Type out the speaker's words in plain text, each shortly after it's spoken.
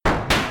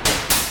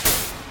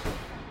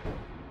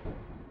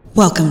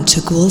Welcome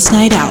to Ghouls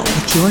Night Out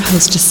with your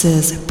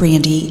hostesses,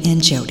 Brandy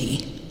and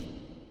Jody.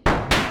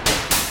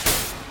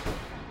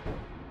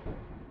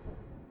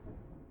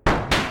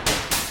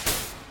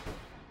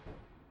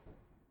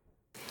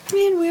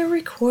 And we're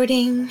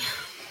recording.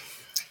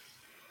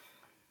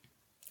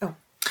 Oh.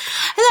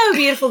 Hello,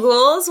 beautiful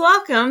ghouls.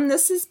 Welcome.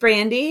 This is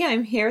Brandy.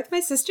 I'm here with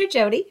my sister,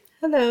 Jody.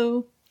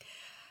 Hello.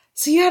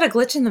 So you had a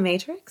glitch in the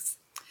Matrix?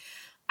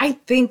 I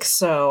think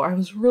so. I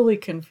was really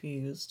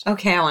confused.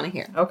 Okay, I want to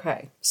hear.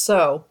 Okay,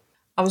 so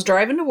I was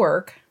driving to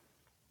work,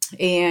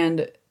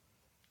 and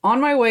on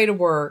my way to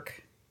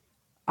work,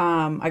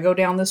 I go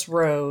down this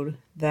road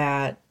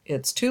that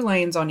it's 2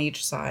 lanes on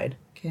each side.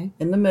 Okay.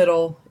 In the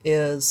middle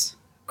is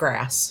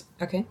grass.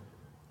 Okay.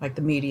 Like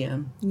the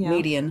median. Yeah.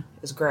 Median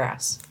is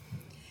grass.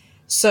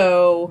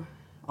 So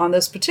on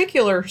this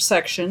particular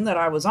section that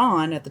I was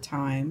on at the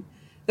time,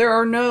 there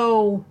are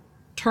no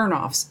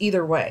turnoffs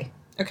either way.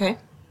 Okay.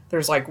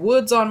 There's like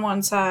woods on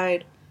one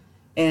side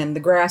and the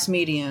grass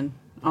median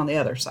on the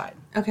other side.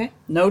 Okay.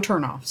 No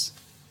turnoffs.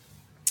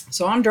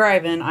 So I'm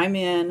driving. I'm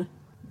in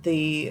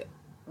the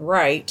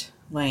right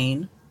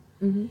lane.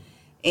 Mm-hmm.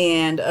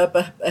 And up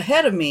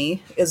ahead of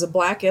me is a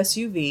black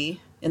SUV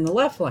in the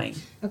left lane.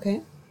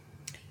 Okay.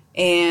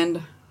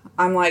 And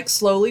I'm like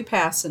slowly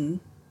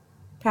passing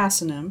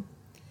him.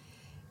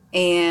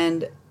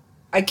 And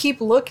I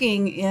keep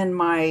looking in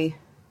my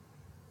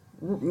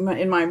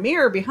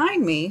mirror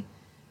behind me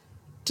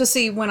to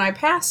see when I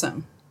pass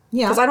him.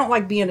 Yeah. Because I don't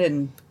like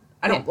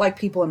I don't like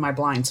people in my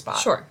blind spot.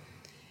 Sure.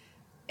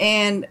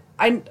 And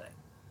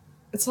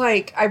it's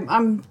like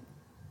I'm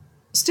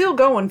still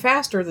going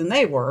faster than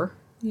they were.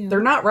 Yeah.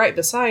 They're not right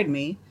beside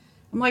me.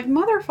 I'm like,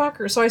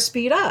 motherfucker. So I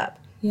speed up.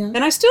 Yeah.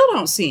 And I still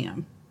don't see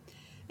him.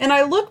 And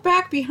I look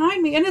back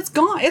behind me and it's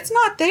gone. It's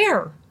not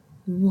there.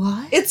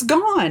 What? It's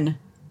gone.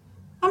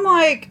 I'm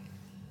like,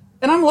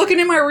 and I'm looking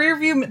in my rear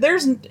view.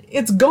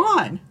 It's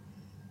gone.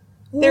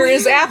 There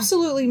is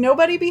absolutely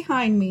nobody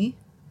behind me.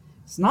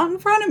 It's not in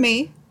front of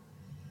me.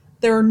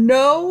 There are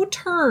no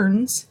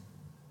turns.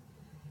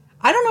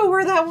 I don't know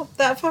where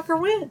that fucker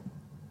went.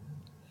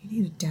 You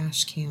need a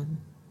dash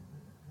cam.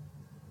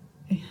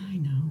 I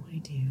know, I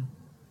do.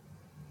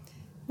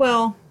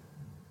 Well,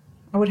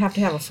 I would have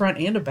to have a front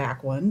and a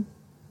back one.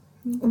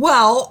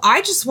 Well,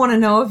 I just want to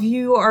know if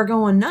you are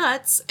going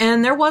nuts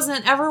and there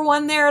wasn't ever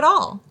one there at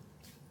all.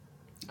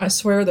 I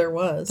swear there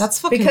was. That's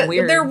fucking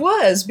weird. There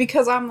was,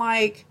 because I'm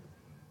like,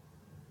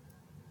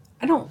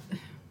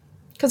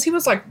 because he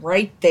was like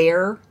right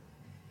there.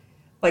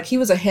 Like he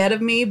was ahead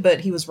of me, but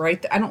he was right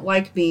there. I don't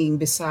like being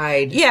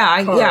beside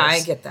cars.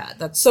 I get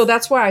that. So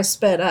that's why I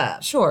sped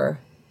up. Sure.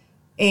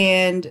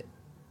 And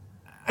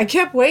I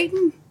kept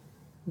waiting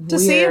to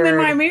see him in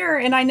my mirror,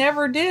 and I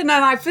never did. And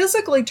I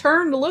physically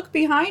turned to look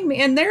behind me,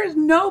 and there's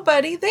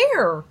nobody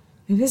there.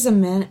 Maybe it's a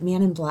man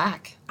in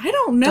black. I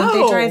don't know.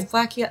 Don't they drive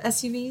black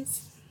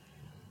SUVs?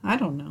 I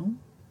don't know.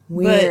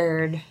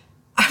 Weird. But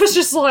I was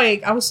just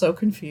like, I was so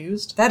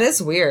confused. That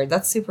is weird.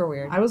 That's super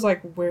weird. I was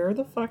like, where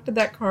the fuck did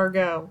that car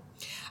go?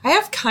 I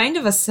have kind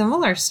of a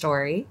similar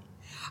story.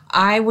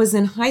 I was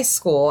in high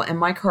school, and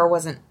my car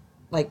wasn't,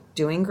 like,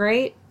 doing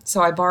great.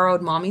 So I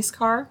borrowed Mommy's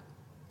car.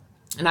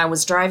 And I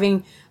was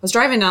driving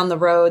down the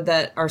road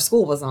that our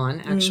school was on,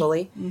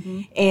 actually.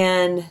 Mm-hmm.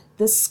 And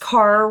this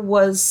car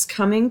was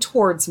coming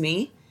towards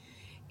me.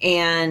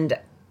 And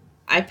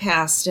I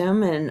passed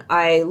him, and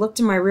I looked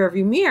in my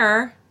rearview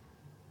mirror.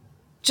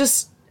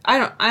 I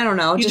don't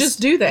know. You just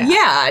do that.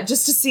 Yeah,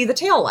 just to see the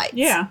taillights.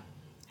 Yeah.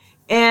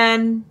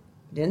 And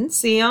didn't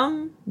see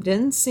him.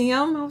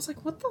 I was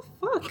like, what the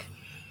fuck?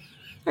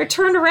 I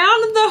turned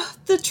around, and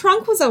the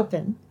trunk was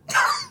open.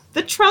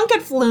 The trunk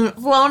had flown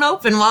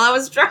open while I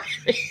was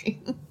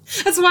driving.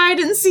 That's why I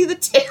didn't see the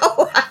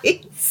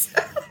taillights.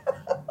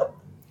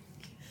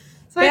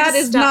 So that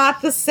is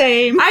not the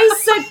same. I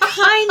said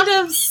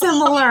kind of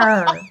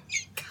similar.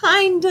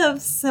 Kind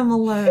of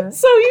similar.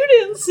 So you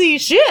didn't see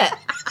shit.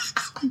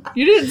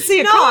 You didn't see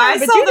a car, I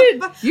but saw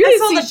you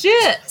didn't see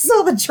shit.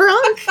 Saw the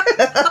trunk.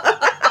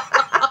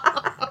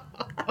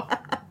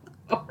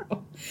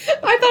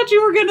 I thought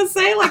you were going to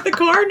say, like, the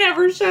car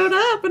never showed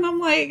up. And I'm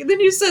like, then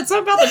you said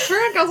something about the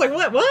trunk. I was like,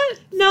 what?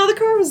 No, the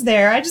car was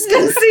there. I just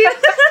couldn't see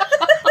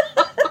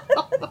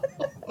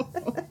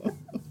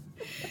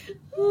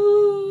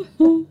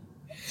it.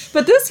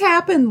 But this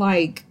happened,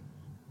 like,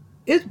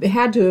 it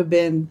had to have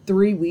been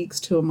 3 weeks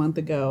to a month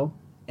ago.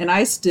 And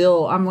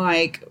I'm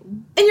like...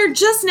 And you're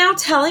just now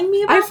telling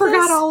me about I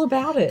forgot this? all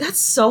about it. That's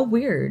so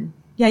weird.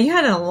 Yeah, you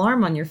had an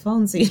alarm on your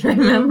phone, so you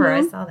remember.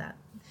 Mm-hmm. I saw that.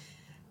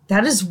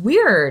 That is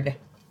weird.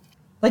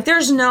 Like,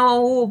 there's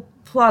no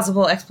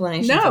plausible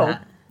explanation for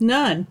that.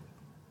 None.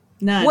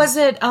 Was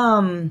it,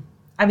 I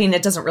mean,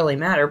 it doesn't really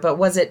matter, but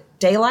was it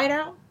daylight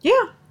out?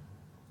 Yeah.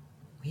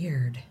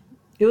 Weird.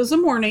 It was the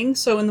morning,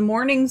 so in the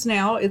mornings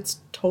now, it's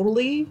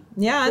totally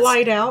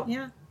light out.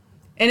 Yeah.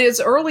 And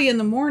it's early in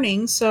the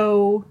morning,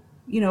 so,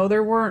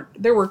 there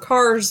were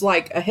cars,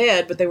 like,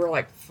 ahead, but they were,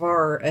 like,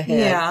 far ahead.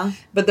 Yeah.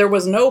 But there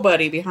was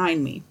nobody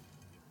behind me.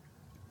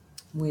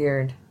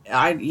 Weird.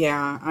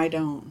 I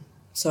don't.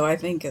 So I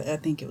think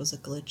it was a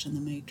glitch in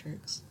the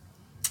Matrix.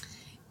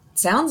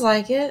 Sounds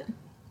like it.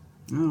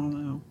 I don't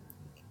know.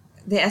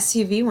 The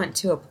SUV went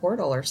to a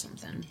portal or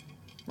something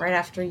right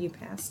after you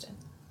passed it.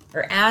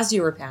 Or as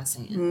you were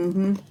passing it.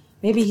 Mm-hmm.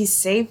 Maybe he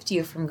saved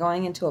you from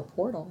going into a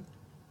portal.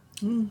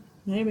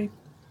 Maybe.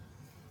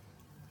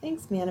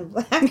 Thanks, Man in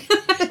Black.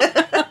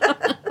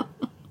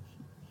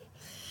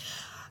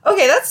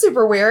 Okay, that's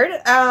super weird.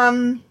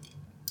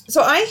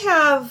 So I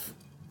have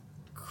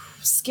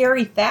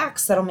scary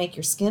facts that'll make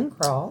your skin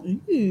crawl.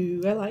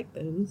 Ooh, I like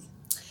those.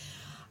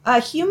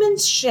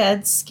 Humans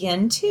shed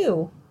skin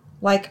too,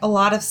 like a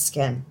lot of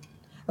skin.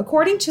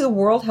 According to the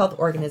World Health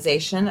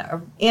Organization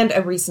and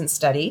a recent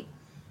study,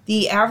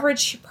 the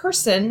average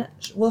person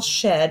will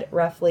shed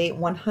roughly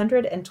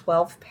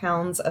 112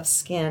 pounds of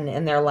skin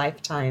in their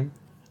lifetime.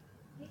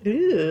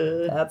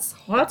 Ooh. That's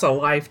a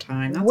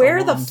lifetime. That's where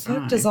a the long fuck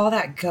time. does all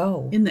that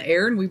go? In the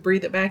air and we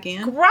breathe it back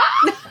in?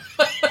 Right.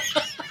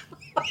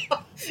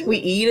 We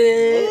eat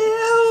it.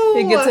 Ew.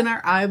 It gets in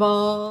our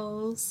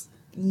eyeballs.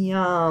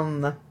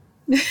 Yum.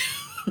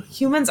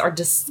 Humans are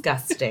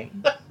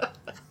disgusting.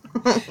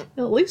 At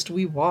least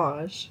we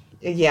wash.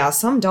 Yeah,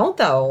 some don't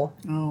though.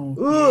 Oh,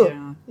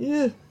 Ugh.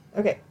 yeah. Ugh.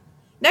 Okay.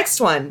 Next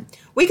one.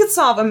 We could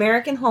solve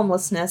American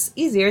homelessness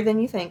easier than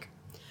you think.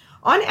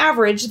 On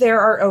average, there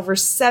are over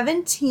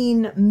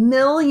 17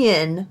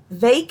 million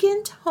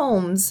vacant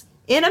homes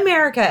in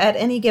America at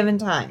any given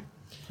time.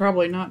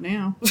 Probably not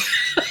now.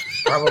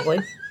 Probably.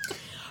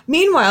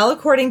 Meanwhile,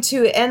 according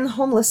to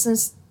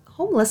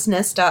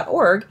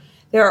endhomelessness.org,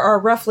 there are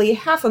roughly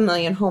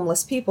 500,000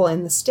 homeless people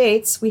in the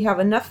States. We have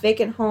enough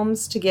vacant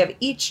homes to give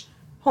each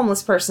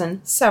homeless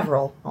person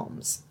several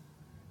homes,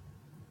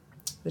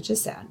 which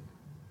is sad.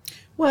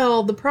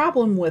 Well, the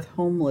problem with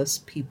homeless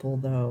people,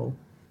 though,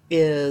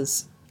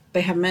 is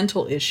they have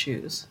mental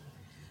issues.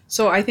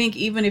 So I think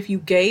even if you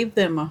gave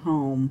them a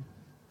home,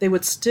 I think they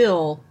would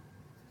still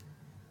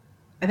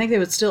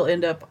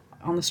end up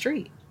on the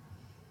street.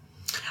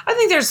 I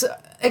think there's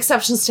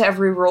exceptions to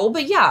every rule,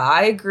 but yeah,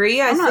 I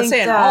agree. I'm not think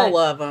saying that, all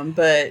of them,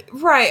 but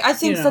right. I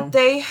think you know. that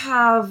they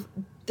have.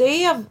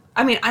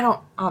 I mean, I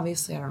don't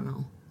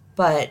know,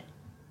 but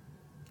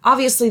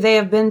obviously they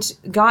have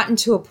gotten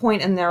to a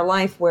point in their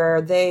life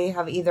where they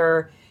have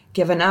either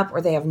given up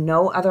or they have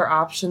no other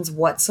options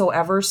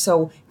whatsoever.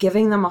 So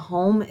giving them a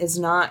home is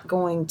not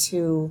going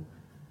to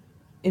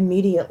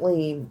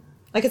immediately,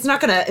 it's not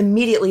going to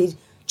immediately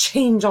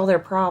change all their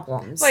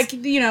problems.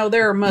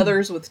 There are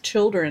mothers with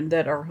children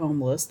that are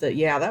homeless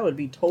that would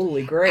be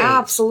totally great.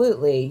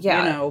 Absolutely.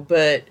 Yeah.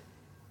 But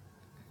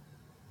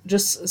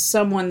just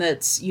someone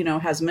that's,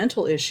 has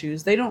mental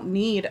issues, they don't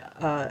need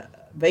a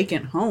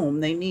vacant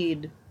home. They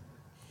need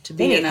to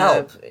be in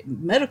help. a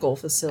medical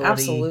facility.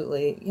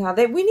 Absolutely. Yeah,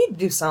 we need to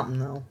do something,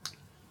 though.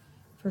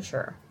 For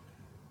sure.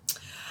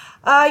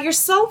 Your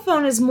cell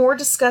phone is more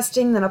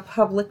disgusting than a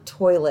public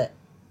toilet.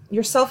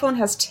 Your cell phone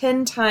has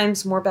 10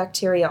 times more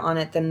bacteria on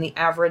it than the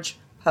average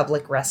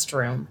public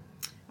restroom.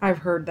 I've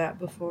heard that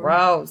before.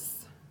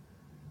 Gross.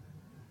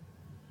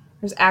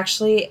 There's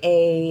actually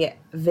a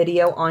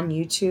video on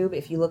YouTube.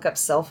 If you look up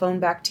cell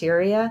phone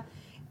bacteria,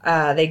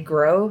 they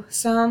grow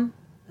some.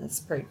 That's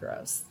pretty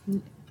gross.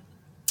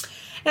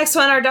 Next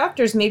one, our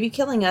doctors may be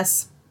killing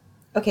us.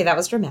 Okay, that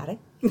was dramatic.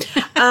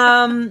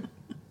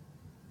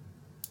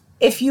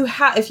 If you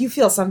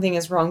feel something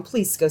is wrong,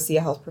 please go see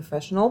a health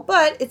professional.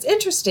 But it's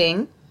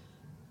interesting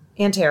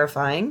and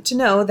terrifying to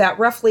know that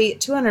roughly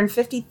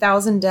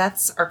 250,000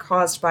 deaths are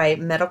caused by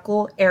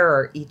medical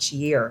error each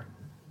year.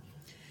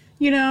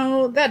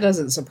 That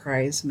doesn't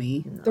surprise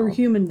me. No. They're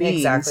human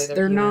beings. Exactly,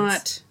 they're humans.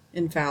 not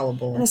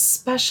infallible. And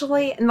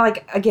especially,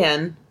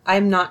 again,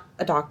 I'm not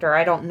a doctor.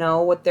 I don't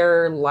know what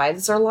their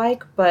lives are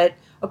like, but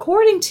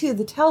according to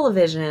the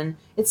television,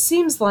 it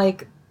seems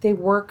like they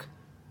work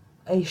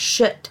a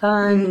shit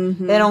ton.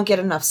 Mm-hmm. They don't get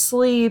enough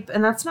sleep,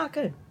 and that's not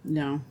good.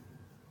 No.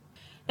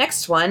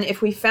 Next one,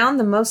 we've found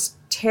the most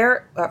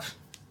terrifying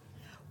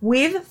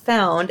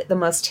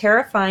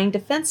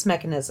defense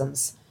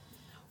mechanisms.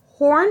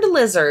 Horned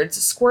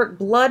lizards squirt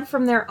blood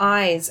from their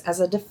eyes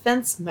as a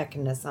defense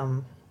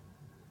mechanism.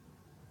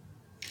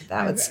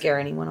 That would scare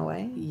anyone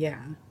away. Yeah.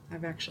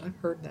 I've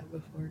heard that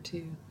before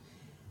too.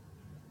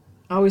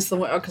 Always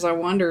because I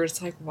wonder,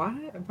 it's like,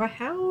 why,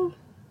 how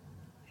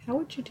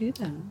would you do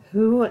that?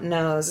 Who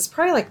knows? It's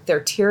probably like their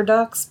tear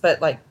ducts,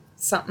 but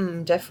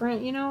something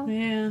different,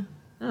 Yeah.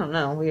 I don't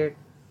know. Weird.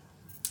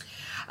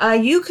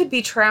 You could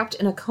be trapped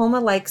in a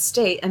coma-like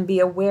state and be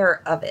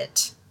aware of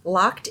it.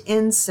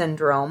 Locked-in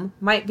syndrome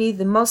might be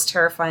the most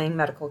terrifying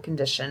medical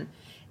condition.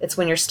 It's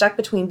when you're stuck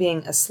between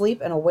being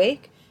asleep and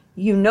awake.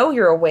 You know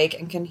you're awake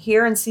and can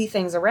hear and see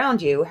things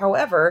around you.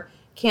 However,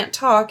 can't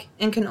talk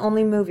and can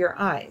only move your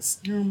eyes.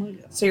 Oh my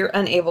God. So you're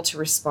unable to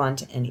respond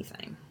to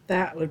anything.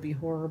 That would be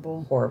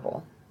horrible.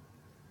 Horrible.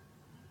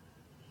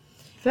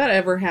 If that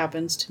ever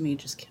happens to me,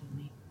 just kill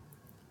me.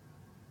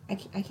 I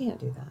can't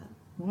do that.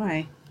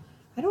 Why?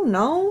 I don't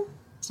know.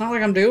 It's not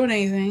like I'm doing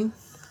anything.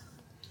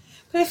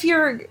 But if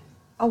you're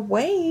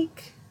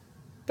awake...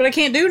 But I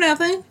can't do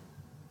nothing.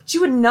 But you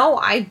would know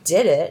I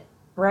did it,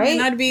 Right?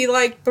 And I'd be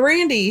like,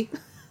 Brandy,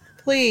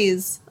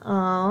 please,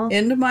 Oh,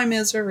 end my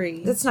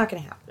misery. that's not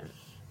going to happen.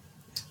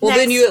 Well,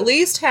 then Next. you at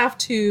least have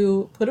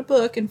to put a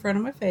book in front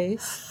of my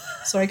face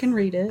so I can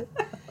read it.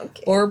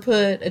 Okay. Or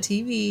put a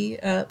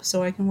TV up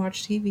so I can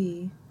watch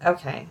TV.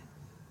 Okay.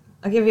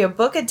 I'll give you a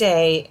book a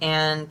day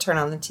and turn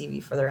on the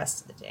TV for the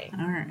rest of the day.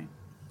 All right.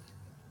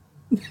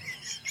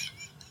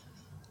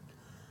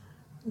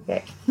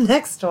 Okay.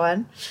 Next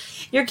one.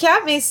 Your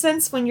cat may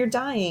sense when you're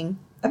dying.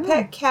 A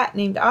pet cat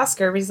named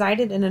Oscar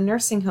resided in a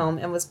nursing home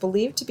and was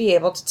believed to be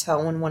able to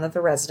tell when one of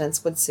the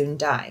residents would soon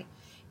die.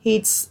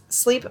 He'd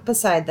sleep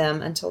beside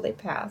them until they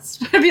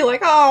passed. I'd be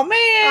like, oh,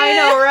 man. I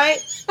know, right?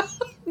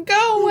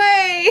 Go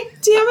away.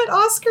 Damn it,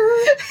 Oscar.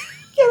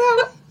 Get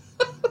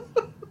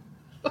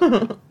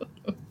out.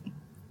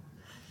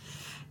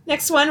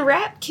 Next one.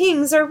 Rat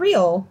kings are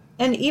real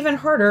and even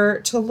harder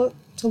to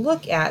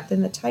look at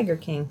than the Tiger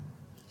King.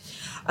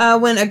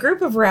 When a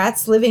group of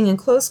rats living in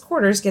close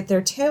quarters get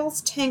their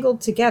tails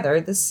tangled together,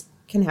 this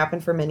can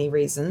happen for many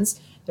reasons.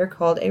 They're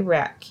called a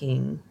rat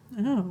king.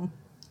 Oh,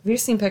 Have you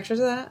seen pictures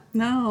of that?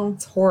 no.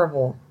 It's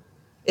horrible.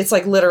 It's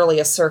like literally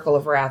a circle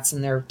of rats,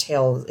 and their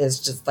tail is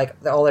just like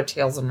all their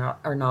tails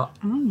are not.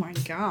 Oh, my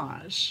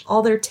gosh.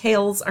 All their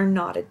tails are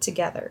knotted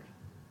together.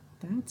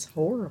 That's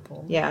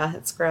horrible. Yeah,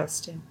 it's gross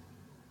too.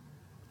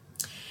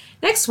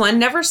 Next one.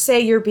 Never say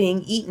you're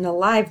being eaten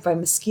alive by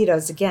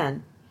mosquitoes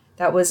again.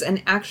 That was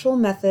an actual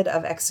method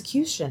of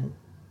execution.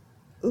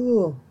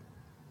 Ooh.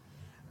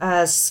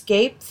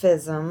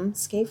 Scaphism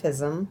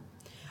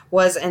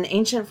was an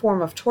ancient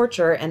form of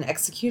torture and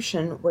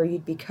execution where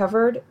you'd be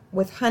covered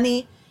with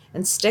honey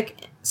and stuck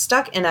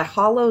in a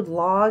hollowed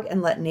log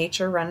and let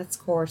nature run its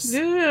course.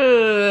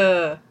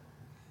 Ugh.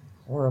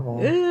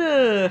 Horrible.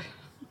 Ugh.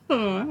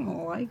 Oh, I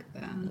don't like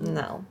that.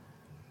 No.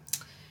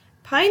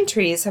 Pine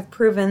trees have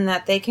proven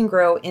that they can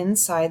grow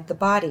inside the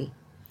body.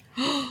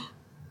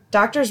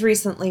 Doctors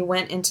recently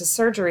went into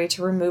surgery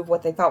to remove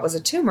what they thought was a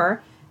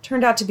tumor.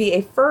 Turned out to be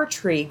a fir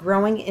tree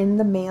growing in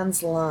the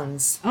man's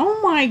lungs. Oh,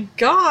 my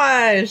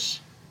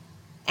gosh.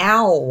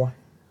 Ow.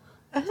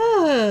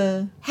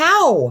 I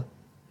How?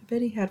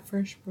 bet he had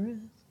fresh breath.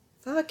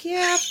 Fuck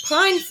yeah,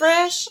 pine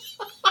fresh.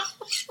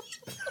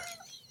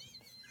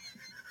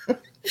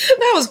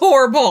 That was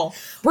horrible.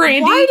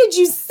 Brandy. Why did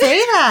you say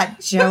that,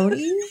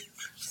 Jody?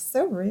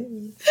 So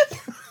rude.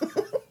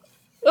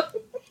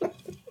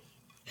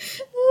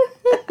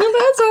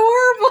 That's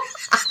horrible.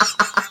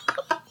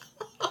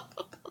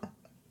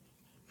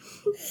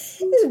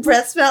 His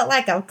breath smelled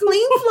like a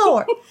clean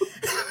floor.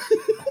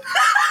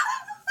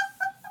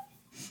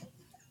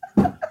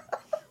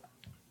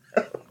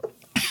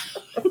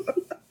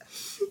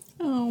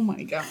 Oh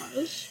my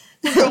gosh.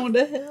 We're going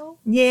to hell.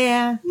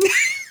 Yeah,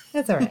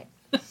 that's all right.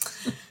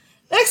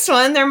 Next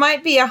one, there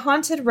might be a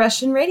haunted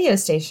Russian radio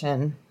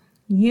station.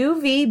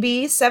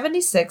 UVB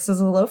 76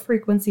 is a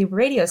low-frequency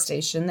radio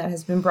station that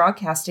has been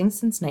broadcasting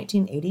since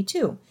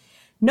 1982.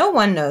 No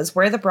one knows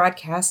where the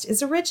broadcast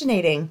is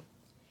originating.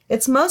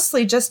 It's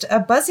mostly just a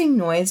buzzing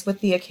noise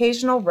with the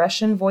occasional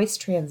Russian voice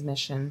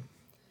transmission.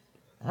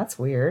 That's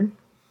weird.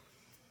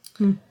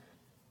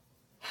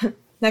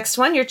 Next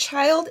one, your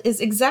child is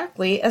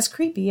exactly as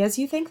creepy as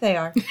you think they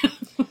are.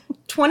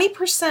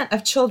 20%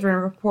 of children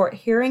report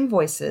hearing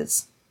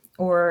voices,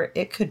 or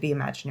it could be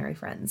imaginary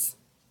friends.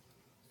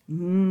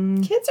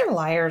 Kids are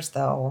liars,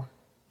 though.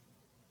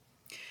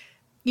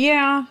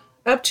 Yeah,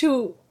 up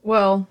to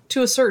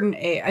to a certain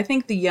age. I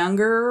think the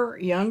younger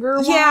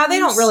ones. Yeah, they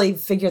don't really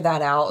figure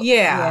that out.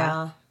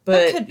 Yeah,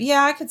 but but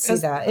I could see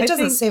that. It I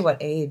doesn't think- say what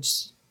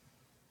age.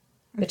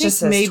 I It just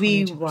says think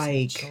maybe 22%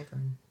 like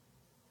children.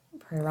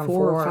 Probably around 4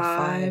 4 or or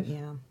 5. 5.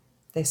 Yeah,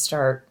 they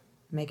start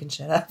making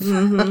shit up.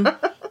 Mm-hmm.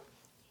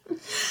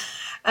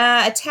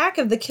 Attack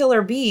of the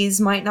Killer Bees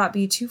might not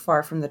be too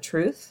far from the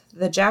truth.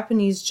 The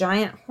Japanese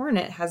giant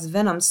hornet has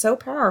venom so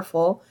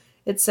powerful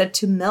it's said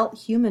to melt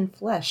human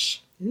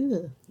flesh.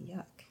 Ew.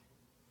 Yuck.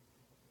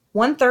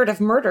 1/3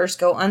 of murders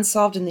go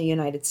unsolved in the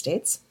United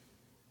States.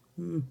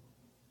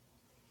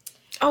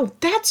 Oh,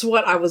 that's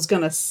what I was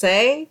gonna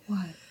say.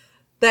 What?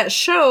 That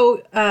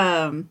show,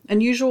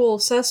 Unusual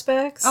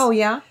Suspects. Oh,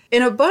 yeah?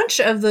 In a bunch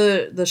of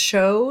the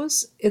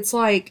shows, it's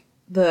like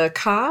the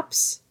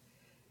cops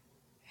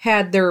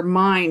had their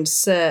mind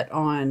set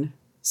on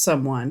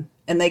someone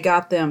and they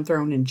got them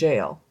thrown in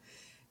jail.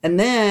 And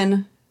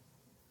then,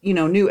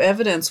 new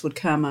evidence would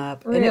come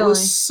up. And it Really?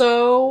 was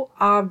so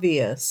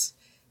obvious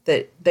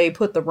that they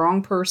put the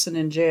wrong person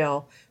in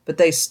jail, but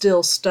they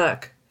still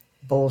stuck.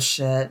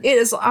 Bullshit.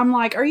 I'm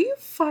like, are you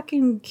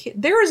fucking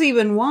kidding? There was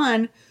even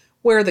one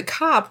where the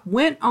cop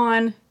went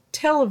on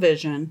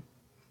television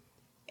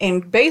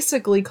and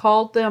basically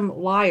called them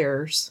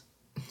liars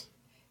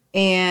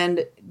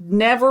and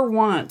never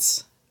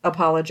once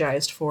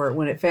apologized for it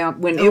when it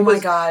Oh my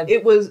God.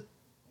 it was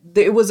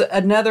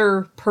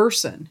another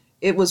person.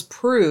 It was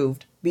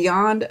proved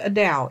beyond a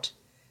doubt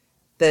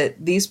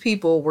that these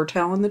people were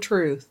telling the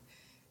truth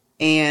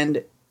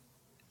and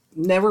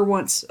never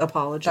once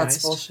apologized.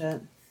 That's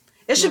bullshit.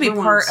 It should be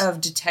Never part once.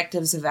 of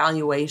detectives'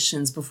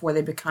 evaluations before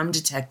they become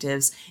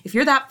detectives. If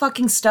you're that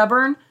fucking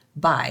stubborn,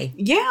 bye.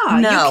 Yeah,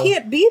 No. you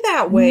can't be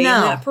that way No.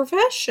 in that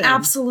profession.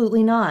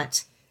 Absolutely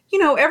not. You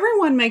know,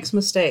 everyone makes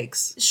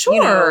mistakes. Sure,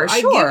 You know, I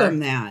sure. give them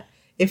that.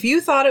 If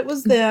you thought it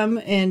was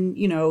them and,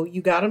 you know,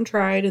 you got them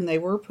tried and they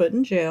were put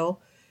in jail,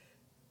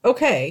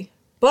 okay.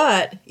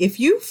 But if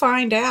you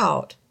find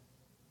out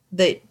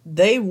that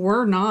they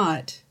were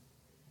not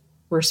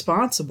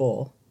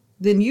responsible,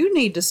 then you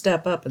need to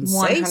step up and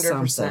say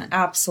 100%. something.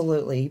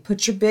 Absolutely.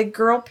 Put your big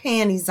girl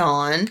panties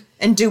on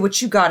and do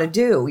what you got to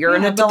do. You're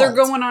an Yeah, adult. but they're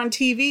going on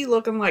TV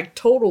looking like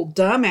total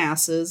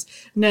dumbasses.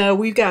 No,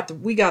 we got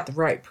the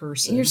right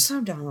person. You're so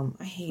dumb.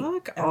 I hate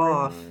Fuck everyone.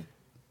 off.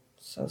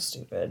 So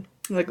stupid.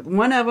 Like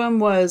one of them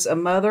was a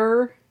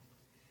mother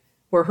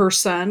where her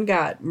son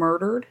got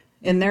murdered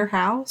in their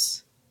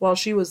house while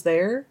she was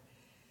there,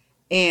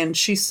 and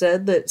she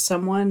said that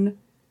someone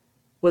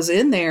was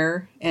in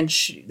there and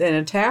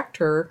attacked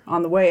her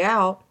on the way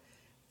out,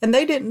 and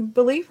they didn't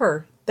believe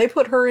her. They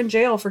put her in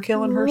jail for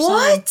killing her son.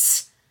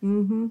 What?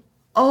 Mm-hmm.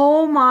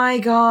 Oh my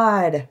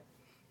God.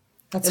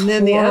 That's And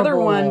then the other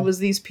horrible. one was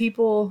these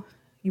people.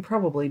 You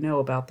probably know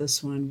about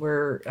this one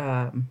where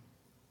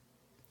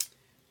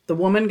the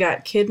woman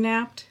got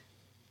kidnapped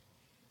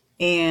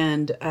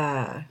and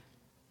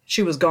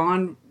she was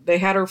gone. They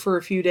had her for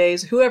a few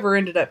days. Whoever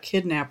ended up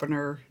kidnapping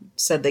her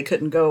said they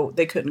couldn't go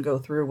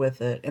through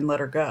with it and let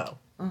her go.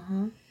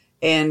 Uh-huh.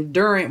 And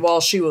while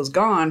she was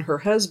gone, her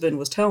husband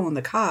was telling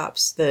the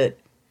cops that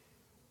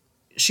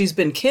she's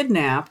been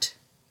kidnapped,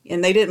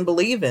 and they didn't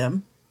believe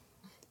him.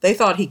 They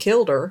thought he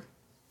killed her.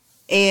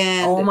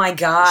 And Oh my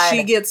God.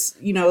 she gets,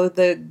 you know,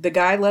 the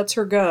guy lets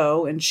her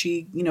go, and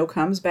she, you know,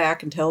 comes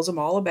back and tells him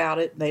all about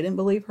it. They didn't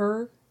believe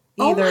her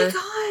either. Oh my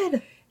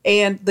God.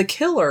 And the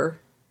killer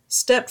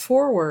stepped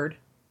forward,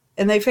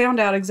 and they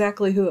found out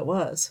exactly who it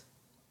was.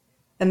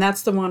 And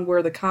that's the one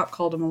where the cop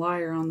called him a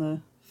liar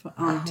on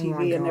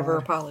TV and never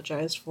God.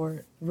 apologized for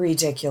it.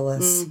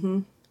 Ridiculous.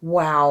 Mm-hmm.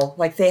 Wow.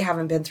 Like they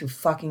haven't been through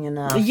fucking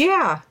enough.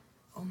 Yeah.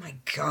 Oh my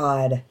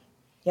God.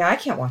 Yeah, I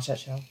can't watch that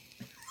show.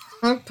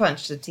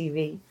 Punch the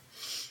TV.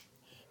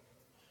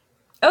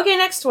 Okay,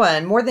 next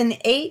one. More than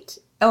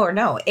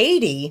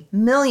 80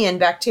 million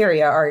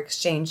bacteria are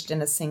exchanged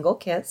in a single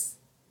kiss.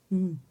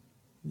 Mm.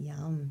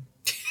 Yum.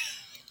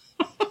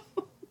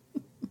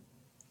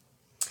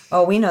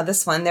 Oh, we know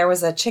this one. There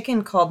was a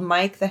chicken called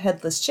Mike the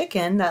Headless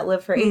Chicken that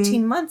lived for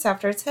 18 months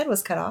after its head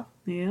was cut off.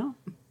 Yeah.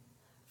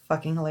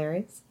 Fucking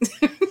hilarious.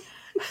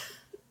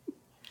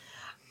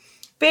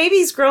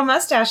 Babies grow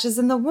mustaches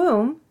in the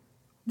womb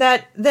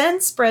that then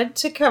spread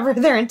to cover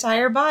their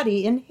entire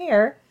body in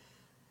hair.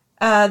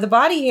 The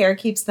body hair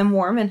keeps them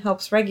warm and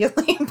helps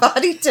regulate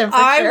body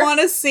temperature. I want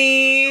to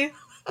see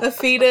a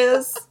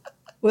fetus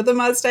with a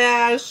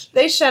mustache.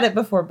 They shed it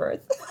before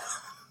birth.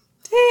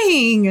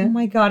 Dang. Oh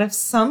my God, if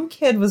some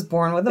kid was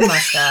born with a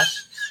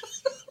mustache.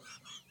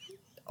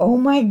 Oh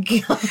my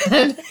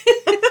God.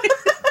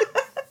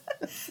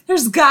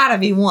 There's gotta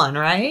be one,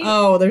 right?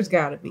 Oh, there's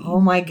got to be. Oh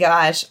my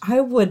gosh.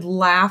 I would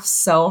laugh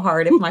so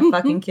hard if my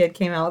fucking kid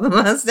came out with a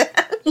mustache.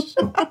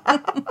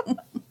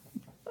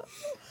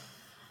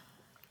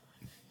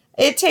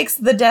 It takes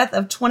the death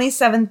of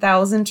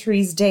 27,000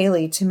 trees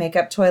daily to make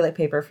up toilet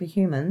paper for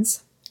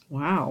humans.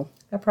 Wow.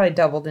 That probably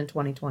doubled in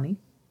 2020.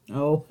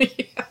 Oh,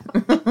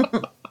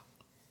 yeah.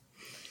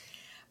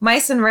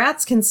 Mice and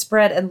rats can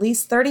spread at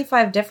least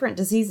 35 different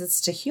diseases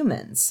to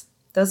humans.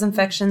 Those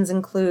infections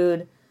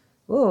include,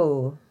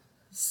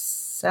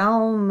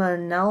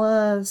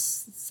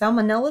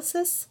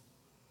 salmonellosis,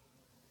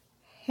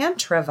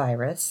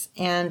 hantavirus,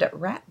 and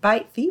rat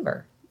bite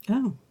fever.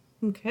 Oh,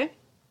 okay.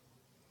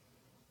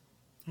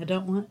 I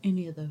don't want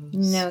any of those.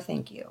 No,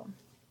 thank you.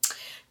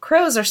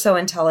 Crows are so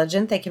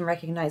intelligent they can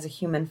recognize a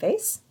human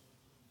face.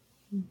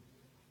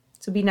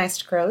 So be nice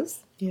to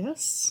crows.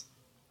 Yes.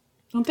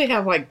 Don't they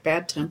have like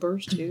bad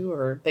tempers too,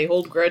 or they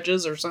hold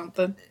grudges or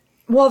something?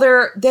 Well,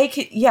 they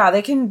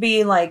can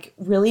be like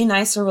really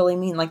nice or really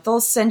mean. Like they'll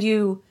send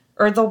you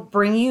or they'll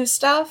bring you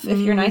stuff if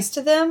you're nice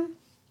to them.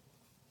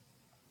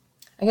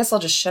 I guess I'll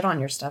just shit on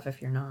your stuff if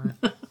you're not.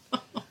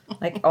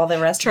 Like all the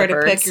rest Try of the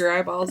to birds. peck your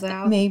eyeballs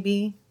out.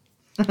 Maybe.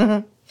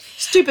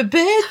 Stupid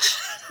bitch.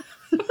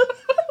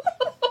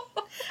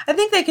 I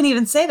think they can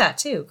even say that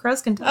too.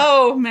 Crows can talk.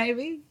 Oh,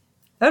 maybe.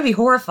 That would be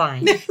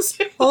horrifying.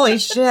 Holy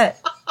shit.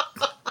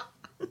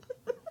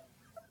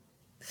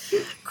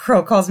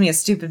 Crow calls me a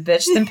stupid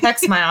bitch, then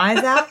pecks my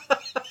eyes out.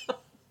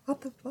 What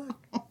the fuck?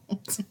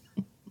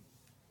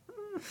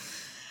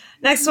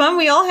 Next one,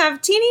 we all have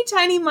teeny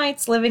tiny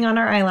mites living on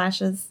our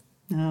eyelashes.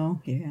 Oh,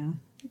 yeah.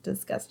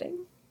 Disgusting.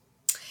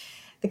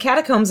 The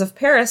catacombs of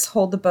Paris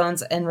hold the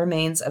bones and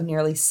remains of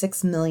nearly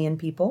 6 million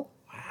people.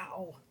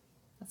 Wow.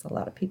 That's a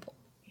lot of people.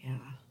 Yeah.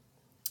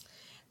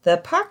 The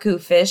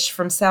pacu fish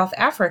from South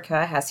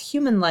Africa has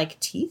human-like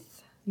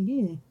teeth.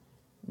 Yeah.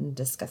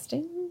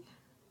 Disgusting.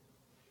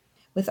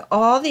 With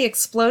all the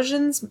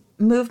explosions,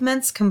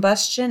 movements,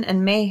 combustion,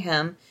 and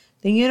mayhem,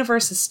 the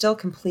universe is still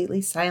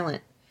completely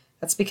silent.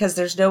 That's because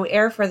there's no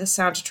air for the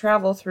sound to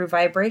travel through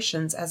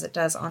vibrations as it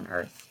does on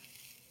Earth.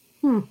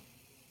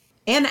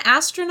 An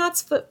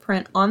astronaut's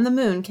footprint on the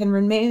moon can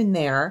remain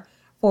there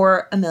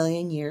for 1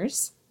 million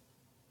years.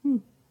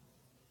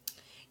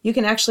 You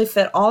can actually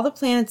fit all the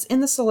planets in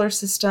the solar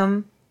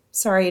system,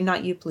 sorry,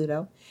 not you,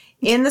 Pluto,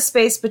 in the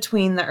space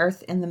between the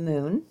Earth and the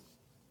moon.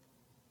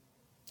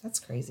 That's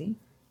crazy.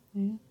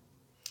 Yeah.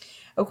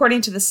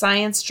 According to the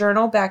Science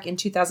Journal back in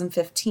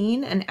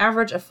 2015, an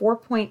average of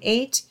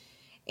 4.8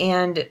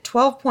 and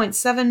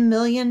 12.7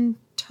 million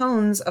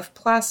tons of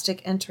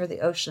plastic enter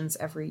the oceans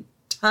every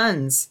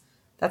tons.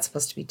 That's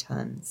supposed to be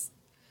tons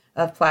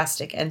of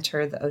plastic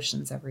enter the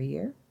oceans every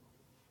year.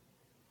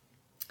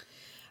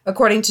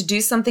 According to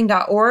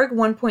DoSomething.org,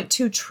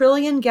 1.2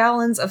 trillion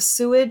gallons of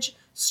sewage,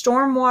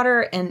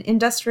 stormwater, and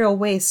industrial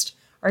waste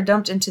are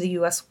dumped into the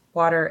U.S.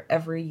 water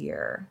every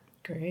year.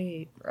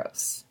 Great.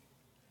 Gross.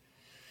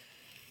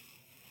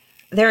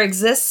 There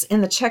exists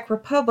in the Czech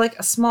Republic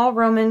a small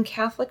Roman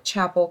Catholic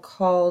chapel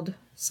called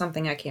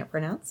something I can't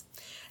pronounce.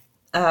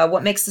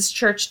 What makes this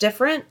church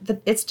different?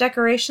 Its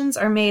decorations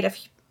are made of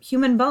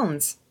human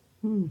bones.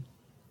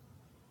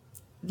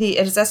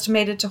 It is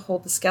estimated to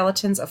hold the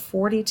skeletons of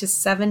 40 to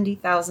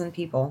 70,000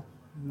 people.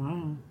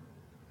 Wow.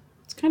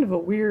 It's kind of a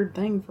weird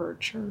thing for a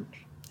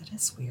church. It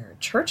is weird.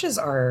 Churches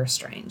are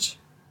strange.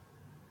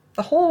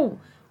 The whole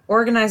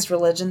organized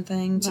religion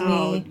thing to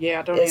me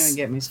yeah, don't is even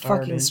get me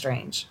started. fucking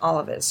strange. All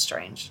of it is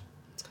strange.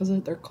 It's because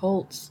they're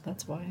cults.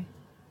 That's why.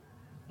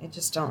 I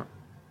just don't.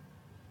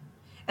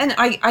 And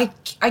I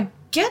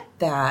get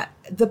that.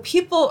 The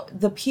people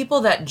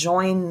that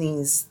join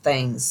these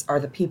things are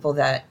the people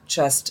that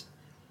just,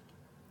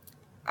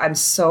 I'm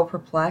so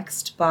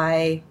perplexed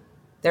by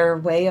their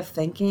way of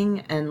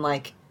thinking and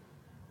like.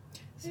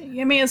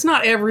 I mean, it's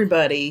not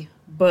everybody,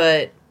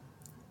 but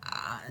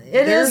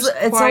It's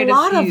a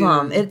lot of few.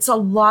 them. It's a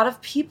lot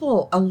of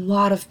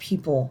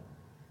people.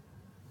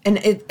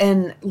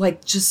 And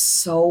like just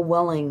so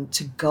willing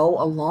to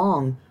go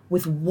along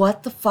with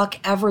what the fuck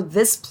ever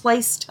this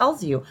place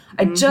tells you.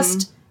 I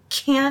just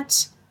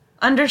can't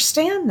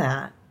understand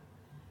that.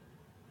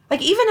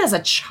 Like even as a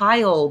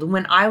child,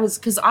 when I was,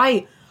 because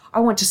I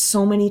went to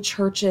so many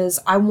churches.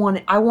 I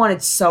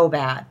wanted so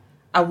bad.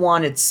 I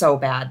wanted so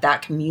bad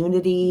that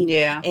community.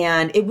 Yeah.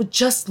 And it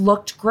just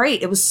looked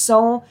great. It was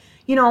so,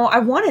 I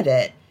wanted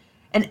it.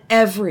 And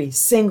every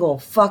single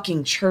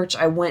fucking church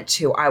I went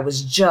to, I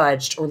was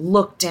judged or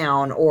looked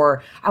down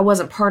or I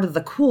wasn't part of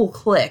the cool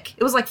clique.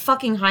 It was like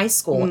fucking high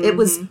school. It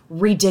was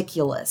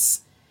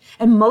ridiculous.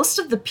 And most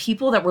of the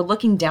people that were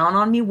looking down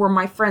on me were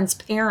my friends'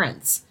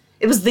 parents.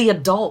 It was the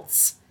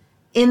adults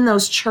in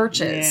those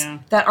churches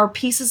that are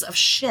pieces of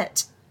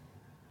shit.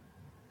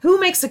 Who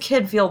makes a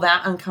kid feel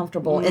that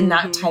uncomfortable in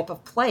that type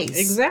of place?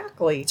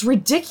 Exactly. It's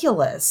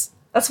ridiculous.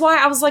 That's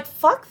why I was like,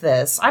 fuck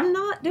this. I'm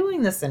not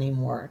doing this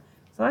anymore.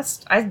 So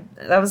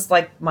that was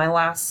like my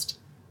last,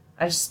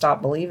 I just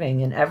stopped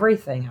believing in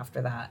everything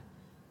after that.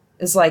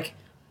 It's like,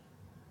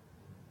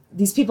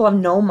 these people have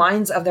no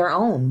minds of their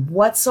own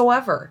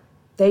whatsoever.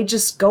 They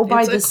just go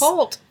by this. It's a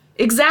cult.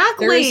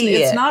 Exactly.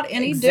 It's not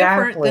any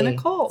different than a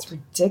cult. It's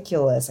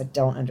ridiculous. I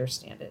don't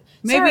understand it.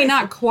 Maybe Sorry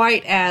not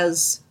quite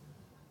as,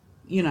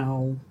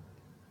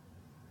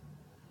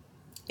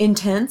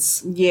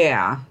 intense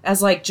yeah.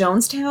 as like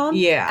Jonestown.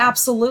 Yeah.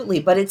 Absolutely.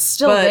 But it's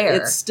still But there.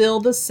 it's still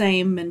the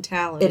same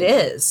mentality. It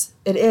is.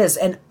 It is.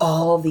 And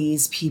all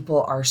these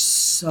people are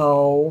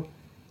so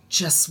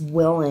just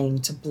willing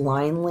to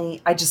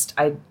blindly. I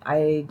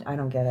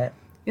don't get it.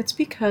 It's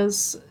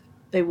because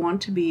they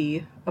want to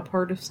be a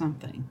part of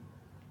something.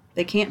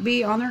 They can't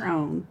be on their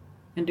own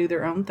and do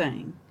their own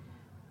thing.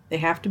 They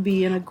have to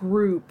be in a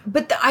group.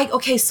 But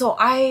so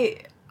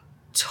I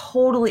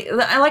totally,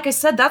 like I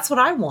said, that's what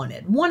I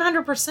wanted.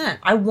 100%.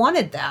 I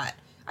wanted that.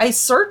 I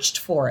searched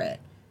for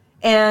it.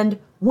 And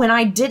when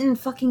I didn't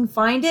fucking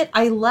find it,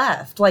 I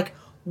left. Like,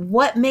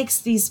 what makes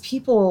these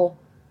people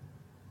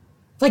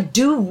like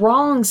do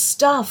wrong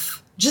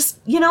stuff? Just,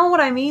 you know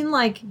what I mean?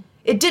 Like,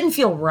 it didn't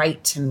feel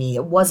right to me.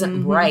 It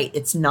wasn't right.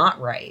 It's not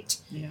right.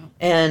 Yeah.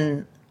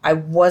 And I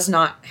was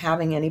not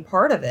having any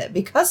part of it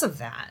because of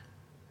that.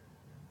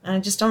 And I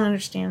just don't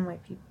understand why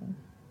people.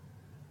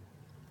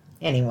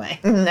 Anyway,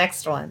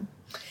 next one.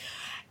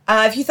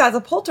 If you thought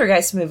the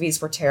Poltergeist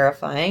movies were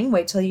terrifying,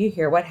 wait till you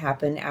hear what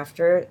happened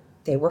after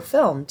they were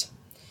filmed.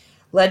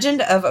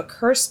 Legend of a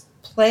curse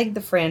plagued the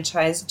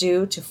franchise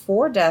due to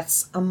 4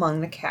 deaths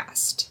among the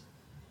cast.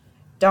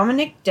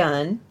 Dominic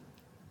Dunn,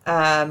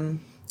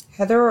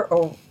 Heather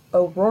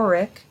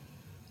O'Rourke,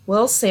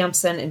 Will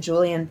Sampson, and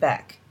Julian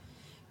Beck.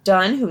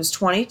 Dunn, who was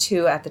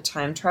 22 at the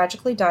time,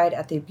 tragically died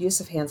at the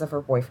abusive hands of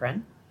her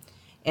boyfriend.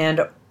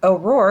 And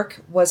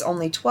O'Rourke was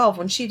only 12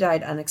 when she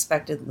died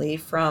unexpectedly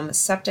from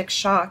septic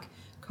shock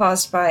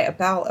caused by a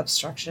bowel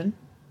obstruction.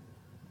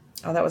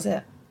 Oh, that was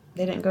it.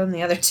 They didn't go in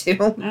the other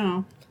 2.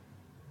 No.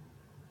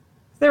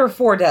 There were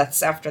 4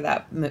 deaths after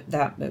that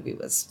movie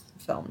was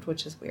filmed,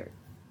 which is weird.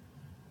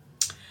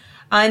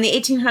 In the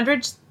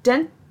 1800s,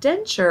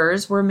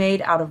 dentures were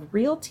made out of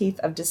real teeth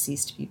of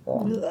deceased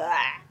people.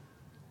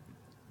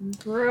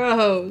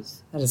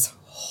 Gross. That is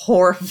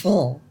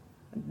horrible.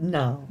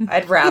 No,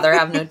 I'd rather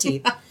have no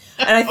teeth.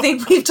 And I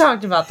think we've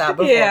talked about that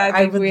before. Yeah, I I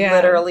think would we have.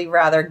 literally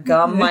rather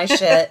gum my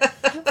shit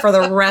for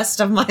the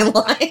rest of my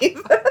life.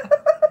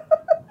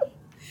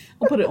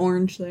 I'll put it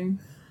orange there.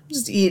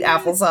 Just eat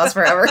applesauce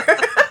forever.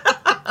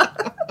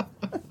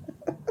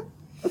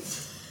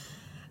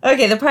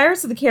 Okay, the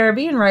Pirates of the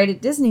Caribbean ride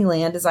at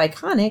Disneyland is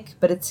iconic,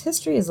 but its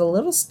history is a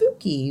little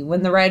spooky.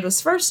 When the ride was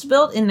first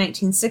built in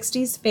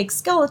 1960s, fake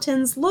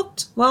skeletons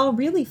looked, well,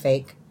 really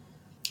fake.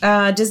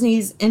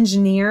 Disney's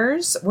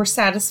engineers were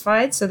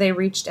satisfied, so they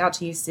reached out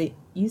to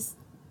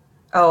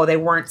they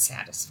weren't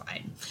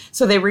satisfied.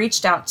 So they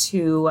reached out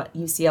to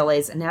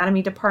UCLA's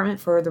anatomy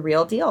department for the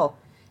real deal.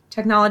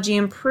 Technology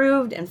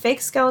improved, and fake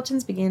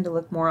skeletons began to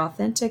look more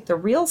authentic. The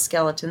real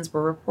skeletons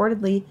were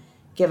reportedly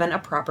given a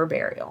proper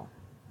burial.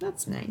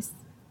 That's nice.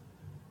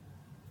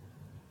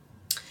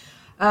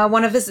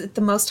 Want to visit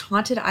the most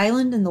haunted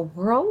island in the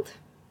world?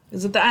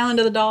 Is it the Island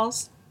of the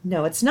Dolls?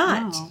 No, it's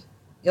not. Oh.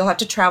 You'll have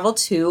to travel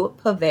to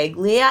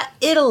Poveglia,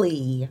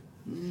 Italy.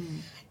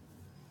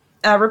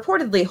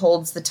 Reportedly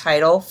holds the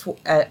title,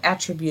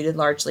 attributed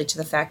largely to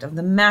the fact of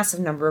the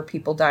massive number of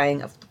people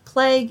dying of the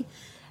plague.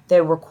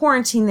 They were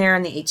quarantined there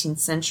in the 18th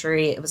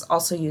century. It was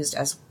also used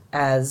as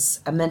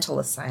a mental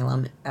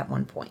asylum at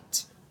one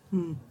point.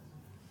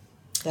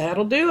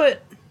 That'll do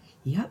it.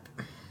 Yep.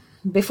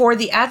 Before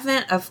the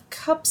advent of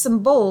cups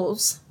and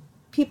bowls,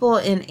 people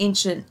in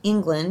ancient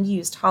England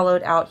used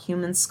hollowed out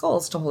human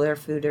skulls to hold their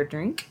food or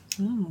drink.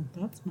 Oh,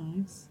 that's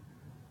nice.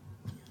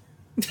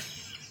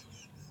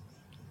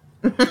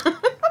 That's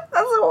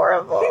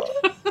horrible.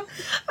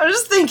 I'm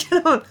just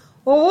thinking, well,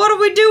 what do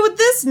we do with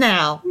this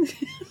now?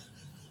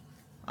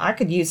 I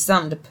could use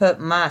something to put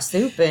my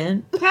soup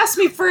in. Pass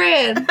me,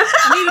 Fred.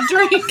 I need a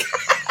drink.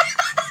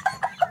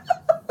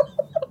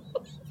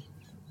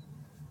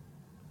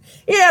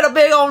 He had a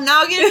big old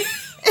nugget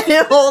and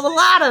it hold a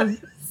lot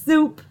of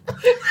soup.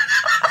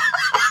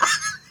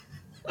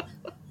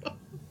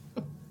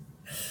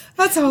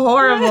 That's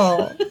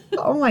horrible.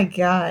 Oh my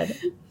God.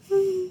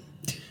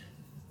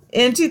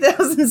 In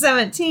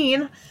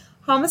 2017,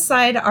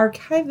 homicide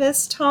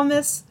archivist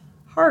Thomas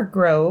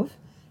Hargrove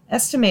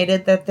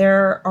estimated that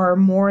there are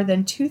more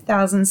than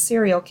 2,000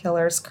 serial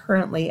killers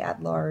currently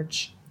at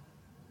large.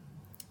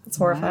 That's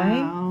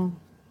horrifying. Wow.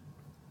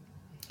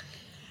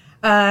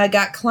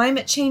 Got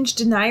climate change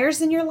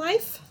deniers in your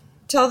life?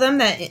 Tell them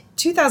that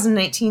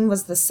 2019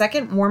 was the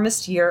second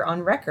warmest year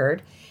on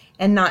record.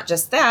 And not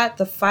just that,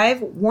 the 5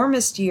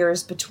 warmest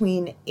years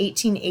between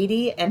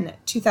 1880 and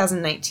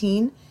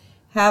 2019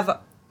 have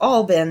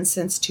all been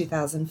since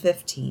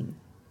 2015.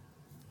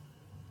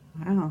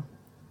 Wow.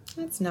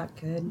 That's not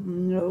good.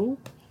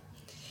 Nope.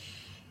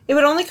 It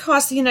would only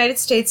cost the United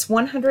States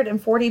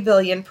 $140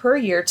 billion per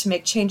year to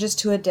make changes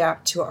to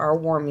adapt to our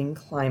warming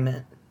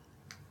climate.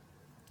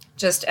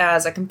 Just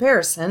as a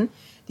comparison,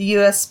 the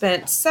U.S.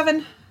 spent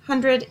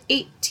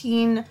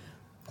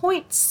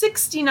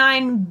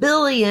 $718.69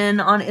 billion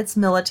on its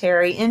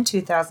military in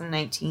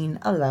 2019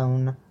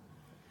 alone.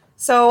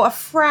 So a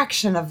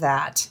fraction of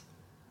that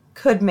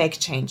could make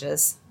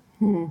changes.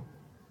 The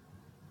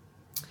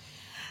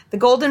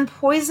golden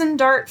poison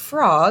dart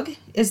frog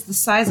is the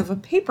size of a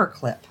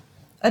paperclip,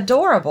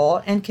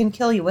 adorable, and can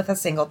kill you with a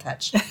single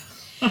touch.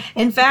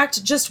 In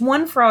fact, just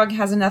one frog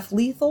has enough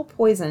lethal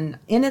poison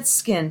in its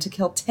skin to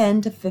kill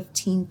 10 to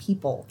 15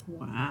 people.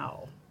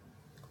 Wow.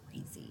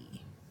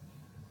 Crazy.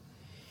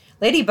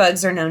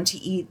 Ladybugs are known to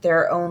eat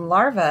their own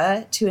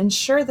larvae to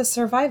ensure the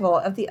survival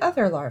of the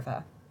other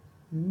larvae.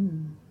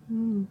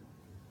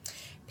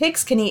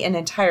 Pigs can eat an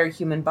entire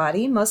human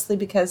body, mostly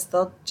because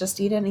they'll just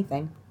eat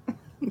anything.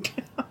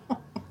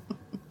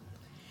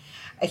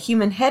 A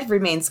human head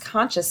remains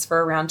conscious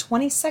for around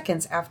 20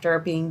 seconds after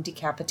being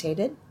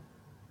decapitated.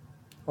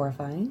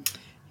 Horrifying.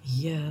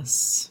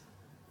 Yes.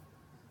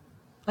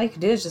 All you can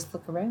do is just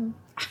look around.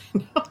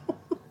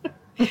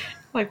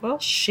 Like, well,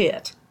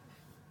 shit.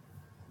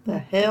 The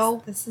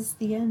hell? This is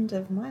the end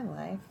of my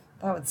life.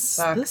 That would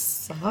suck. This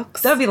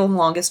sucks. That would be the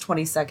longest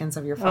 20 seconds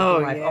of your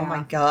fucking life. yeah. Oh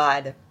my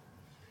God.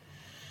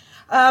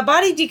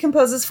 Body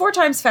decomposes 4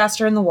 times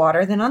faster in the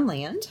water than on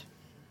land.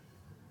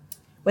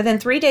 Within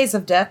 3 days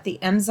of death, the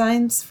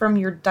enzymes from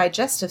your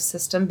digestive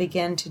system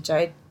begin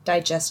to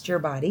digest your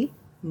body.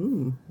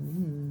 When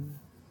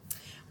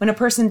a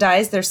person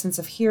dies, their sense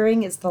of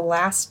hearing is the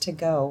last to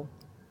go.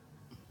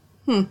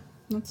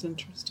 That's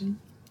interesting.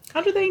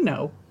 How do they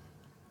know?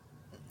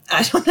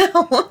 I don't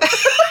know.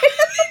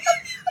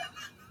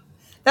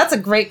 That's a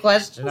great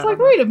question. I was like,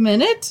 wait a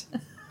minute.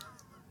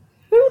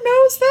 Who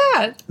knows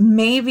that?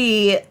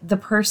 Maybe the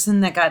person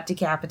that got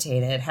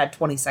decapitated had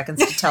 20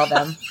 seconds to tell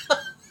them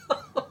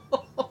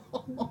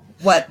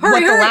what the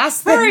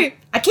last thing. Hurry.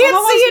 I can't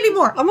I'm see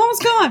anymore. I'm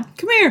almost gone.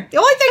 Come here. The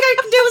only thing I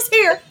can do is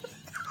hear.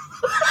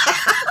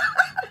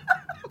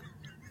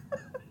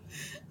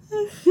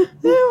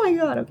 Oh my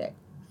God, okay.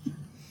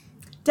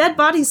 Dead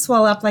bodies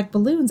swell up like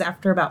balloons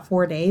after about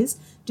 4 days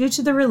due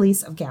to the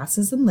release of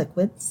gases and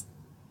liquids.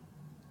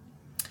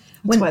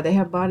 That's why they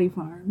have body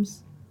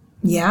farms.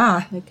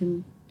 Yeah. They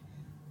can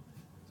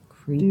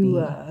Creepy.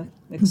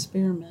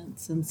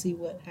 Experiments and see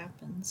what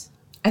happens.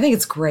 I think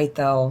it's great,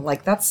 though.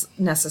 Like, that's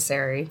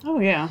necessary, Oh,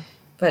 yeah.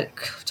 but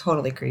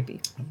totally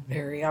creepy.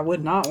 Very. I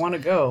would not want to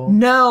go.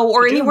 No,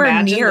 or Could you anywhere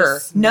imagine the near.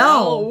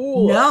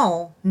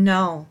 smell?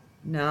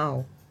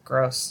 No.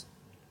 Gross.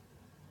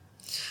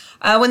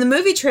 When the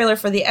movie trailer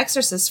for The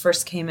Exorcist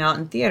first came out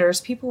in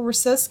theaters, people were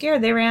so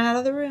scared they ran out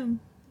of the room.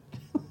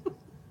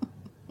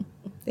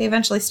 They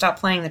eventually stopped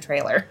playing the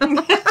trailer.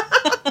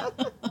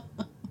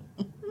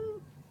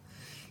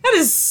 That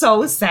is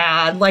so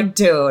sad. Like,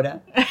 dude.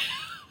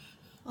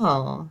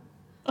 Oh.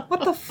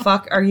 What the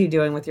fuck are you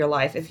doing with your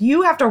life? If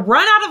you have to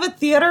run out of a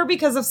theater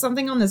because of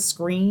something on the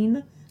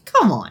screen,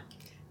 come on.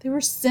 They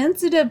were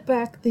sensitive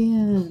back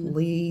then.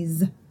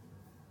 Please.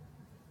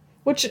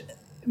 Which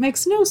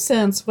makes no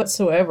sense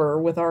whatsoever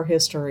with our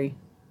history.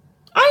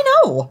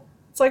 I know.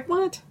 It's like,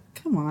 what?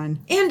 Come on.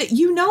 And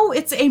you know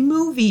it's a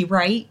movie,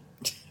 right?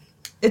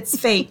 It's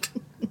fake.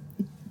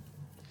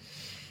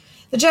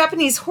 The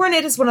Japanese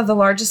hornet is one of the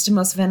largest and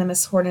most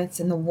venomous hornets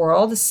in the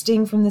world. A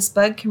sting from this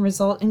bug can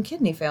result in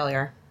kidney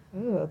failure.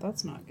 Ugh,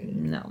 that's not good.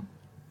 No.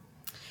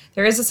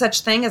 There is a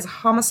such thing as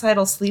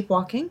homicidal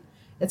sleepwalking.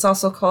 It's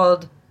also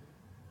called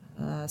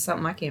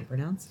something I can't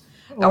pronounce.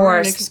 Or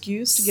an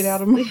excuse to get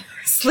out of my...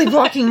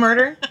 Sleepwalking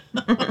murder.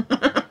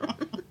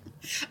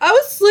 I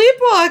was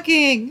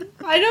sleepwalking.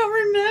 I don't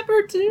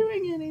remember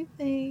doing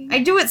anything.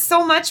 I do it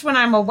so much when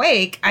I'm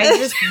awake. I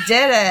just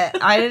did it.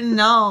 I didn't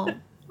know.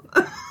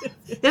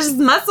 This is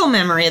muscle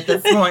memory at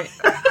this point.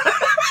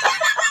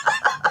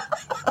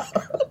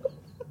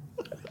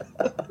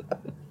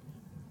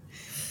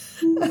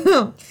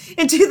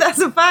 In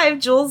 2005,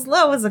 Jules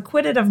Lowe was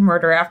acquitted of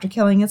murder after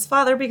killing his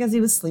father because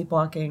he was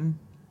sleepwalking.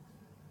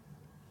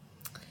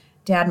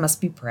 Dad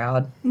must be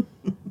proud.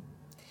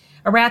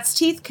 A rat's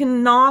teeth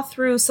can gnaw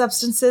through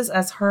substances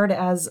as hard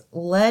as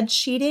lead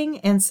sheeting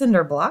and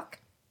cinder block.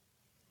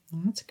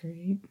 That's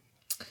great.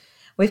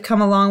 We've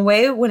come a long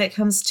way when it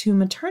comes to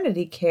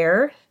maternity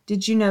care.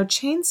 Did you know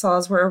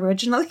chainsaws were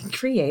originally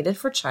created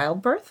for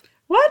childbirth?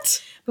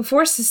 What?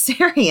 Before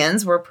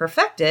cesareans were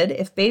perfected,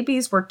 if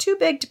babies were too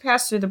big to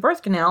pass through the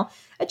birth canal,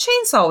 a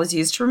chainsaw was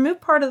used to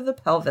remove part of the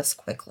pelvis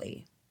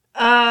quickly.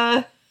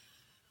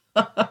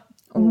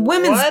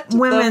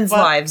 Women's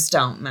lives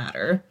don't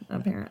matter,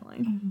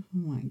 apparently. Oh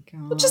my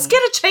God. Well, just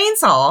get a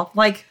chainsaw.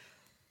 Like,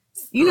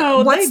 you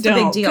know, what's they the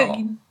don't. big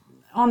deal?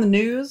 On the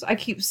news, I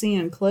keep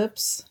seeing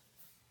clips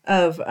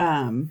of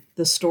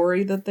the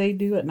story that they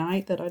do at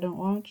night that I don't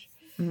watch.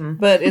 Mm-hmm.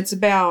 But it's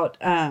about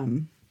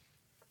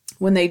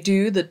when they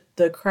do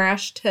the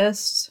crash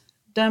tests,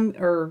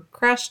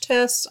 crash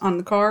tests on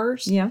the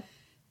cars. Yeah.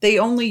 They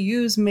only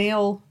use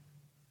male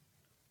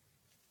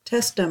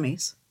test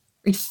dummies.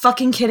 Are you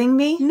fucking kidding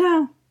me?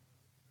 No.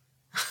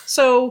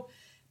 So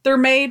they're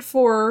made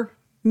for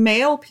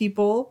male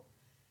people,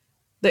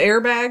 the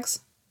airbags,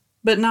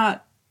 but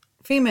not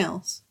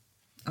females.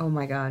 Oh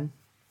my God.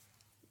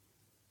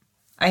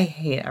 I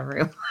hate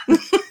everyone.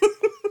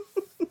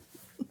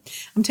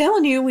 I'm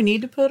telling you, we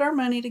need to put our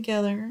money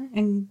together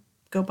and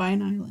go buy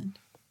an island.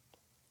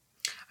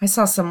 I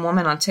saw some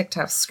woman on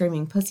TikTok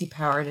screaming pussy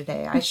power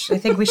today. I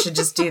think we should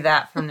just do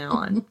that from now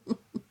on.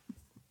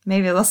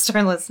 Maybe they'll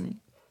start listening.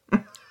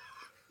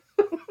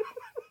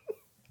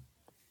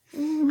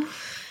 In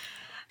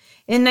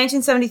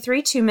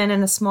 1973, two men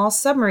in a small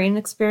submarine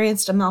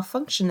experienced a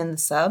malfunction in the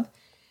sub.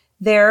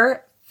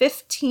 They're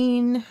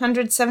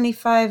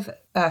 1,575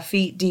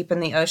 feet deep in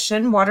the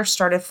ocean. Water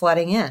started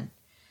flooding in.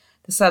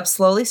 The sub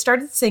slowly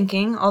started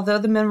sinking. Although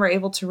the men were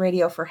able to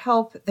radio for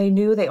help, they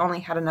knew they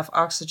only had enough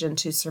oxygen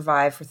to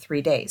survive for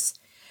 3 days.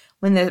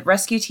 When the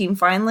rescue team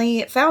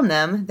finally found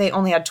them, they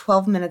only had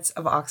 12 minutes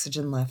of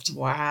oxygen left.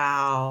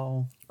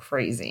 Wow.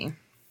 Crazy.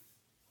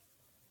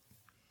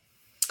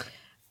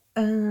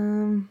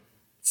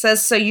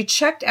 Says, so you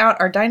checked out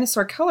our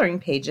dinosaur coloring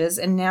pages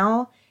and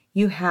now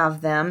you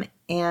have them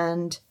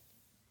and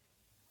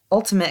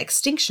ultimate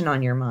extinction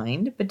on your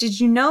mind. But did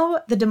you know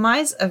the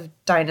demise of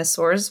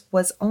dinosaurs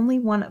was only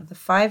one of the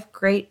 5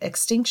 great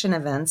extinction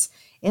events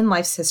in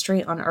life's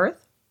history on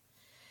Earth?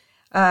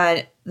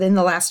 In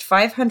the last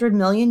 500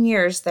 million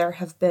years, there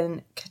have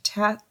been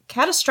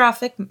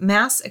catastrophic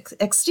mass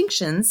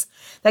extinctions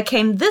that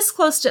came this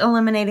close to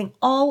eliminating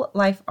all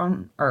life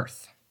on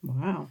Earth.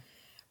 Wow.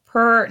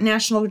 Per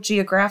National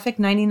Geographic,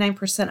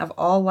 99% of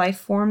all life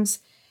forms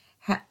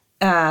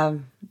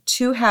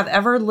to have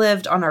ever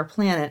lived on our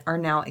planet are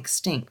now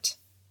extinct.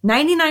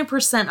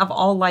 99% of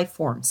all life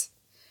forms.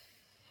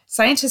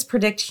 Scientists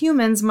predict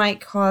humans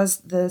might cause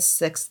the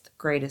 6th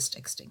greatest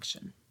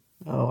extinction.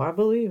 Oh, I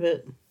believe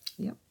it.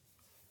 Yep.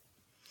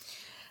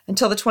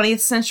 Until the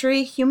 20th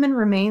century, human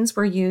remains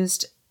were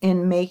used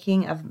in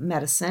making of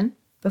medicine.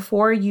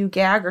 Before you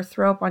gag or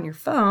throw up on your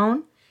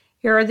phone,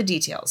 here are the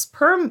details.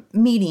 Per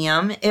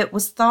Medium, it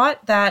was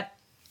thought that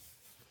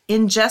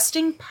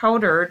ingesting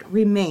powdered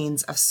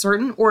remains of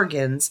certain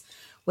organs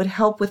would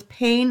help with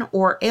pain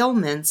or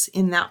ailments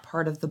in that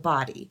part of the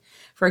body.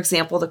 For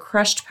example, the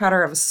crushed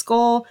powder of a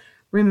skull,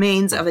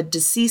 remains of a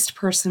deceased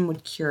person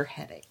would cure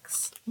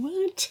headaches.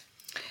 What?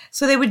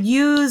 So they would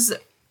use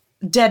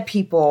dead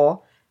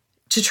people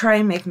to try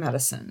and make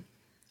medicine.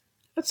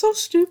 That's so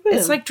stupid.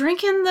 It's like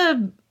drinking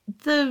the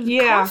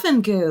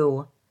coffin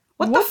goo.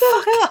 What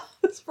the hell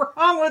is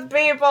wrong with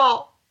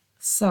people?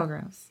 So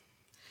gross.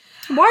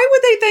 Why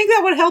would they think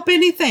that would help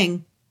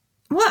anything?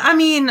 Well, I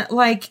mean,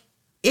 like,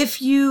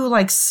 if you,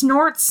 like,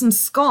 snort some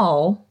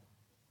skull,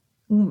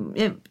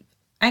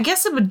 I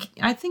guess it would,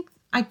 I think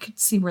I could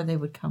see where they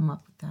would come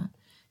up with that.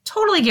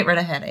 Totally get rid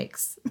of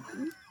headaches.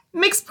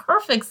 Makes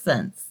perfect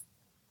sense.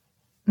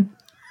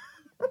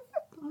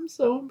 I'm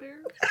so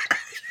embarrassed.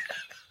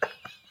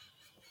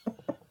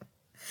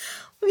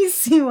 Let me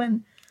see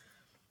when.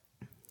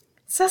 It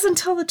says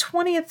until the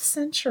 20th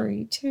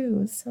century,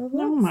 too. So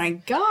oh my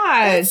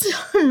gosh.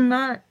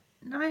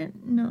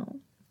 No.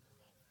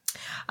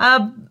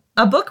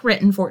 A book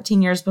written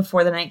 14 years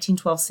before the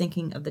 1912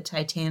 sinking of the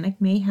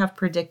Titanic may have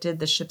predicted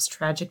the ship's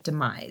tragic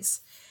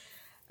demise.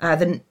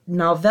 The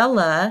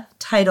novella,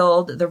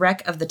 titled The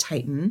Wreck of the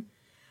Titan,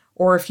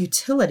 or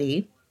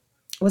Futility,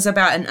 was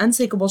about an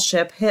unsinkable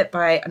ship hit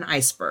by an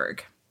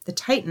iceberg. The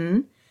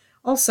Titan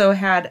also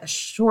had a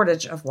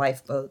shortage of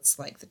lifeboats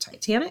like the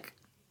Titanic.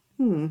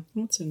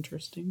 That's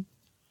interesting.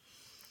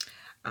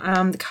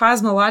 The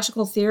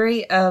cosmological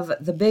theory of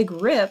the Big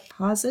Rip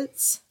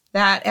posits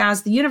that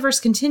as the universe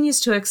continues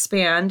to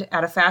expand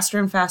at a faster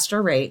and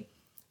faster rate,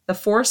 the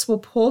force will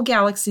pull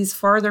galaxies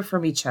farther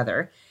from each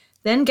other.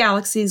 Then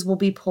galaxies will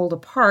be pulled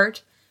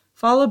apart,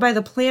 followed by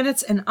the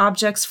planets and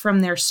objects from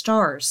their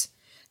stars,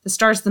 the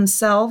stars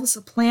themselves,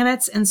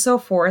 planets, and so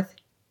forth,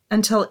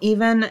 until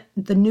even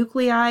the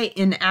nuclei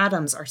in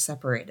atoms are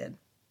separated.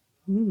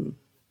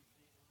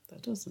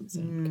 That doesn't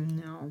sound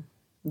good. No.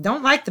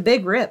 Don't like the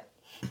Big Rip.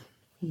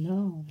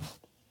 No.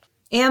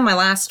 And my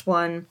last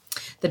one,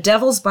 the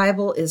Devil's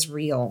Bible is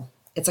real.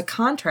 It's a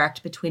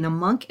contract between a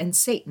monk and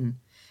Satan.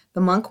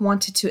 The monk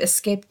wanted to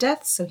escape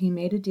death, so he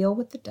made a deal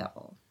with the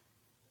devil.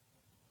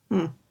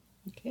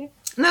 Okay.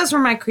 And those were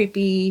my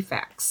creepy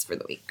facts for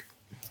the week.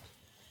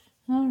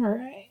 All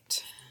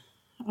right.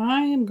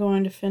 I am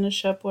going to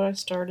finish up what I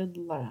started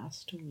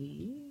last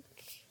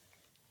week.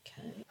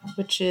 Okay.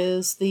 Which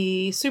is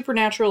the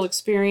supernatural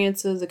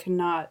experiences that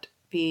cannot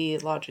be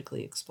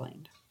logically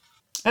explained.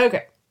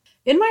 Okay.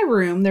 In my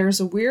room, there's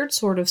a weird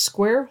sort of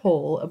square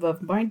hole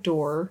above my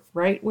door,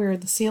 right where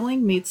the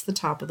ceiling meets the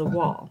top of the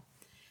wall.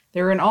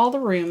 They're in all the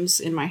rooms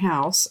in my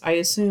house, I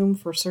assume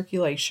for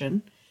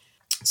circulation.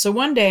 So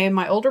one day,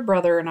 my older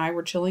brother and I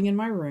were chilling in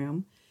my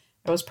room.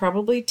 I was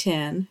probably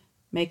 10,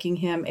 making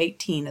him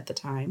 18 at the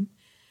time,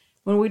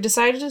 when we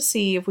decided to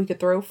see if we could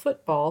throw a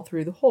football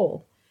through the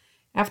hole.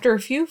 After a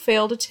few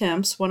failed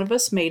attempts, one of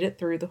us made it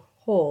through the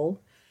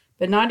hole,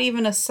 but not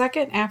even a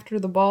second after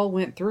the ball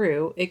went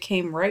through, it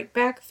came right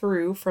back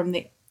through from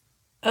the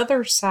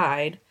other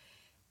side,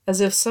 as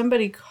if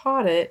somebody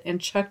caught it and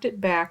chucked it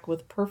back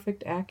with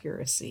perfect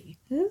accuracy.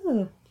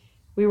 Ooh.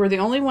 We were the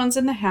only ones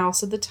in the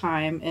house at the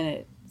time,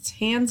 and it's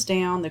hands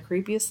down the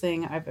creepiest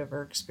thing I've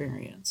ever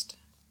experienced.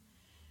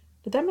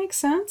 Did that make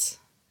sense?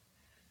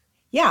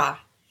 Yeah.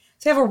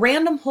 So they have a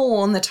random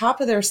hole in the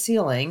top of their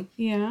ceiling.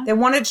 Yeah. They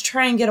wanted to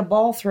try and get a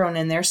ball thrown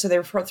in there, so they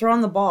were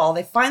throwing the ball.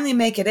 They finally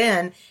make it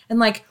in, and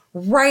like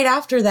right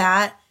after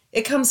that,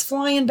 it comes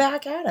flying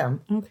back at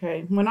them.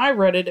 Okay. When I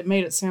read it, it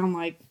made it sound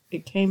like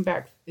it came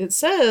back. It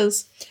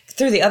says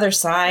through the other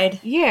side.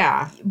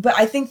 Yeah. But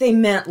I think they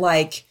meant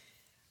like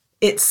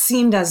it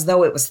seemed as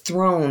though it was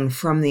thrown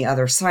from the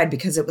other side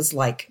because it was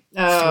like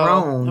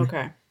thrown.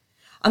 Okay.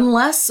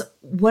 Unless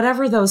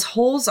whatever those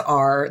holes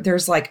are,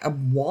 there's like a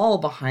wall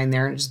behind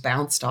there and it just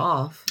bounced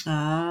off.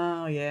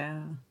 Oh,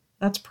 yeah.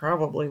 That's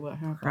probably what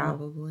happened.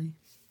 Probably.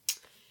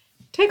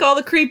 Take all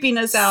the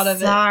creepiness out of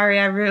it. Sorry,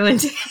 I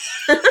ruined it.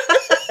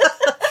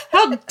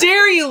 How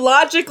dare you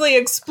logically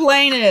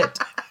explain it?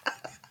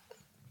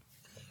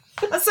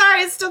 I'm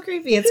sorry, it's still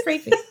creepy. It's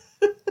creepy.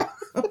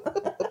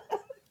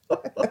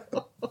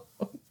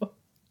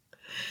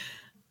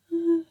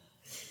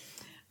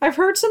 I've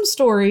heard some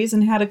stories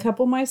and had a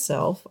couple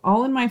myself,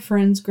 all in my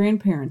friend's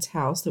grandparents'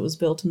 house that was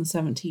built in the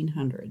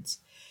 1700s.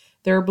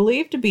 There are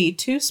believed to be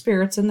two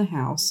spirits in the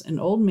house, an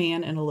old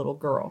man and a little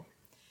girl.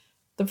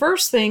 The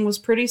first thing was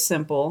pretty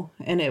simple,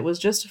 and it was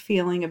just a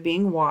feeling of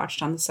being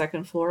watched on the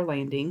second floor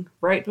landing,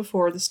 right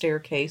before the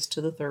staircase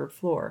to the third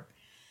floor.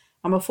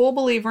 I'm a full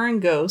believer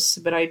in ghosts,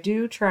 but I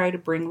do try to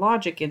bring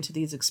logic into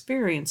these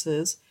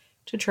experiences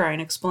to try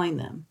and explain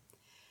them.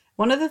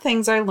 One of the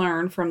things I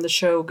learned from the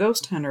show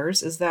Ghost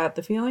Hunters is that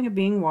the feeling of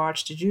being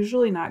watched is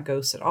usually not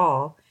ghosts at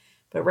all,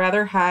 but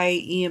rather high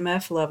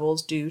EMF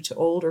levels due to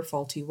old or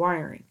faulty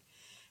wiring.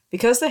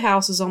 Because the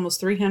house is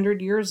almost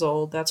 300 years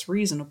old, that's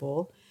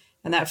reasonable,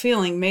 and that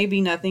feeling may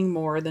be nothing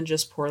more than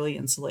just poorly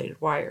insulated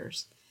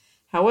wires.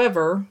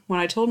 However, when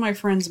I told my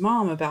friend's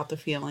mom about the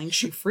feeling,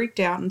 she freaked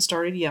out and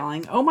started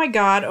yelling, "Oh my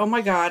God, oh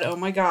my God, oh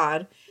my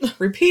God,"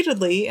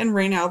 repeatedly and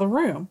ran out of the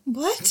room.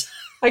 What?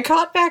 I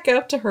caught back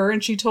up to her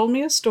and she told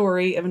me a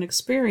story of an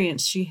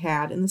experience she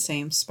had in the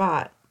same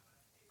spot.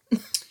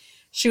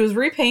 She was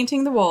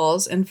repainting the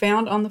walls and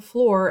found on the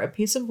floor a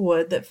piece of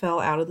wood that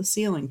fell out of the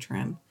ceiling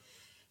trim.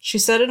 She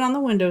set it on the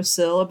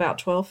windowsill about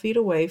 12 feet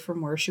away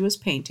from where she was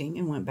painting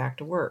and went back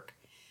to work.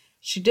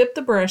 She dipped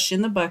the brush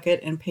in the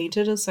bucket and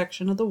painted a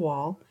section of the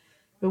wall,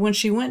 but when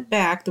she went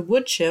back, the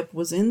wood chip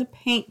was in the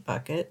paint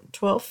bucket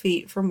 12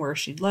 feet from where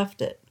she'd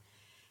left it.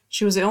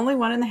 She was the only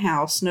one in the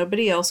house.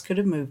 Nobody else could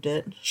have moved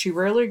it. She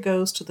rarely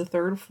goes to the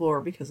third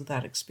floor because of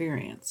that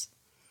experience.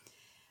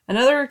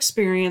 Another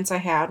experience I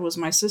had was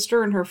my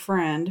sister and her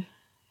friend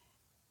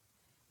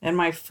and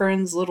my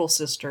friend's little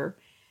sister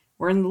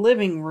were in the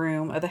living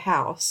room of the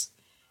house,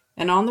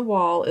 and on the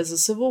wall is a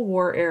Civil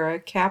War era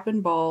cap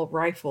and ball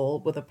rifle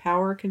with a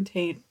powder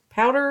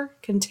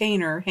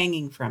container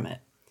hanging from it.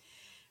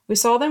 We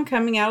saw them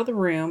coming out of the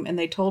room, and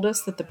they told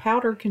us that the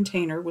powder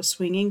container was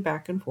swinging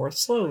back and forth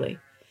slowly.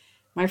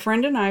 My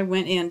friend and I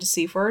went in to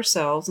see for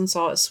ourselves and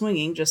saw it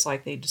swinging just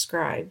like they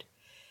described.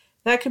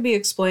 That could be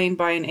explained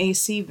by an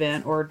AC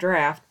vent or a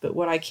draft, but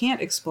what I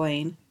can't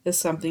explain is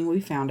something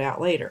we found out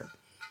later.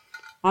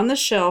 On the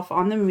shelf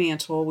on the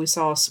mantel, we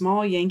saw a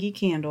small Yankee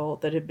candle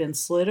that had been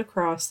slid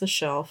across the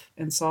shelf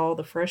and saw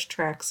the fresh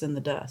tracks in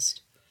the dust.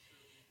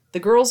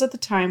 The girls at the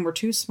time were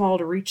too small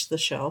to reach the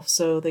shelf,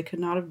 so they could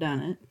not have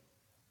done it.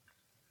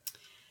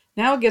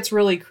 Now it gets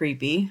really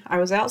creepy. I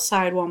was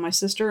outside while my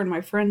sister and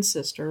my friend's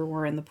sister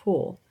were in the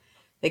pool.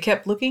 They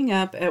kept looking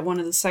up at one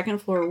of the second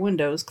floor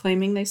windows,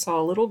 claiming they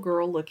saw a little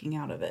girl looking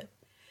out of it.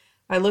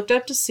 I looked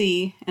up to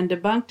see and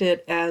debunked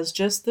it as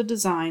just the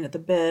design of the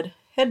bed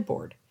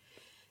headboard.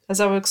 As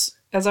I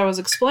was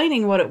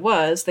explaining what it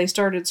was, they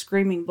started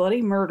screaming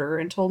bloody murder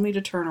and told me to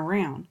turn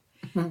around.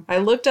 I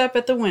looked up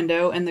at the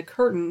window, and the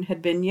curtain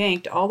had been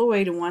yanked all the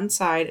way to one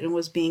side and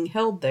was being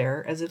held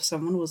there as if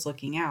someone was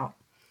looking out.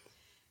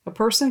 A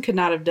person could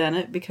not have done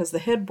it because the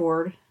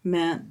headboard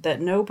meant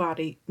that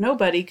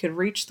nobody could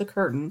reach the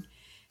curtain,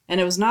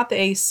 and it was not the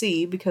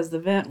AC because the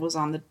vent was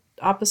on the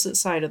opposite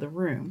side of the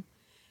room.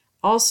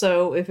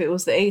 Also, if it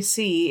was the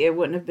AC, it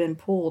wouldn't have been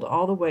pulled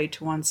all the way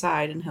to one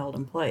side and held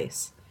in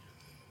place.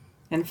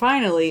 And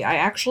finally, I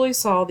actually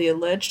saw the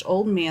alleged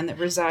old man that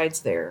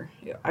resides there.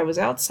 I was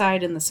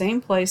outside in the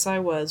same place I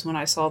was when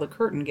I saw the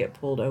curtain get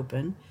pulled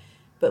open,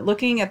 but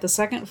looking at the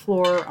second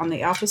floor on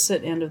the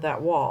opposite end of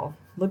that wall.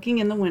 Looking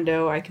in the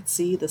window, I could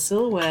see the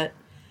silhouette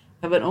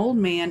of an old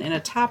man in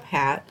a top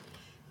hat,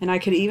 and I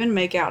could even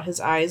make out his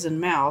eyes and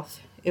mouth.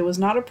 It was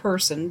not a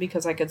person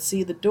because I could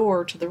see the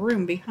door to the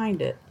room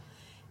behind it,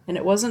 and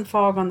it wasn't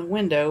fog on the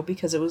window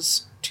because it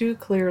was too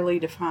clearly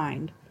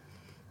defined.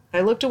 I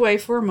looked away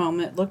for a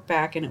moment, looked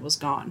back, and it was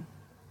gone.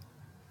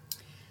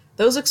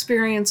 Those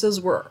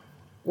experiences were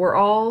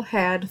all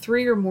had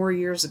 3 or more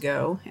years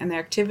ago, and the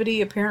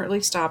activity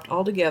apparently stopped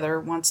altogether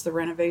once the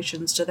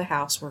renovations to the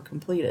house were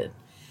completed.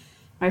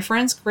 My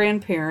friend's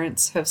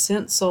grandparents have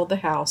since sold the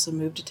house and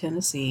moved to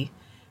Tennessee,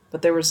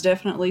 but there was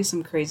definitely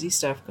some crazy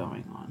stuff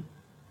going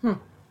on.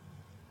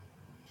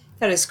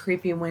 That is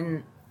creepy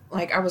when,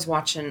 I was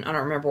watching, I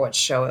don't remember what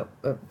show,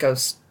 a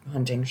ghost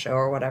hunting show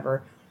or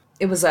whatever.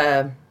 It was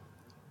a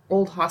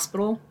old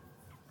hospital,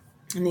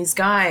 and these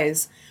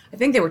guys, I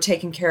think they were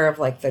taking care of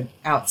the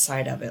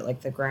outside of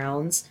it, the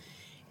grounds,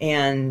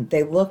 and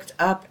they looked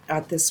up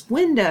at this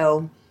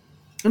window,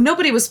 and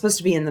nobody was supposed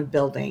to be in the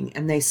building,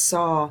 and they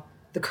saw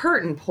the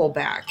curtain pull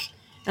back,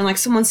 and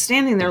someone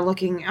standing there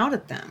looking out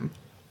at them,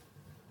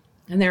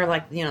 and they were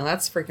like,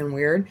 that's freaking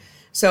weird.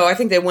 So I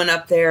think they went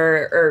up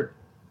there,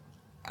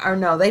 or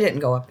no, they didn't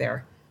go up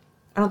there.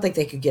 I don't think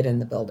they could get in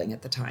the building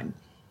at the time.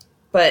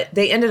 But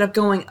they ended up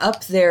going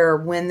up there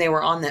when they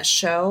were on that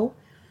show,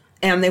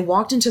 and they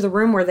walked into the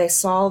room where they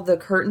saw the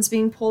curtains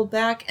being pulled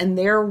back, and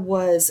there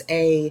was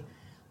a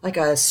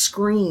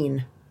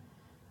screen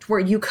to where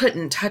you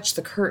couldn't touch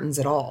the curtains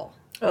at all.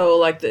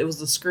 Oh, it was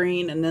the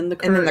screen and then the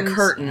curtains? And then the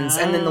curtains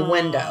and then the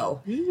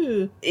window.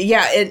 Ooh.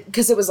 Yeah,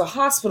 because it was a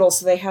hospital,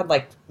 so they had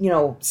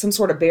some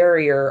sort of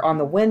barrier on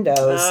the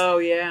windows. Oh,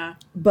 yeah.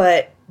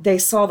 But they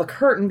saw the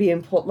curtain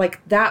being pulled,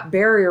 that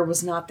barrier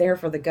was not there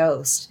for the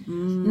ghost.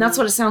 Mm. And that's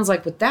what it sounds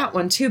like with that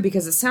one too,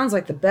 because it sounds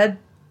like the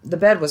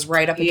bed was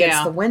right up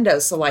against the window,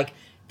 so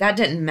that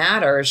didn't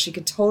matter. She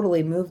could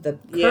totally move the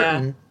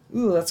curtain. Yeah.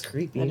 Ooh, that's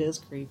creepy. That is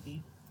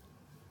creepy.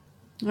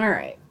 All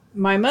right.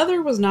 My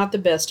mother was not the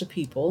best of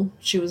people.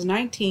 She was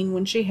 19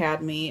 when she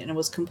had me and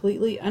was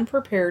completely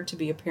unprepared to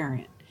be a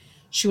parent.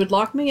 She would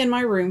lock me in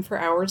my room for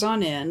hours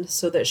on end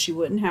so that she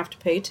wouldn't have to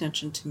pay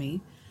attention to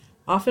me.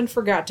 Often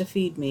forgot to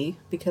feed me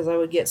because I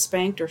would get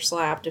spanked or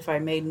slapped if I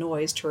made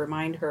noise to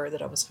remind her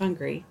that I was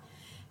hungry,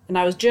 and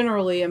I was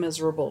generally a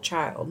miserable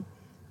child.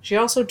 She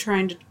also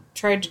tried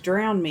to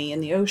drown me in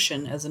the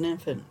ocean as an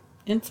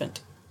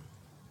infant.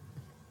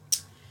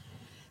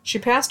 She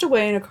passed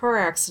away in a car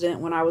accident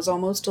when I was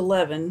almost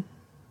 11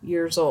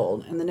 years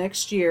old, and the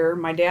next year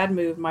my dad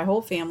moved my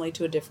whole family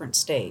to a different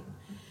state.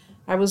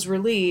 I was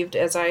relieved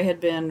as I had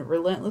been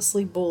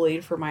relentlessly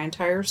bullied for my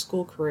entire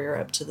school career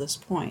up to this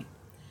point.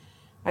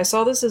 I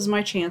saw this as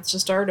my chance to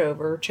start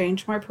over,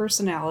 change my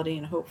personality,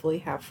 and hopefully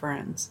have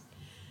friends.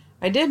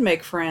 I did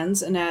make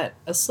friends, and at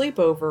a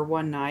sleepover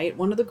one night,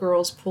 one of the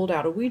girls pulled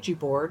out a Ouija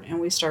board,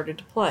 and we started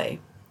to play.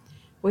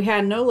 We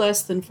had no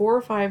less than 4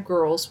 or 5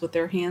 girls with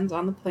their hands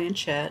on the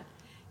planchette,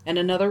 and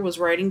another was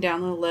writing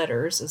down the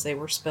letters as they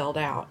were spelled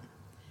out.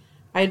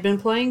 I had been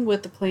playing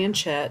with the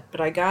planchette,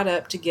 but I got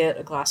up to get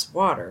a glass of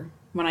water.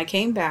 When I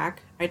came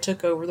back, I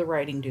took over the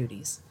writing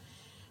duties.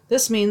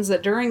 This means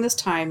that during this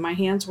time, my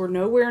hands were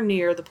nowhere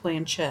near the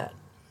planchette.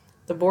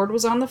 The board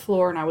was on the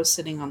floor, and I was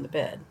sitting on the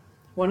bed.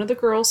 One of the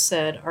girls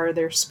said, "Are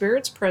there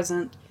spirits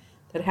present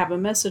that have a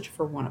message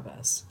for one of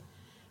us?"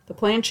 The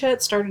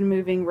planchette started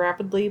moving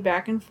rapidly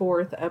back and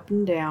forth, up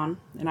and down,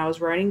 and I was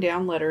writing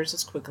down letters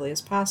as quickly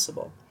as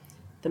possible.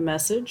 The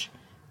message: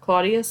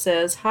 Claudia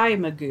says, "Hi,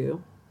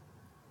 Magoo."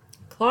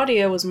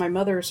 Claudia was my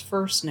mother's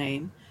first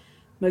name.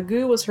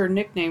 Magoo was her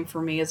nickname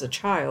for me as a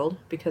child,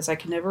 because I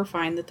could never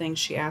find the things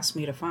she asked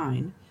me to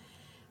find.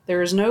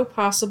 There is no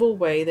possible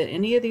way that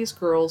any of these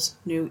girls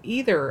knew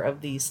either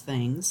of these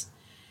things.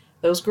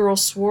 Those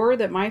girls swore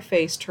that my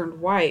face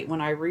turned white when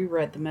I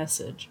reread the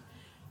message.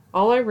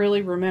 All I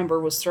really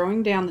remember was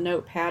throwing down the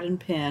notepad and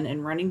pen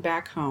and running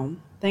back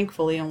home,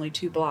 thankfully only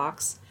 2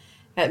 blocks,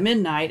 at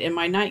midnight in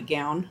my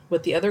nightgown,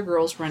 with the other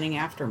girls running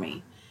after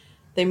me.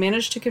 They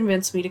managed to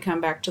convince me to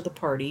come back to the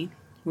party.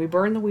 We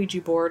burned the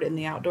Ouija board in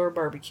the outdoor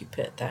barbecue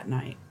pit that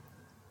night.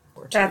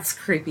 That's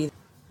creepy.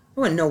 I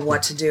wouldn't know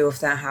what to do if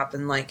that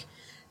happened. Like,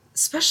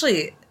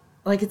 especially,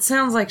 like, it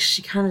sounds like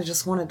she kind of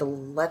just wanted to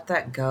let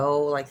that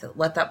go, like,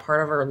 let that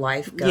part of her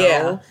life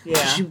go.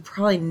 Yeah. She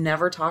probably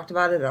never talked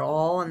about it at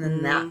all, and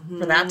then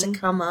for that to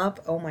come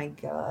up, oh my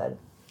god.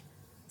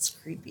 It's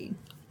creepy.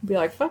 Be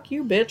like, "Fuck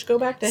you, bitch, go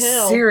back to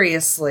hell."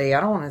 Seriously,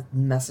 I don't want a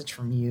message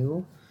from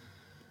you.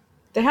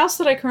 The house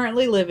that I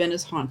currently live in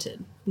is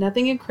haunted.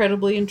 Nothing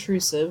incredibly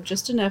intrusive,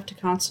 just enough to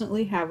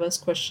constantly have us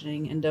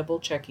questioning and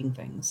double-checking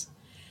things.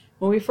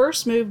 When we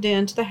first moved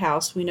into the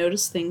house, we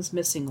noticed things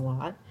missing a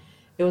lot.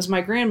 It was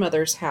my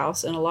grandmother's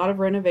house, and a lot of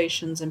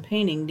renovations and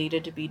painting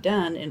needed to be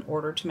done in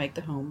order to make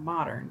the home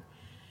modern.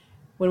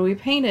 When we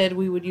painted,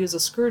 we would use a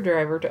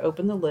screwdriver to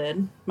open the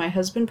lid. My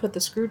husband put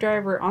the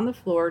screwdriver on the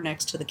floor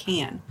next to the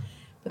can,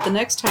 but the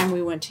next time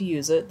we went to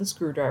use it, the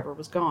screwdriver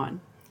was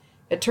gone.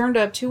 It turned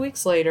up 2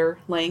 weeks later,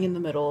 laying in the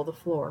middle of the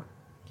floor.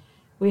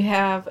 We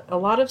have a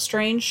lot of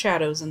strange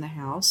shadows in the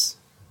house.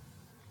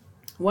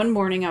 One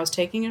morning I was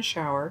taking a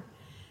shower.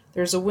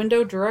 There's a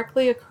window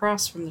directly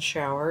across from the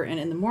shower, and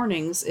in the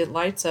mornings it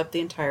lights up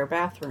the entire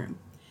bathroom.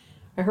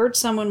 I heard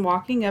someone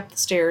walking up the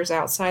stairs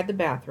outside the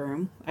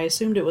bathroom. I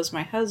assumed it was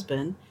my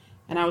husband,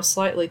 and I was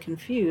slightly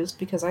confused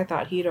because I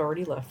thought he had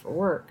already left for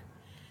work.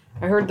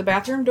 I heard the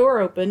bathroom door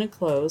open and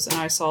close, and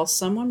I saw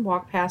someone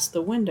walk past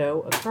the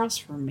window across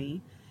from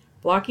me,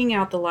 blocking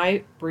out the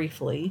light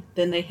briefly.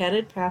 Then they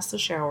headed past the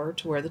shower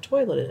to where the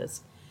toilet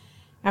is.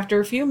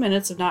 After a few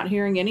minutes of not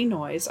hearing any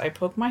noise, I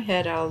poked my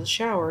head out of the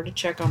shower to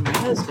check on my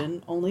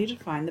husband, only to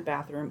find the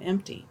bathroom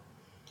empty.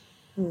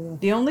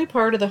 The only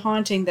part of the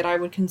haunting that I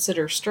would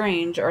consider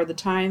strange are the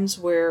times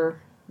where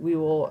we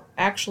will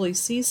actually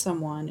see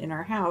someone in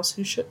our house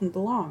who shouldn't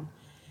belong.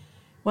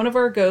 One of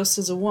our ghosts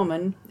is a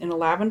woman in a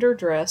lavender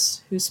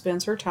dress who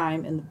spends her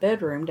time in the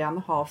bedroom down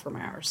the hall from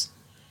ours.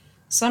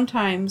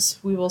 Sometimes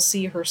we will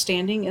see her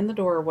standing in the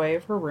doorway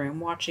of her room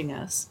watching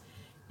us.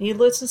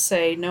 Needless to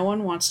say, no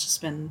one wants to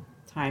spend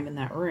time in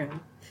that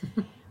room.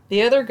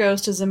 The other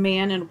ghost is a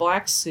man in a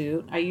black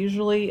suit. I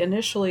usually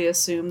initially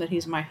assume that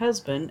he's my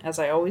husband, as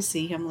I always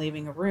see him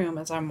leaving a room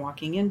as I'm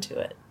walking into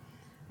it.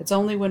 It's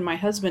only when my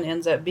husband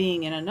ends up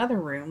being in another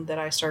room that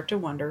I start to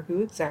wonder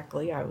who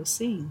exactly I was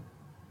seeing.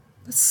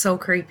 That's so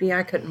creepy.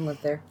 I couldn't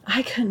live there.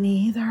 I couldn't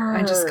either.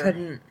 I just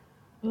couldn't.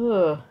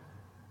 Ugh.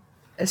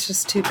 It's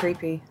just too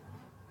creepy.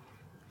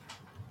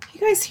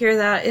 You guys hear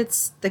that?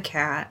 It's the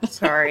cat.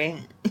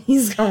 Sorry.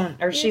 He's going,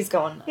 or she's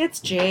going. It's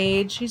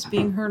Jade. She's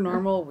being her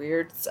normal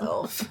weird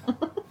self.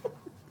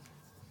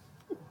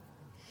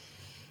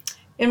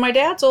 In my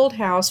dad's old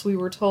house, we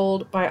were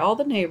told by all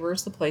the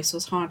neighbors the place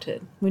was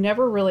haunted. We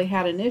never really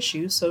had an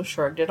issue, so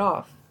shrugged it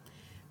off.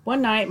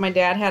 One night, my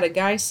dad had a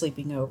guy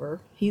sleeping over.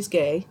 He's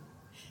gay.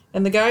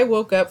 And the guy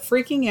woke up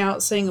freaking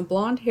out, saying a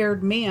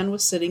blonde-haired man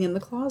was sitting in the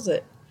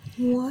closet.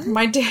 What?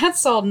 My dad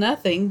saw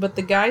nothing, but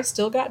the guy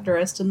still got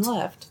dressed and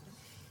left.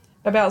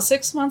 About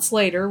 6 months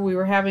later, we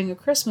were having a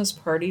Christmas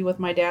party with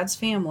my dad's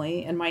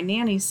family, and my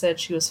nanny said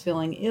she was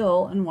feeling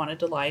ill and wanted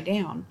to lie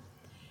down.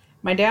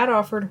 My dad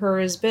offered her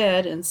his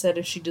bed and said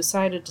if she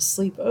decided to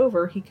sleep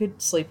over, he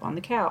could sleep on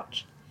the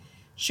couch.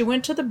 She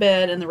went to the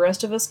bed, and the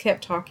rest of us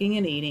kept talking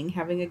and eating,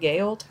 having a gay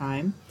old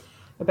time.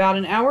 About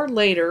an hour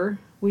later,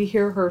 we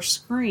hear her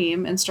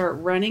scream and start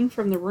running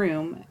from the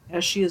room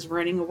as she is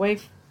running away.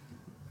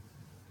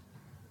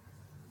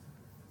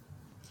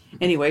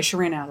 Anyway, she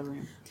ran out of the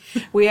room.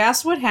 We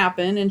asked what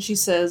happened, and she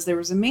says there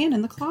was a man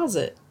in the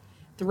closet.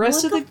 The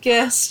rest of the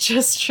guests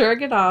just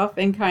shrug it off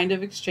and kind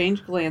of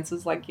exchange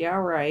glances like, yeah,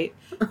 right.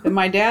 And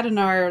my dad and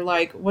I are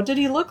like, what did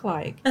he look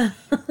like?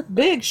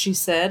 Big, she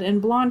said,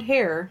 and blonde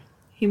hair.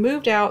 He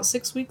moved out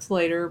 6 weeks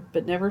later,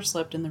 but never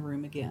slept in the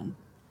room again.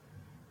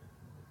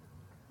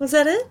 Was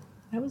that it?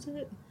 That was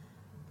it.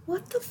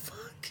 What the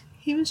fuck?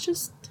 He was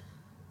just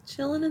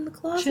Chilling in the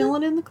closet?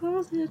 chilling in the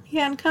closet. He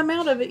hadn't come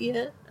out of it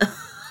yet.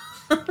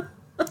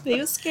 He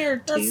was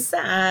scared too. That's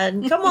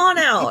sad. Come on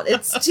out.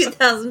 It's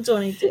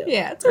 2022.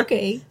 Yeah, it's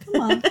okay.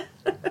 Come on.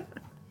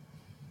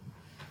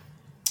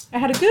 I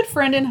had a good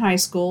friend in high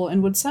school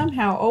and would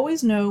somehow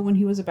always know when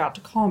he was about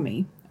to call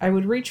me. I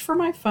would reach for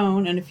my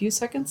phone, and a few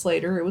seconds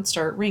later it would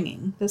start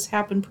ringing. This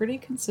happened pretty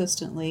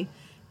consistently,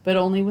 but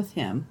only with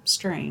him.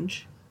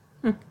 Strange.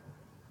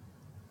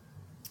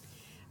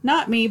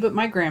 Not me, but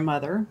my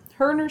grandmother.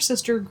 Her and her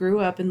sister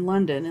grew up in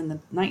London in the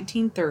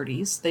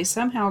 1930s. They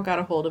somehow got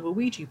a hold of a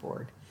Ouija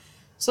board.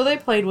 So they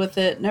played with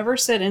it, never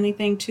said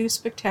anything too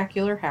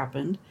spectacular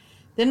happened.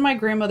 Then my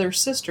grandmother's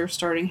sister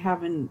started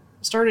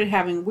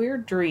having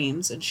weird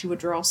dreams, and she would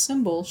draw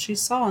symbols she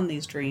saw in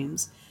these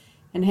dreams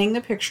and hang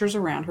the pictures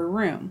around her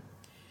room.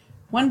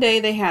 One day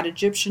they had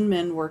Egyptian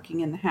men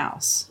working in the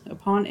house.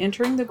 Upon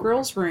entering the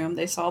girl's room,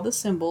 they saw the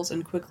symbols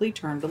and quickly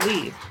turned to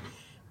leave.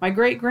 My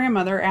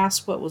great-grandmother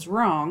asked what was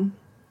wrong.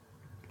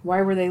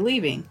 Why were they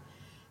leaving?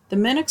 The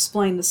men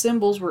explained the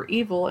symbols were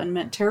evil and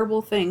meant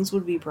terrible things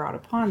would be brought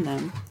upon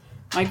them.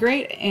 My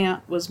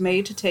great-aunt was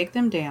made to take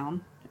them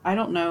down. I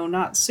don't know,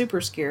 not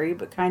super scary,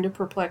 but kind of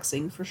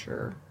perplexing for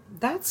sure.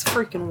 That's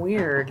freaking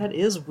weird. That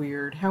is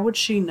weird. How would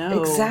she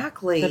know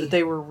Exactly. that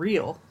they were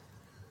real?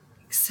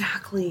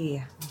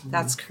 Exactly.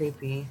 That's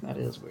creepy. That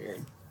is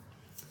weird.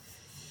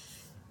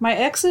 My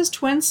ex's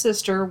twin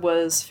sister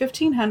was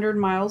 1,500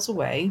 miles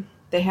away.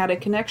 They had a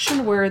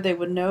connection where they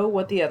would know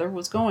what the other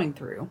was going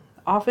through.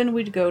 Often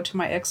we'd go to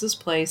my ex's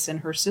place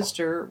and her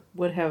sister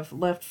would have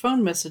left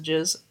phone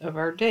messages of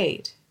our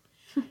date.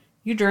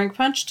 You drank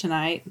punch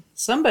tonight.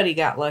 Somebody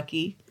got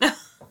lucky.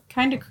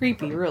 Kind of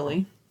creepy,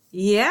 really.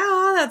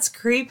 Yeah, that's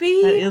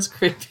creepy. That is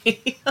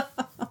creepy.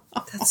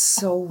 That's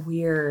so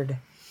weird.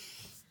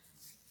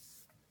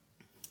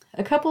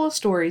 A couple of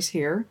stories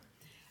here.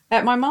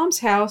 At my mom's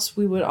house,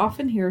 we would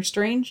often hear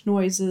strange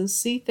noises,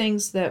 see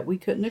things that we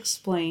couldn't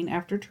explain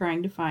after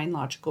trying to find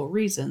logical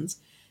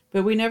reasons,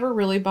 but we never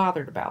really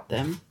bothered about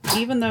them,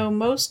 even though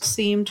most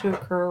seemed to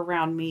occur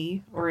around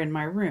me or in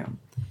my room.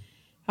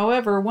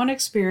 However, one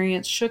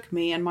experience shook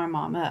me and my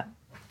mom up.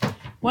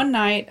 One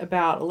night,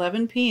 about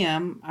 11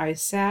 p.m., I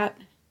was sat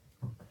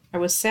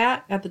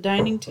at the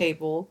dining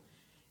table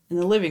in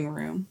the living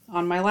room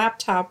on my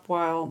laptop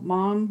while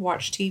Mom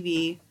watched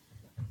TV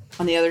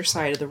on the other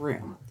side of the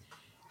room.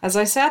 As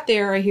I sat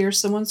there, I hear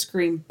someone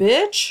scream,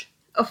 "Bitch!"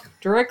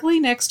 directly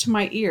next to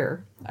my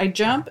ear. I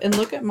jump and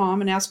look at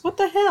Mom and ask, "What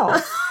the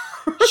hell?"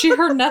 She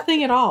heard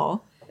nothing at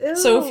all. Ew.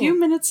 So a few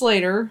minutes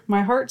later,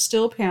 my heart's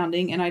still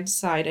pounding and I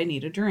decide I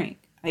need a drink.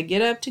 I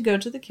get up to go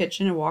to the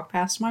kitchen and walk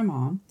past my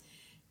mom.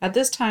 At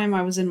this time,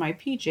 I was in my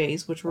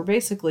PJs, which were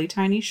basically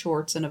tiny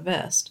shorts and a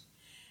vest.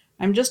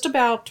 I'm just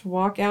about to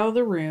walk out of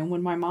the room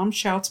when my mom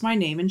shouts my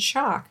name in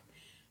shock.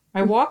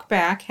 I walk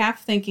back,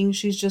 half thinking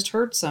she's just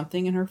heard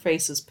something, and her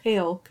face is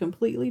pale,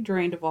 completely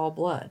drained of all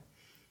blood.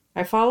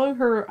 I follow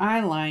her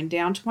eye line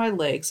down to my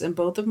legs, and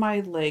both of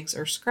my legs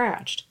are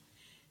scratched.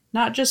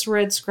 Not just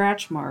red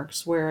scratch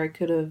marks where I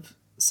could have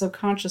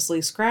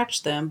subconsciously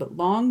scratched them, but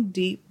long,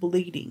 deep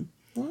bleeding.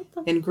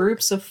 In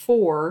groups of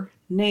 4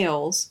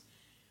 nails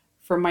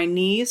from my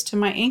knees to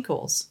my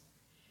ankles.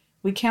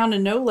 We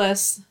counted no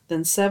less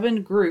than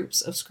 7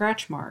 groups of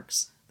scratch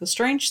marks. The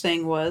strange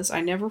thing was I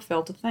never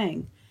felt a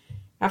thing.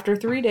 After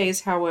 3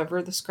 days,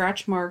 however, the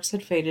scratch marks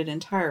had faded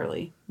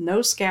entirely. No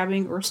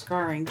scabbing or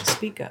scarring to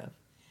speak of.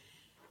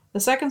 The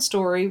second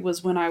story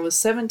was when I was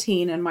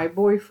 17 and my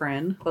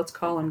boyfriend, let's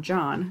call him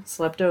John,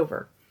 slept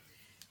over.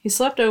 He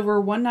slept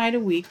over 1 night a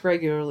week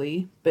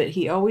regularly, but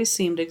he always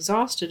seemed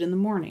exhausted in the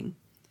morning.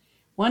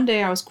 One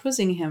day I was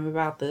quizzing him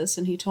about this,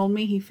 and he told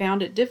me he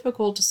found it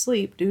difficult to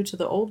sleep due to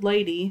the old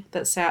lady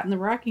that sat in the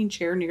rocking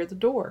chair near the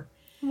door.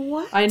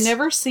 What? I had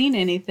never seen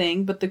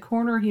anything, but the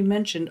corner he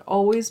mentioned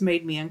always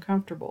made me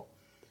uncomfortable.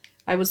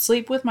 I would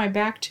sleep with my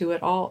back to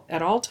it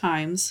at all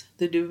times,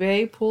 the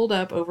duvet pulled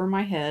up over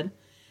my head.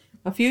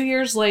 A few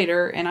years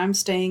later, and I'm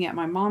staying at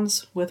my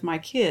mom's with my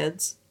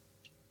kids.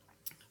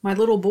 My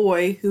little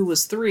boy, who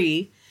was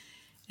 3,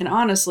 and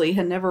honestly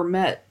had never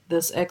met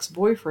this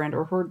ex-boyfriend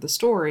or heard the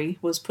story,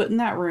 was put in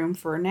that room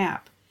for a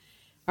nap.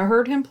 I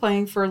heard him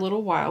playing for a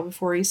little while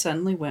before he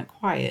suddenly went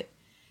quiet.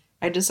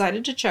 I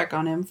decided to check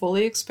on him,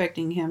 fully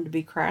expecting him to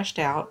be crashed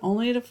out,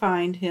 only to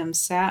find him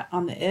sat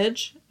on the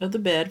edge of the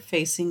bed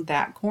facing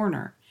that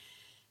corner.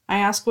 I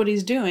ask what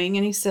he's doing,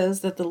 and he says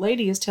that the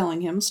lady is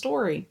telling him a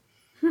story.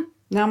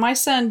 Now, my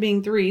son,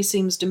 being 3,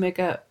 seems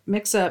to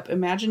mix up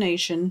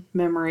imagination,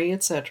 memory,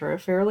 etc.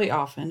 fairly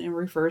often and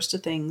refers to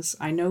things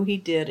I know he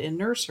did in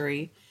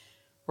nursery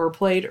or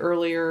played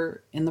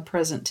earlier in the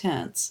present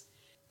tense.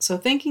 So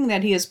thinking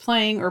that he is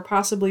playing or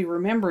possibly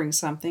remembering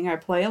something, I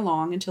play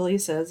along until he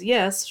says,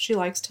 yes, she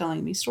likes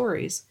telling me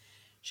stories.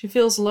 She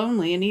feels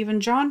lonely, and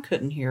even John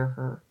couldn't hear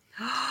her.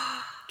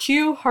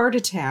 Cue heart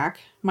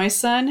attack. My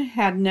son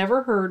had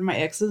never heard my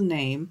ex's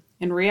name.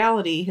 In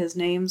reality, his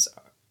names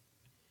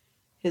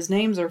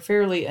are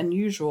fairly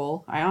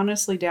unusual. I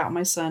honestly doubt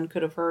my son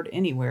could have heard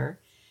anywhere.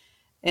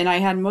 And I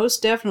had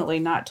most definitely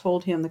not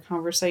told him the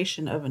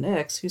conversation of an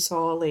ex who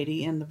saw a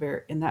lady in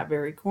that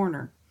very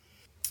corner.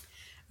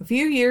 A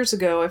few years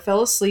ago, I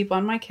fell asleep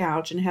on my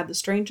couch and had the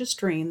strangest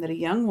dream that a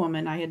young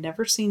woman I had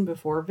never seen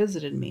before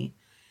visited me.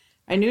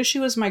 I knew she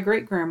was my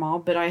great-grandma,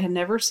 but I had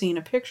never seen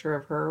a picture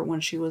of her when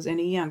she was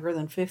any younger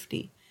than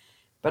 50.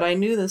 But I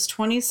knew this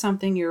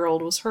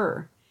 20-something-year-old was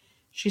her.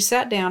 She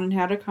sat down and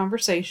had a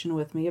conversation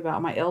with me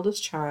about my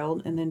eldest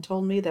child and then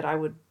told me that I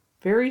would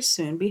very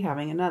soon be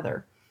having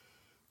another.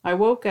 I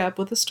woke up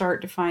with a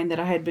start to find that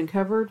I had been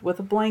covered with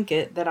a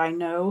blanket that I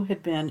know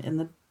had been in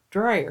the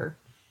dryer.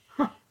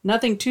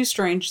 Nothing too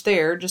strange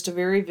there, just a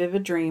very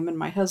vivid dream, and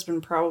my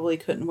husband probably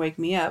couldn't wake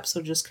me up,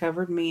 so just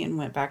covered me and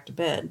went back to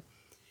bed.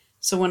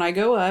 So when I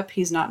go up,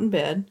 he's not in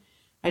bed.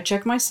 I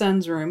check my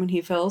son's room, and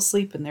he fell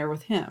asleep in there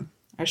with him.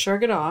 I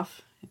shrug it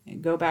off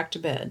and go back to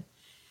bed.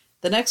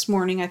 The next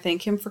morning, I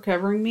thank him for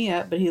covering me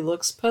up, but he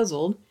looks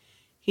puzzled.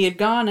 He had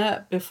gone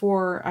up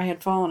before I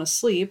had fallen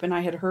asleep, and I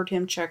had heard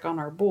him check on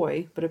our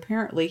boy, but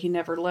apparently he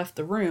never left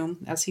the room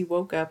as he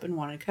woke up and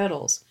wanted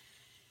cuddles.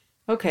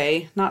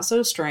 Okay, not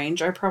so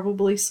strange. I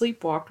probably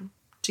sleepwalked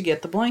to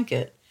get the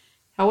blanket.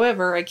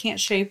 However, I can't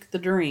shake the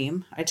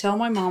dream. I tell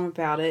my mom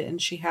about it,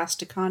 and she has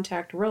to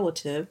contact a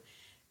relative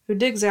who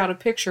digs out a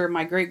picture of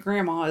my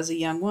great-grandma as a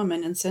young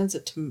woman and sends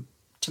it to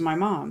my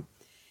mom.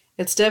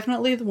 It's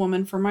definitely the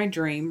woman from my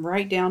dream,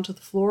 right down to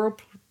the floral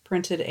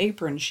printed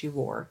apron she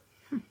wore.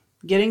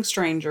 Getting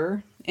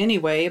stranger.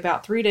 Anyway,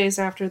 about 3 days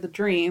after the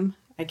dream,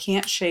 I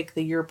can't shake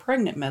the "you're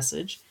pregnant"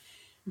 message.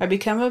 I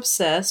become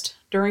obsessed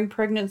doing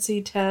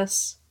pregnancy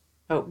tests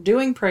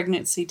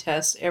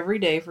every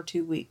day for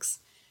 2 weeks.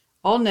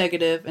 All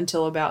negative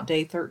until about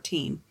day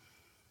 13.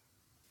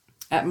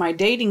 At my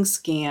dating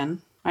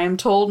scan, I am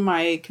told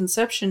my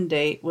conception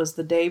date was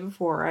the day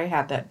before I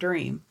had that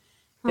dream.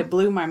 It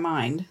blew my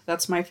mind.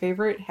 That's my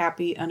favorite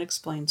happy,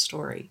 unexplained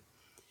story.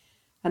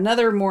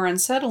 Another more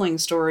unsettling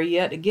story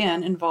yet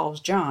again involves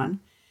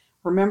John.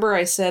 Remember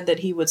I said that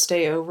he would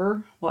stay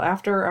over? Well,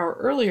 after our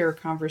earlier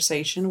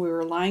conversation, we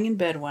were lying in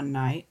bed one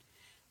night.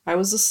 I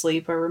was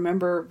asleep. I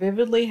remember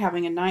vividly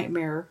having a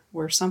nightmare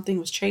where something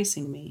was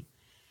chasing me.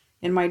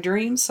 In my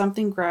dreams,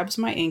 something grabs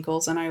my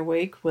ankles and I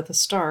awake with a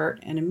start,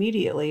 and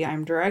immediately I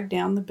am dragged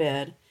down the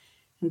bed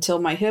until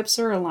my hips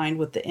are aligned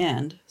with the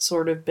end,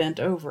 sort of bent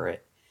over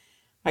it.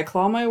 I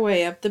claw my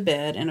way up the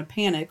bed in a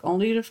panic,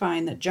 only to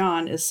find that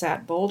John is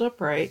sat bolt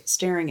upright,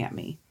 staring at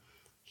me.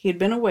 He had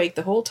been awake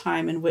the whole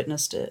time and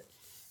witnessed it.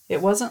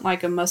 It wasn't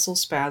like a muscle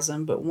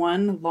spasm, but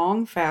one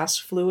long,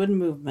 fast, fluid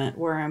movement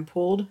where I am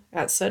pulled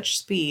at such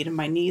speed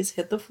my knees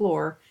hit the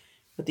floor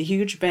with a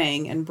huge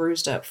bang and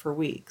bruised up for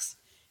weeks.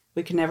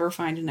 We can never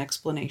find an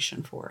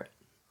explanation for it.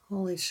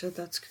 Holy shit,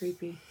 that's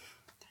creepy.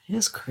 That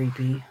is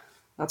creepy.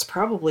 That's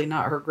probably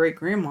not her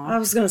great-grandma. I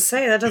was going to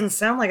say, that doesn't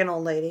sound like an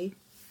old lady.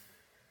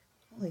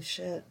 Holy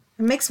shit.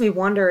 It makes me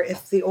wonder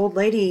if the old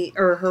lady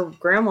or her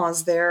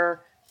grandma's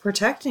there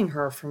protecting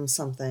her from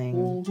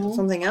something.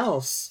 Something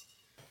else.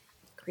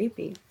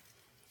 Creepy.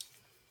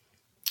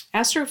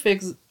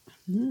 Astrophysics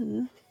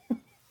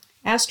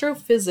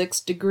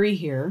degree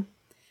here.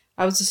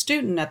 I was a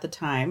student at the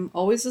time,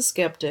 always a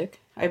skeptic.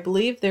 I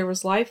believed there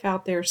was life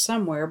out there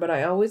somewhere, but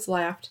I always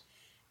laughed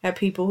at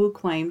people who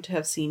claimed to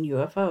have seen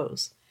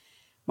UFOs.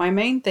 My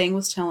main thing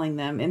was telling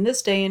them, in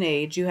this day and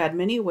age, you had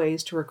many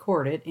ways to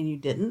record it, and you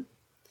didn't.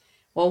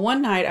 Well,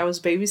 one night I was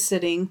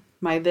babysitting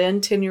my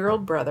then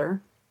 10-year-old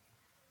brother.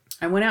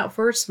 I went out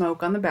for a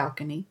smoke on the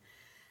balcony.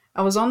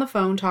 I was on the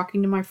phone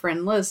talking to my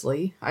friend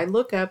Leslie. I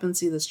look up and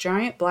see this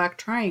giant black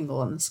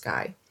triangle in the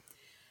sky.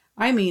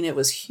 I mean, it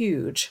was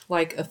huge,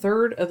 like a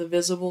third of the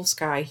visible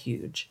sky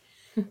huge.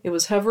 It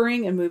was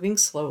hovering and moving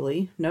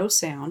slowly, no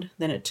sound,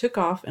 then it took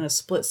off in a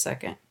split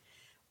second.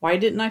 Why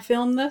didn't I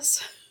film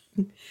this?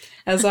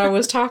 As I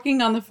was talking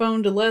on the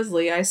phone to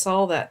Leslie, I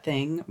saw that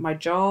thing. My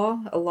jaw,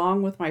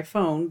 along with my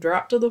phone,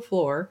 dropped to the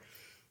floor.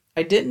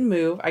 I didn't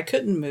move. I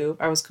couldn't move.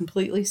 I was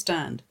completely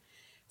stunned.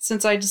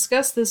 Since I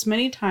discussed this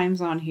many times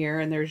on here,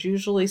 and there's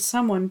usually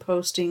someone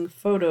posting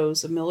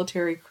photos of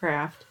military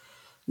craft,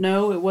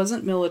 no, it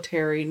wasn't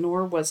military,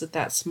 nor was it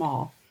that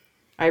small.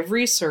 I've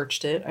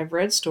researched it, I've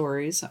read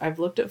stories, I've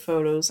looked at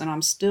photos, and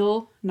I'm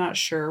still not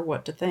sure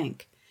what to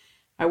think.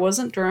 I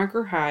wasn't drunk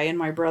or high, and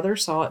my brother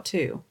saw it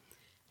too.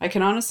 I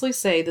can honestly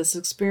say this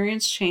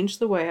experience changed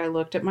the way I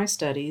looked at my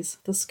studies,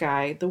 the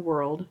sky, the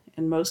world,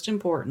 and most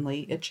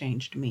importantly, it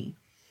changed me.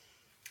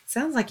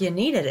 Sounds like you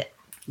needed it.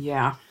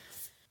 Yeah.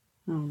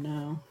 Oh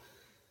no.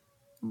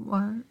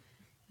 What?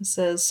 It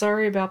says,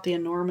 sorry about the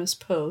enormous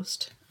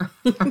post.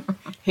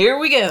 Here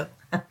we go.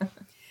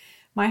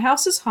 My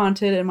house is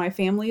haunted and my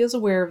family is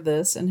aware of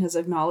this and has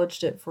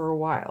acknowledged it for a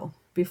while.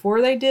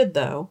 Before they did,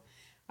 though,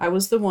 I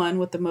was the one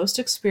with the most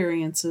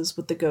experiences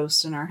with the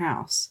ghosts in our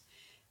house.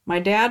 My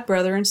dad,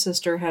 brother, and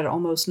sister had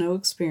almost no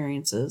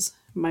experiences.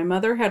 My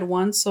mother had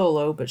one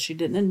solo, but she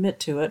didn't admit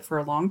to it for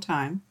a long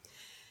time.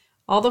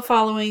 All the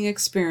following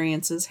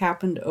experiences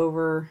happened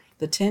over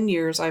the 10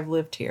 years I've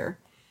lived here.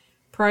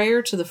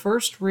 Prior to the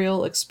first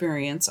real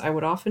experience, I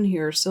would often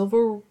hear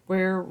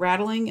silverware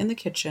rattling in the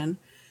kitchen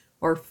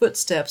or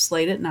footsteps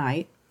late at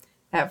night.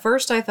 At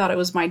first I thought it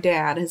was my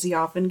dad, as he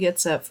often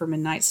gets up for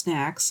midnight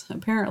snacks.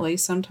 Apparently,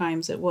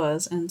 sometimes it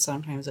was, and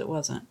sometimes it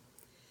wasn't.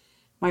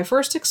 My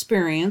first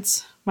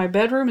experience, my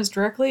bedroom is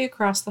directly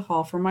across the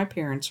hall from my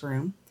parents'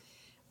 room.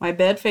 My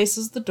bed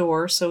faces the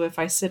door, so if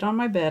I sit on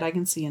my bed, I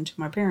can see into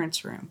my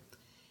parents' room.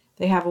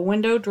 They have a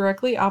window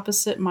directly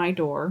opposite my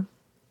door.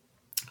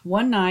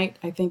 One night,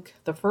 I think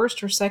the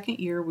first or second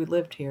year we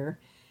lived here,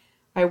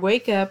 I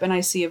wake up and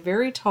I see a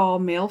very tall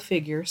male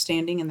figure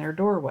standing in their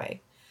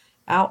doorway,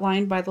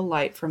 outlined by the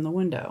light from the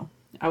window.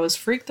 I was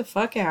freaked the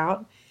fuck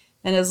out,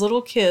 and as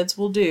little kids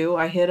will do,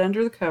 I hid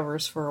under the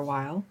covers for a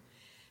while.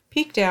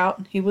 Peeked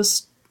out, he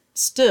was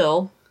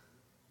still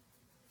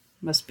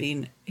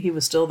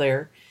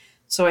there,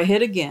 so I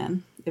hid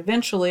again.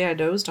 Eventually, I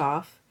dozed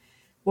off,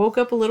 woke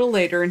up a little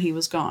later, and he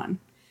was gone.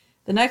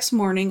 The next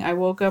morning, I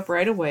woke up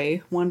right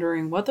away,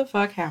 wondering what the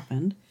fuck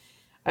happened.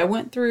 I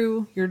went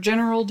through your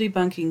general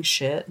debunking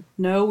shit.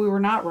 No, we were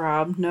not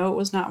robbed. No, it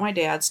was not my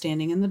dad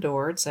standing in the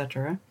door,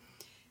 etc.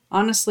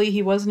 Honestly,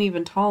 he wasn't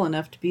even tall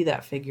enough to be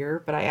that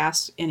figure, but I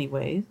asked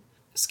anyway.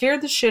 It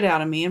scared the shit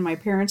out of me, and my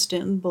parents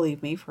didn't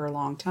believe me for a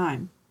long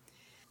time.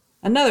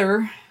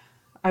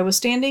 I was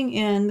standing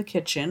in the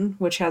kitchen,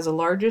 which has a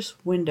largest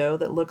window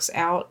that looks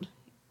out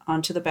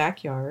onto the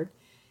backyard.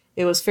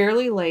 It was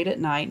fairly late at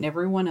night, and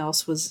everyone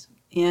else was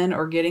in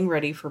or getting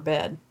ready for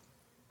bed.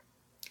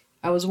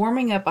 I was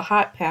warming up a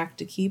hot pack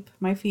to keep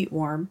my feet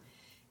warm,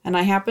 and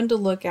I happened to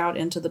look out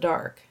into the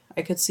dark.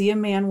 I could see a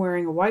man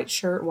wearing a white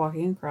shirt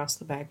walking across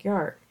the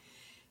backyard.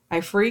 I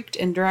freaked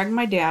and dragged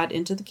my dad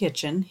into the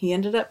kitchen. He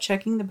ended up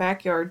checking the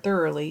backyard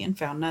thoroughly and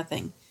found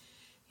nothing.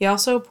 He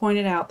also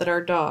pointed out that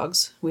our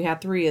dogs, we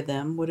had 3 of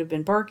them, would have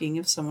been barking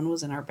if someone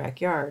was in our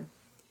backyard.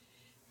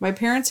 My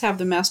parents have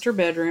the master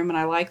bedroom, and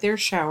I like their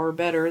shower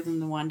better than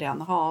the one down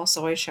the hall,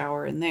 so I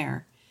shower in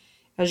there.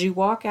 As you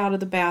walk out of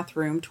the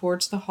bathroom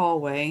towards the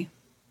hallway,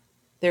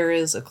 there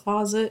is a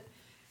closet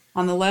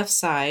on the left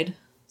side,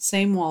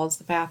 same wall as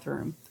the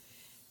bathroom.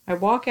 I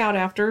walk out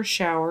after a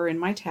shower in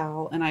my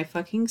towel, and I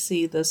fucking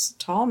see this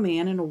tall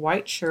man in a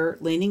white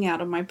shirt leaning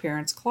out of my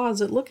parents'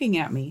 closet looking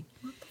at me.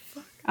 What the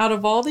fuck? Out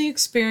of all the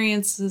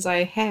experiences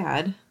I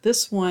had,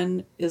 this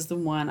one is the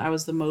one I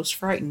was the most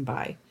frightened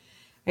by.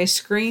 I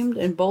screamed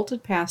and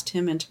bolted past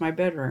him into my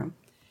bedroom.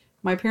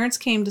 My parents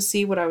came to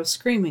see what I was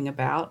screaming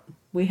about.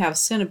 We have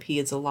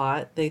centipedes a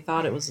lot. They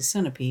thought it was a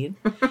centipede.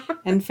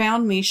 And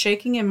found me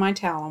shaking in my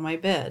towel on my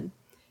bed.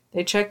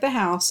 They checked the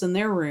house and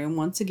their room.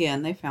 Once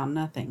again, they found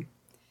nothing.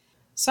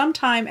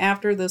 Sometime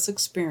after this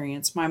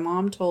experience, my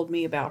mom told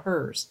me about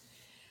hers.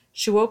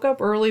 She woke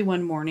up early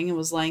one morning and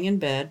was laying in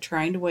bed,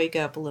 trying to wake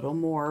up a little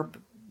more,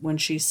 when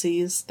she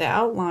sees the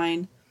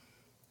outline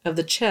of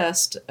the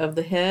chest of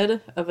the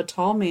head of a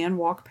tall man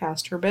walk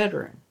past her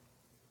bedroom.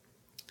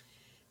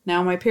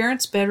 Now, my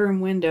parents'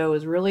 bedroom window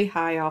is really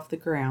high off the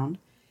ground.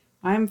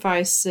 I am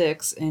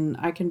 5'6", and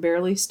I can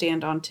barely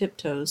stand on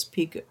tiptoes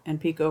peek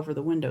over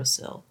the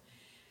windowsill.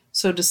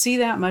 So to see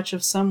that much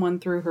of someone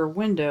through her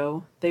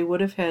window, they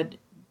would have had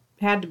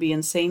to be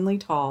insanely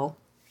tall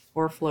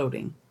or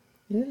floating.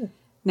 Yeah.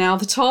 Now,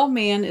 the tall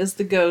man is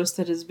the ghost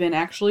that has been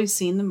actually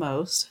seen the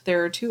most.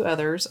 There are 2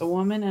 others, a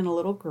woman and a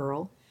little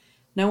girl.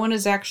 No one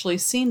has actually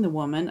seen the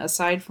woman,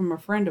 aside from a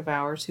friend of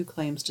ours who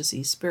claims to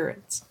see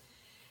spirits.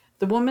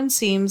 The woman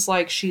seems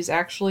like she's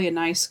actually a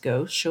nice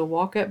ghost. She'll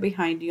walk up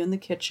behind you in the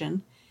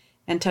kitchen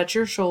and touch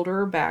your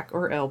shoulder or back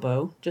or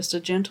elbow, just a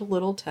gentle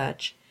little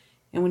touch,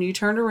 and when you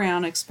turn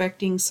around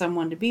expecting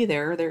someone to be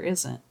there, there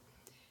isn't.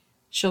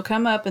 She'll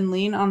come up and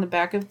lean on the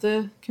back of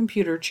the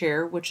computer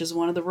chair, which is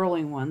one of the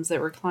rolling ones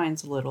that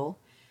reclines a little.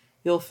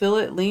 You'll feel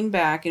it lean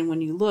back, and when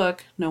you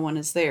look, no one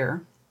is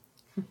there.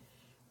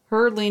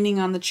 Her leaning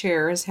on the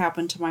chair has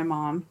happened to my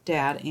mom,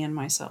 dad, and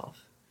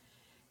myself.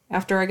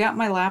 After I got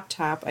my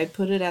laptop, I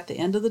put it at the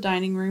end of the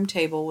dining room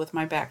table with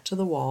my back to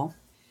the wall.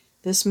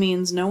 This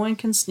means no one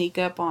can sneak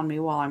up on me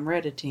while I'm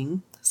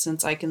editing,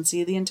 since I can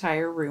see the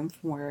entire room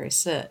from where I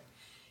sit,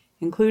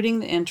 including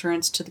the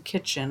entrance to the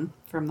kitchen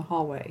from the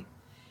hallway.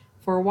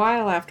 For a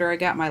while after I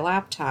got my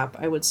laptop,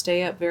 I would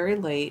stay up very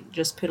late,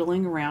 just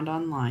piddling around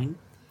online.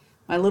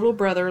 My little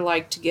brother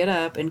liked to get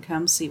up and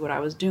come see what I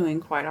was doing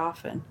quite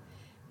often.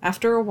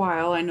 After a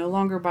while, I no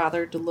longer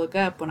bothered to look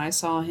up when I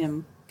saw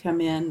him come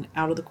in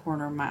out of the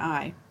corner of my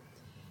eye.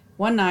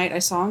 One night, I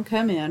saw him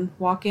come in,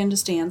 walk in to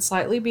stand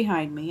slightly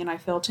behind me, and I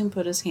felt him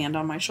put his hand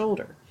on my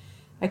shoulder.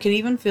 I could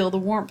even feel the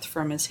warmth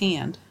from his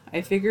hand.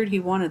 I figured he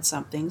wanted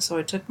something, so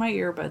I took my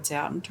earbuds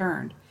out and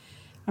turned.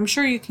 I'm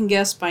sure you can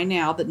guess by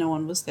now that no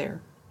one was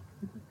there.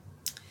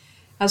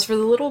 As for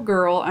the little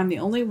girl, I'm the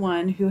only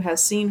one who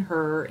has seen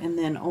her, and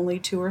then only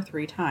 2 or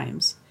 3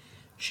 times.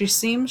 She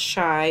seems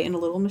shy and a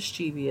little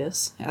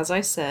mischievous. As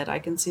I said, I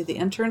can see the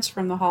entrance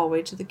from the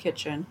hallway to the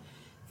kitchen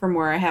from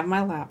where I have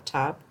my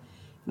laptop,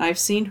 and I've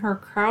seen her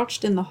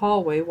crouched in the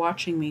hallway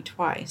watching me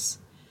twice.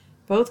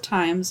 Both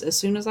times, as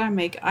soon as I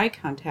make eye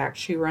contact,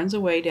 she runs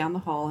away down the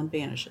hall and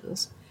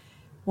vanishes.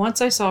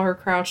 Once I saw her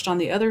crouched on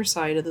the other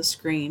side of the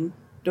screen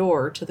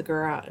door to the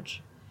garage.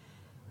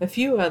 A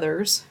few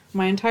others.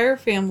 My entire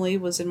family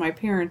was in my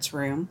parents'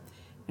 room,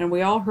 and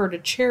we all heard a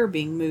chair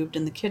being moved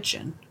in the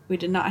kitchen. We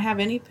did not have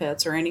any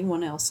pets or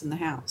anyone else in the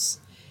house.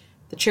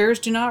 The chairs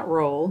do not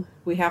roll.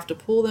 We have to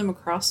pull them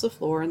across the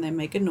floor, and they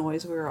make a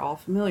noise we are all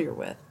familiar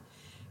with.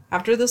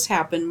 After this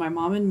happened, my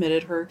mom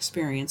admitted her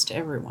experience to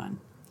everyone.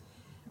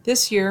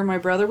 This year, my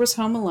brother was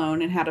home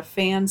alone and had a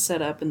fan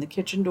set up in the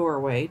kitchen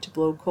doorway to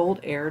blow cold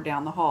air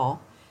down the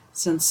hall,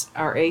 since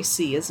our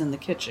AC is in the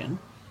kitchen.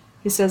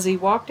 He says he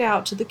walked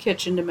out to the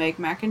kitchen to make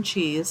mac and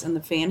cheese, and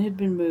the fan had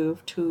been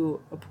moved to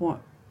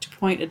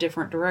point a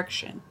different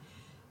direction.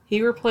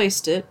 He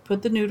replaced it,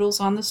 put the noodles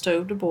on the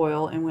stove to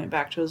boil, and went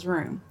back to his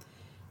room.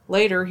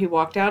 Later, he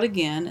walked out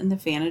again, and the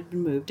fan had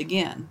been moved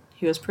again.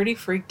 He was pretty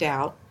freaked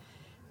out.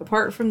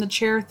 Apart from the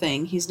chair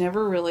thing, he's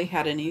never really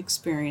had any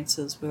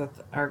experiences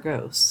with our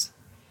ghosts.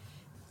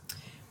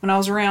 When I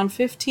was around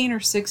 15 or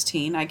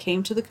 16, I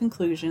came to the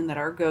conclusion that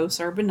our ghosts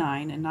are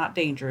benign and not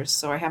dangerous,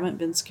 so I haven't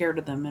been scared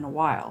of them in a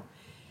while.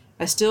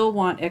 I still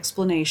want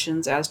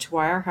explanations as to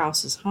why our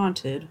house is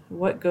haunted,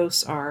 what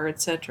ghosts are,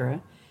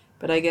 etc.,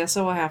 but I guess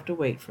I will have to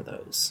wait for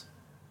those.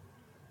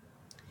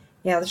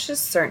 Yeah, there's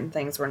just certain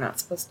things we're not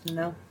supposed to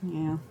know.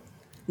 Yeah.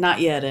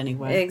 Not yet,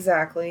 anyway.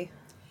 Exactly.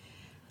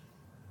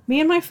 Me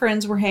and my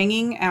friends were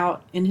hanging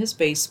out in his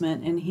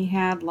basement, and he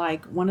had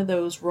like one of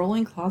those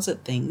rolling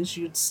closet things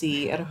you'd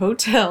see at a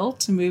hotel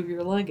to move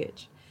your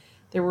luggage.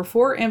 There were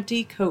 4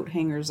 empty coat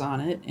hangers on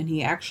it, and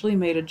he actually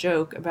made a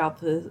joke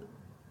about the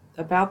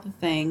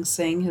thing,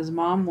 saying his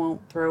mom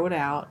won't throw it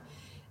out,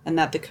 and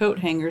that the coat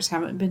hangers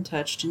haven't been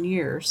touched in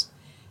years.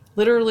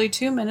 Literally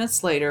 2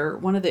 minutes later,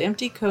 one of the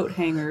empty coat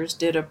hangers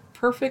did a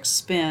perfect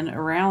spin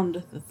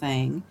around the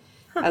thing,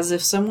 as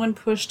if someone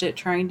pushed it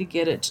trying to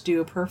get it to do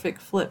a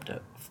perfect flip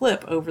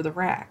over the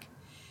rack.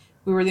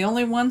 We were the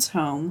only ones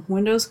home,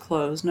 windows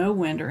closed, no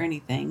wind or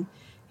anything.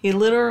 He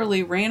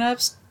literally ran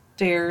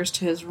upstairs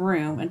to his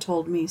room and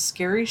told me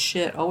scary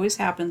shit always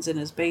happens in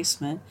his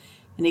basement,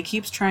 and he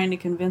keeps trying to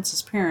convince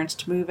his parents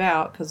to move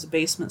out because the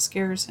basement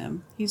scares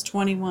him. He's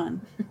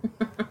 21.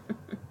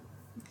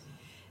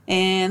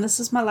 And this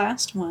is my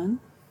last one.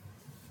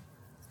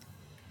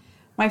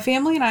 My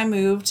family and I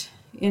moved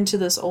into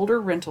this older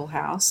rental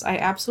house. I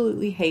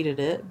absolutely hated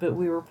it, but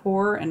we were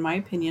poor and my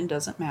opinion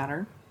doesn't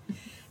matter.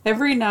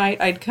 Every night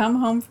I'd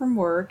come home from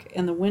work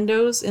and the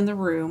windows in the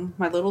room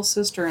my little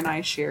sister and I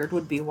shared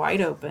would be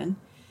wide open.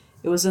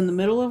 It was in the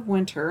middle of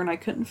winter and I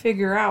couldn't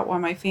figure out why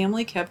my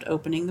family kept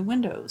opening the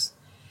windows.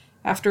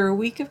 After a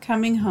week of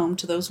coming home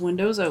to those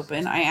windows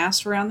open, I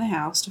asked around the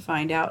house to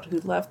find out who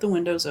left the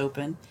windows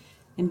open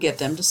and get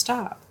them to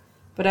stop.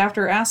 But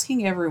after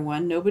asking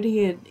everyone,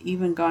 nobody had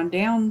even gone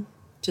down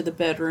to the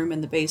bedroom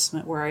in the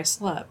basement where I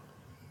slept.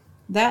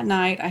 That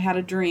night, I had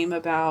a dream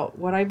about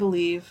what I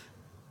believe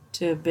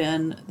to have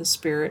been the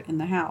spirit in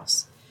the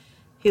house.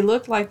 He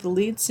looked like the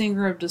lead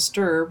singer of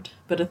Disturbed,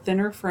 but a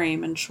thinner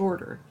frame and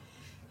shorter.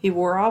 He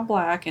wore all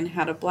black and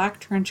had a black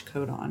trench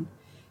coat on.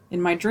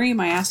 In my dream,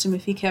 I asked him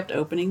if he kept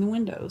opening the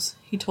windows.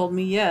 He told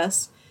me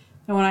yes,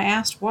 and when I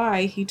asked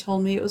why, he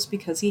told me it was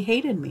because he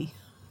hated me.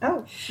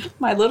 Oh.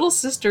 My little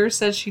sister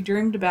said she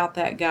dreamed about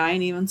that guy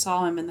and even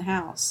saw him in the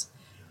house.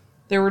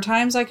 There were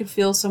times I could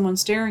feel someone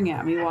staring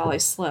at me while I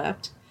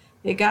slept.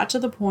 It got to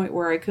the point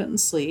where I couldn't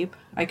sleep.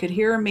 I could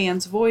hear a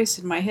man's voice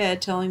in my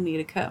head telling me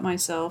to cut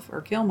myself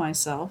or kill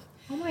myself.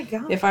 Oh my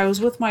God. If I was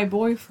with my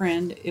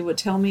boyfriend, it would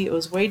tell me it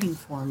was waiting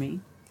for me.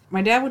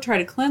 My dad would try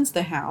to cleanse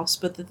the house,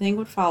 but the thing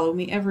would follow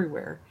me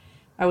everywhere.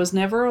 I was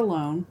never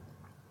alone.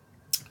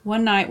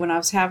 One night when I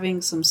was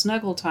having some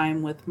snuggle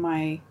time with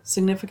my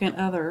significant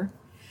other,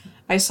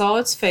 I saw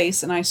its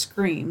face and I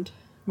screamed.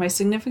 My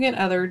significant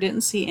other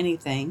didn't see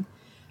anything.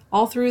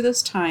 All through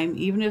this time,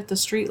 even if the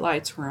street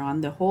lights were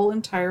on, the whole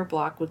entire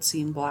block would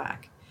seem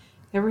black.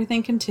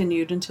 Everything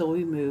continued until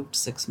we moved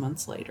 6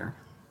 months later.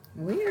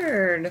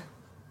 Weird.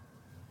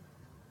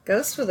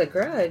 Ghost with a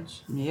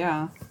grudge.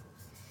 Yeah.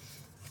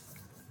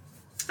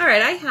 All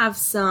right, I have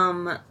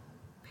some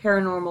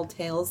paranormal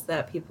tales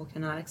that people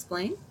cannot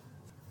explain.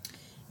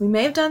 We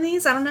may have done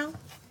these, I don't know.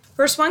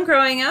 First one,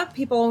 growing up,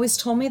 people always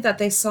told me that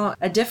they saw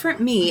a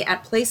different me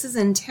at places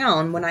in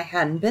town when I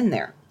hadn't been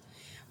there.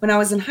 When I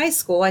was in high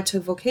school, I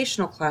took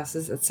vocational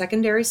classes at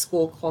secondary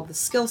school called the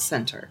Skills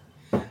Center.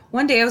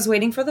 One day I was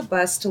waiting for the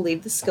bus to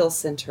leave the Skills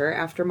Center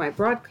after my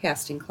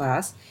broadcasting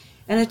class,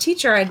 and a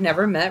teacher I'd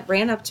never met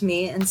ran up to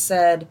me and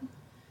said,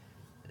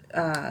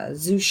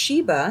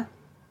 Zushiba,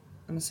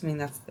 I'm assuming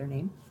that's their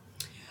name,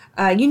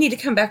 you need to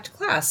come back to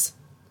class.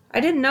 I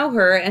didn't know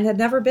her and had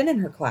never been in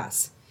her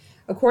class.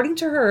 According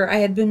to her, I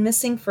had been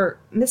missing for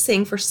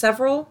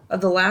several of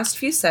the last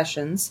few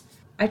sessions.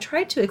 I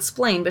tried to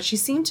explain, but she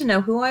seemed to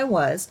know who I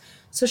was,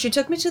 so she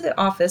took me to the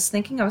office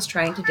thinking I was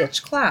trying to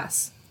ditch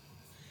class.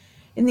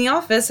 In the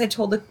office, I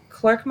told the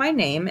clerk my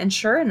name, and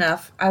sure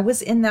enough, I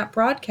was in that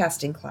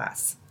broadcasting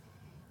class.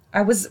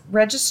 I was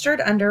registered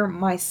under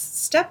my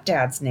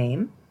stepdad's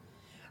name.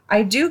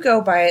 I do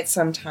go by it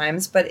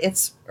sometimes, but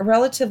it's a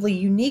relatively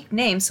unique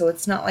name, so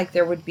it's not like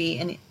there would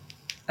be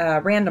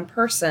a random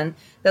person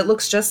that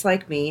looks just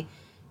like me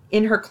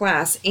in her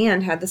class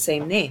and had the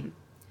same name.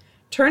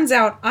 Turns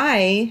out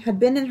I had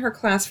been in her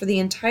class for the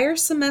entire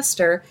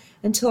semester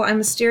until I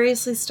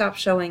mysteriously stopped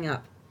showing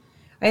up.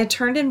 I had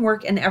turned in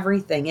work and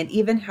everything. It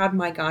even had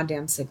my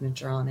goddamn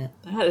signature on it.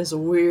 That is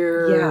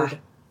weird. Yeah.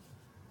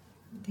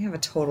 They have a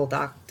total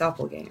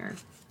doppelganger.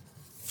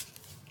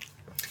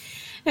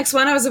 Next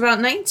one, I was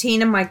about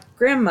 19 and my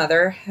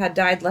grandmother had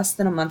died less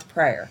than a month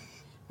prior.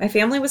 My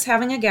family was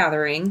having a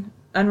gathering,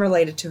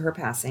 unrelated to her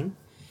passing.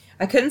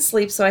 I couldn't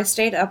sleep, so I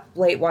stayed up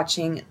late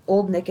watching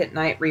old Nick at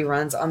Night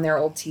reruns on their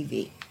old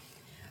TV.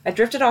 I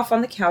drifted off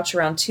on the couch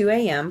around 2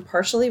 a.m.,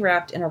 partially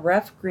wrapped in a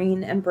rough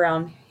green and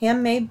brown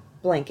handmade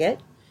blanket.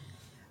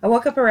 I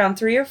woke up around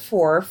 3 or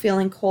 4,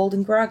 feeling cold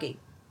and groggy.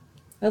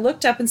 I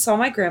looked up and saw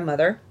my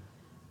grandmother.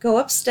 Go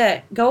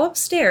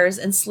upstairs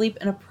and sleep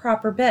in a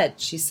proper bed,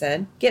 she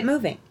said. Get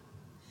moving.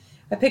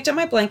 I picked up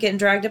my blanket and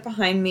dragged it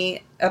behind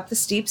me up the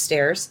steep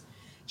stairs.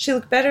 She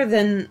looked better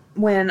than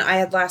when I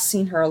had last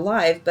seen her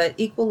alive, but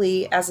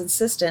equally as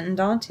insistent and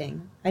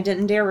daunting. I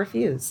didn't dare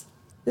refuse.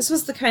 This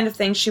was the kind of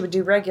thing she would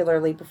do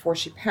regularly before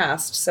she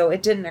passed, so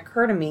it didn't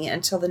occur to me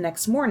until the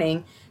next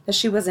morning that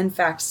she was in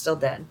fact still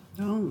dead.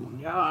 Oh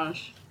my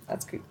gosh.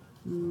 That's creepy.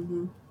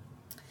 Mm-hmm.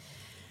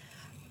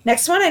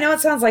 Next one, I know it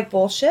sounds like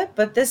bullshit,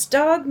 but this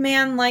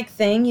dog-man-like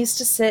thing used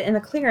to sit in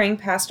a clearing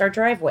past our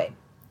driveway.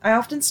 I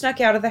often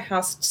snuck out of the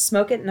house to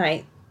smoke at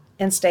night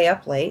and stay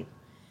up late.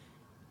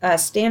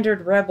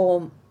 Standard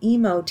rebel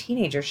emo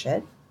teenager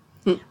shit.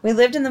 We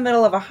lived in the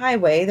middle of a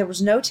highway. There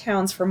was no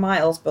towns for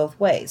miles both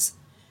ways.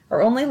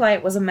 Our only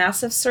light was a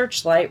massive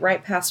searchlight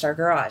right past our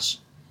garage.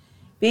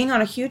 Being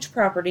on a huge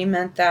property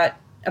meant that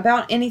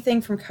about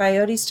anything from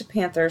coyotes to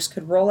panthers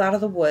could roll out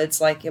of the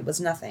woods like it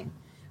was nothing,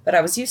 but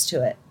I was used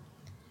to it.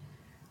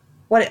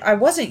 What I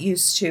wasn't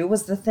used to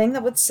was the thing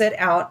that would sit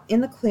out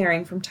in the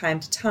clearing from time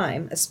to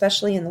time,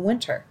 especially in the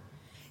winter.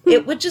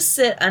 It would just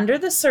sit under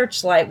the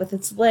searchlight with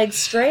its legs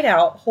straight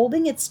out,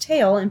 holding its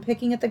tail and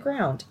picking at the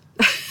ground.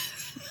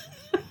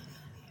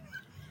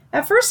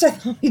 At first I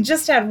thought we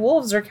just had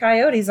wolves or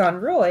coyotes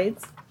on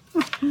roids,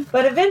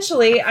 but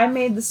eventually I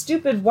made the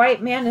stupid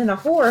white man in a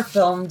horror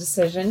film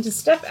decision to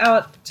step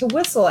out to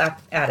whistle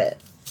at it.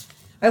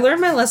 I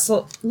learned my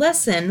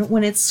lesson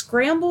when it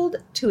scrambled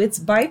to its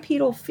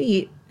bipedal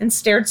feet and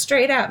stared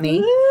straight at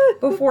me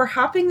before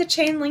hopping the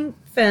chain link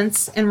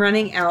fence and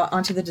running out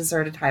onto the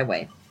deserted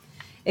highway.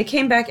 It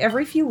came back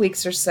every few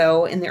weeks or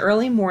so in the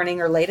early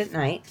morning or late at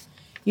night,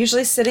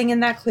 usually sitting in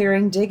that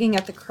clearing digging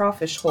at the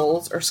crawfish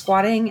holes or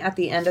squatting at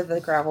the end of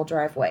the gravel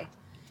driveway.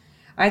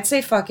 I'd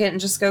say fuck it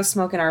and just go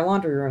smoke in our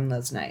laundry room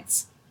those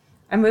nights.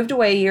 I moved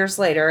away years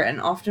later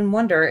and often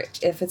wonder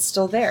if it's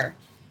still there.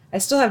 I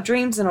still have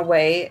dreams in the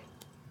way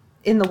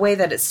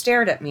that it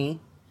stared at me.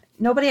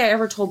 Nobody I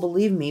ever told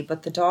believed me,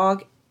 but the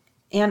dog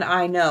and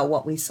I know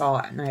what we saw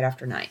at night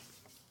after night.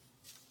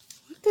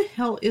 What the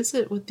hell is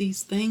it with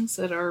these things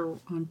that are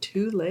on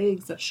two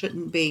legs that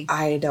shouldn't be?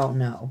 I don't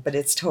know, but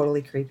it's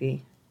totally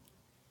creepy.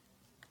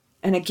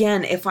 And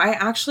again, if I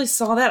actually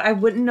saw that, I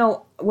wouldn't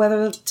know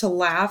whether to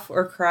laugh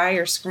or cry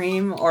or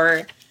scream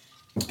or...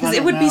 Because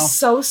it would be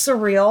so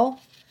surreal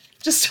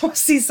just to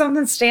see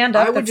something stand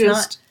up.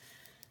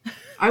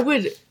 I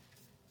would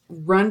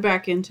run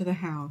back into the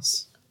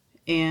house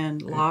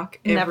and lock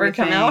everything. Never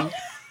come out.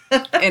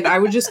 And I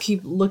would just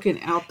keep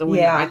looking out the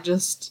window. Yeah.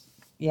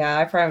 Yeah,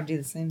 I probably would do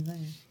the same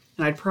thing.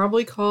 And I'd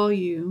probably call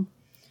you.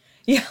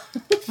 Yeah.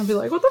 I'd be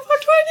like, what the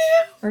fuck do I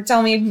do? Or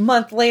tell me a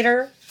month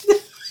later.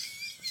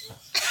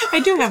 I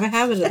do have a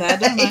habit of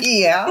that, don't I?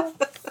 Yeah.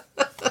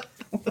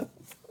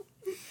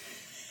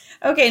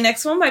 Okay,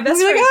 next one. My best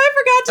friend. Like,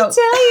 I forgot to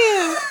tell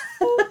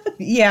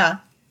you. Yeah.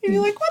 And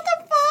you're like, what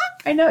the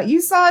fuck? I know.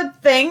 You saw a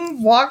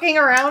thing walking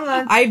around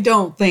on... I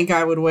don't think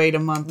I would wait a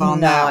month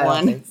on that one.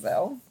 I don't think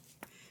so.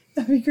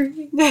 That'd be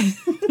creepy.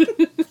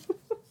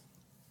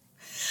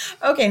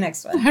 Okay,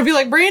 next one. I'd be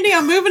like, Brandy,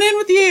 I'm moving in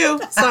with you.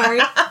 Sorry.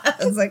 I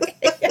was like,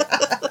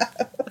 yeah.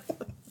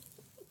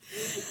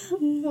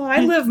 Well, I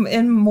live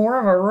in more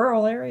of a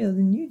rural area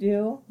than you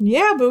do.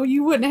 Yeah, but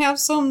you wouldn't have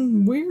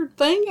some weird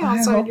thing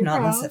outside your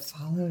house. Unless it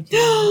followed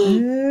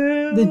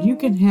you. Then you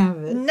can have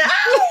it. No!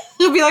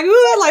 You'll be like, ooh,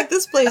 I like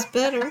this place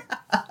better.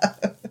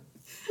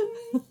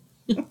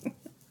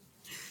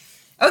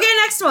 Okay,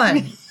 next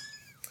one.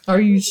 Are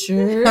you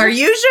sure? Are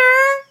you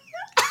sure?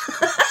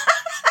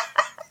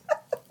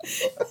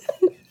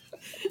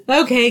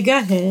 Okay, go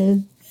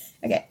ahead.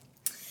 Okay.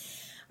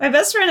 My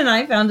best friend and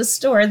I found a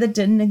store that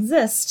didn't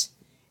exist.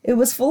 It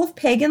was full of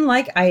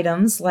pagan-like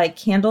items like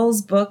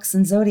candles, books,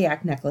 and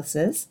zodiac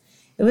necklaces.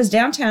 It was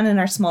downtown in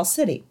our small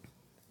city.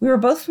 We were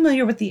both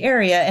familiar with the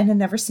area and had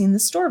never seen the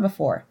store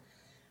before.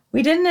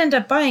 We didn't end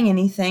up buying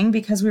anything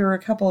because we were a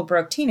couple of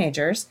broke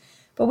teenagers,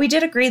 but we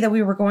did agree that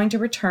we were going to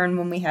return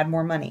when we had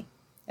more money.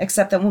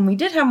 Except that when we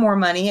did have more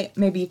money,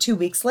 maybe 2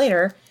 weeks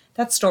later,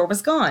 that store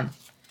was gone.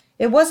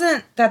 It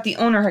wasn't that the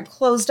owner had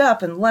closed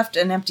up and left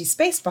an empty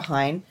space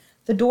behind.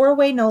 The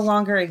doorway no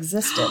longer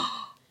existed.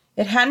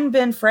 It hadn't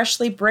been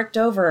freshly bricked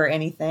over or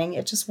anything.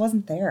 It just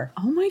wasn't there.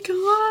 Oh my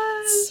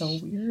god.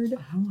 So weird.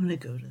 I want to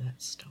go to that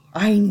store.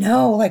 I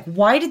know. Like,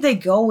 why did they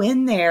go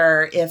in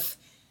there if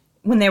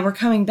when they were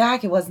coming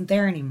back, it wasn't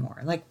there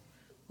anymore. Like,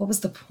 what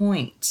was the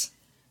point?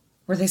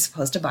 Were they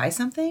supposed to buy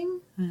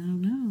something? I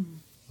don't know.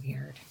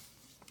 Weird.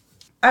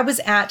 I was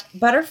at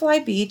Butterfly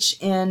Beach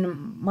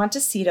in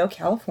Montecito,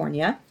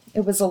 California.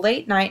 It was a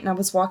late night, and I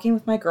was walking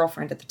with my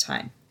girlfriend at the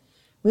time.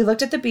 We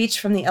looked at the beach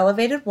from the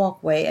elevated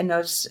walkway and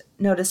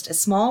noticed a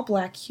small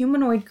black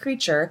humanoid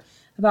creature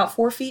about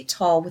 4 feet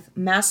tall with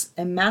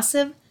a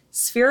massive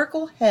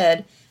spherical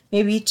head,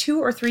 maybe 2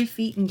 or 3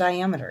 feet in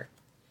diameter.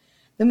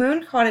 The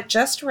moon caught it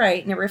just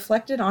right, and it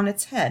reflected on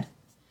its head.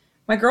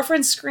 My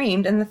girlfriend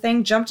screamed, and the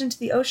thing jumped into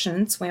the ocean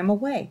and swam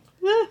away.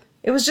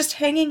 It was just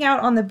hanging out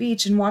on the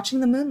beach and watching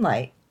the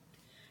moonlight.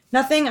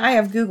 Nothing I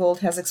have Googled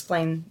has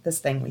explained this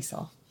thing we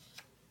saw.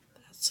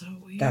 That's so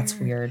weird. That's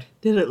weird.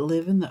 Did it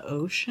live in the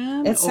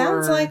ocean? It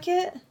sounds like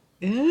it.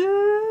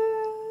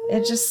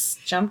 It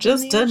just jumped in the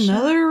ocean. Just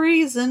another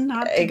reason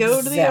not to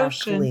go to the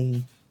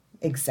ocean.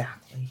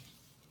 Exactly.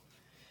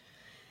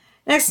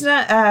 Next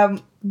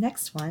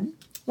one.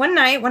 One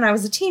night when I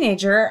was a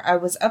teenager, I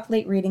was up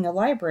late reading a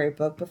library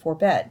book before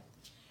bed.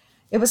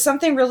 It was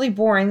something really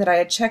boring that I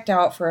had checked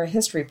out for a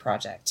history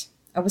project.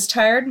 I was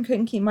tired and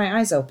couldn't keep my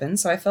eyes open,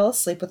 so I fell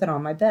asleep with it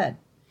on my bed.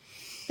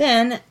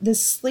 Then,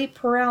 this sleep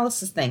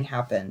paralysis thing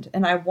happened,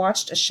 and I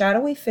watched a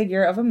shadowy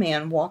figure of a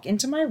man walk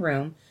into my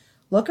room,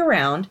 look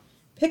around,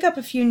 pick up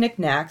a few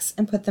knickknacks,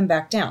 and put them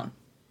back down.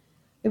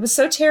 It was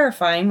so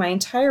terrifying, my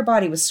entire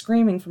body was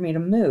screaming for me to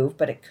move,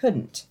 but it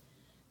couldn't.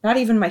 Not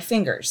even my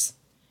fingers.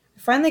 I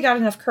finally got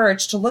enough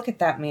courage to look at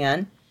that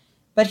man,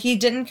 but he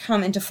didn't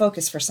come into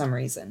focus for some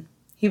reason.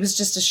 He was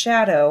just a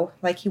shadow,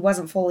 like he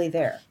wasn't fully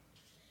there.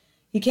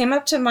 He came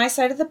up to my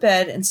side of the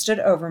bed and stood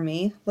over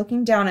me,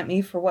 looking down at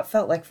me for what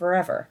felt like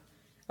forever.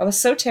 I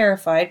was so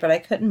terrified, but I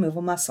couldn't move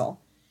a muscle.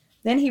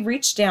 Then he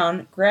reached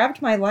down,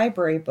 grabbed my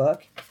library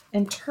book,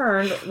 and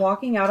turned,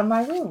 walking out of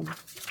my room.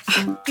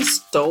 He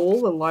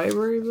stole the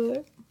library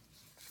book?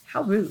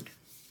 How rude.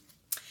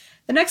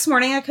 The next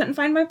morning, I couldn't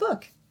find my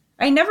book.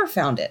 I never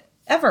found it,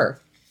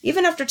 ever,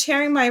 even after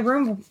tearing my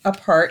room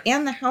apart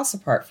and the house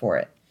apart for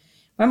it.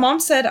 My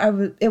mom said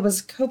it was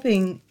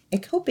a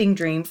coping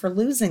dream for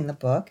losing the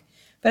book,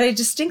 but I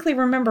distinctly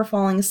remember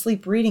falling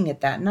asleep reading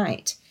it that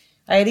night.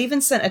 I had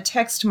even sent a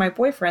text to my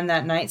boyfriend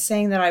that night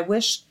saying that I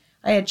wished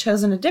I had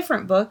chosen a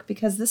different book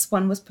because this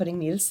one was putting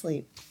me to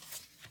sleep.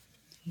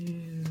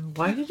 Ew,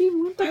 why did he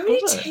want the book? Why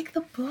would he take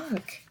the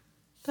book?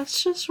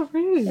 That's just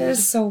rude. It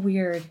is so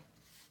weird.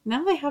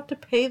 Now they have to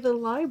pay the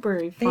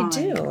library fine.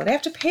 They do. They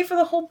have to pay for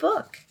the whole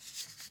book.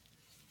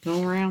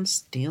 Go around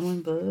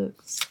stealing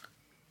books.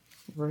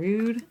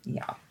 Rude.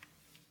 Yeah.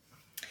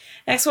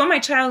 Next one, my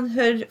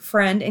childhood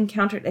friend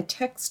encountered a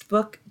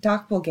textbook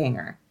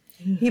doppelganger.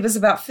 He was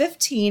about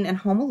 15 and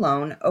home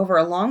alone over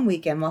a long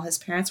weekend while his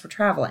parents were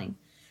traveling.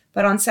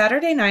 But on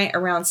Saturday night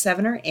around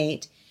 7 or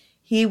 8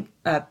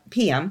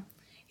 p.m.,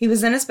 he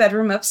was in his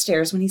bedroom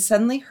upstairs when he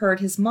suddenly heard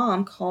his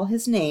mom call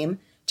his name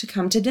to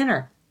come to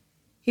dinner.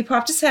 He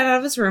popped his head out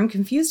of his room,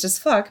 confused as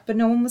fuck, but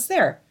no one was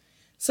there.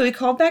 So he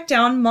called back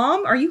down,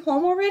 "Mom, are you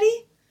home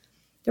already?"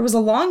 There was a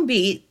long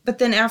beat, but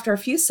then after a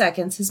few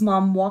seconds, his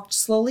mom walked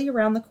slowly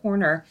around the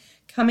corner,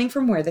 coming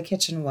from where the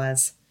kitchen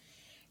was,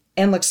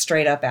 and looked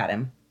straight up at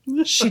him.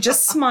 She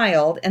just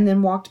smiled and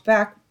then walked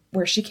back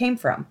where she came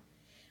from.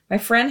 My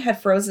friend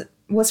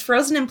was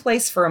frozen in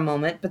place for a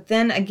moment, but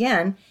then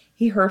again,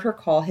 he heard her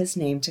call his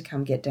name to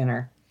come get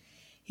dinner.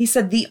 He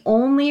said the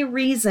only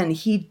reason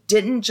he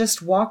didn't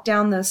just walk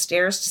down those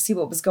stairs to see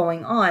what was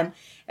going on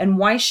and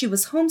why she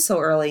was home so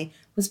early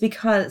was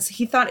because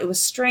he thought it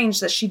was strange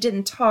that she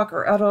didn't talk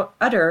or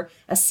utter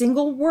a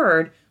single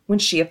word when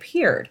she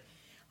appeared.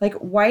 Like,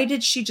 why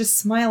did she just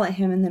smile at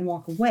him and then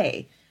walk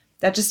away?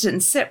 That just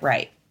didn't sit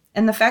right.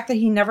 And the fact that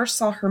he never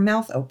saw her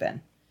mouth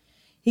open.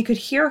 He could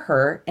hear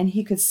her and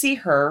he could see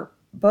her,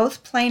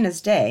 both plain as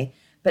day,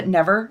 but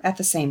never at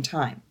the same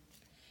time.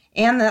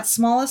 And that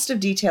smallest of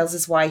details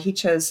is why he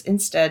chose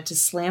instead to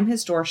slam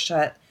his door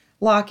shut,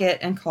 lock it,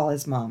 and call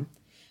his mom.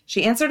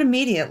 She answered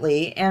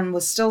immediately and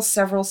was still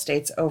several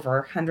states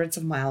over, hundreds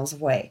of miles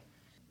away.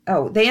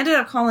 Oh, they ended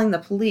up calling the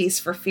police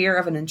for fear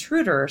of an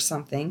intruder or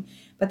something,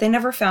 but they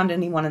never found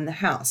anyone in the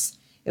house.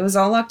 It was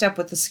all locked up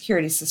with the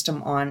security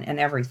system on and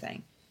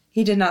everything.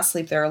 He did not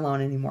sleep there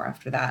alone anymore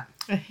after that.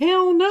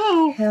 Hell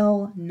no.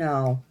 Hell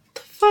no.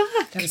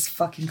 Fuck. That is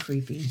fucking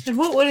creepy. And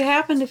what would have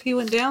happened if he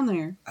went down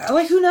there?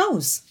 Like, who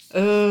knows?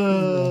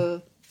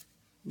 No.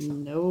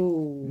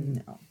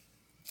 No.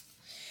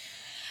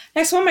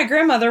 Next one, my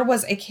grandmother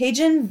was a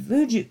Cajun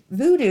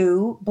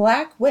voodoo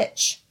black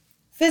witch.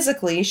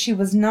 Physically, she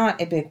was not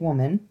a big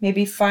woman,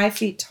 maybe 5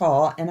 feet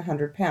tall and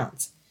 100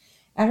 pounds.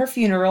 At her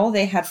funeral,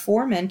 they had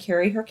 4 men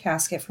carry her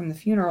casket from the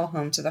funeral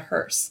home to the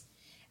hearse.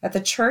 At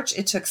the church,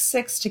 it took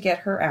 6 to get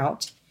her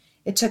out.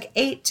 It took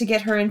 8 to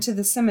get her into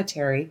the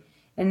cemetery,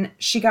 and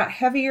she got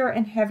heavier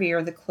and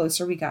heavier the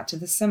closer we got to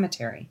the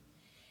cemetery.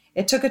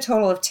 It took a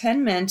total of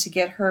 10 men to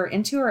get her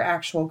into her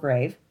actual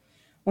grave.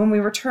 When we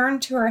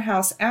returned to her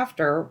house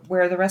after,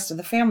 where the rest of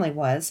the family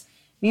was,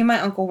 me and my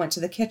uncle went to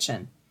the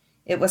kitchen.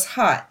 It was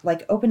hot,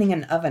 like opening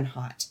an oven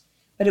hot,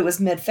 but it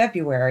was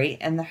mid-February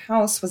and the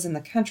house was in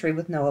the country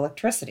with no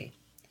electricity.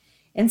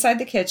 Inside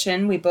the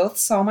kitchen, we both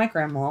saw my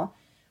grandma,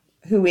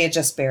 who we had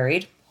just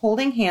buried,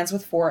 holding hands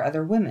with 4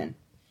 other women.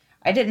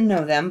 I didn't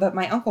know them, but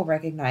my uncle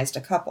recognized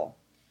a couple.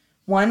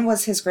 One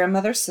was his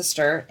grandmother's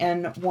sister,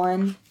 and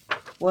one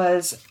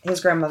was his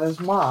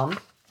grandmother's mom,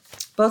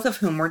 both of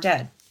whom were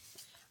dead.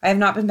 I have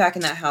not been back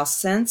in that house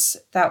since.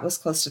 That was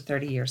close to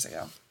 30 years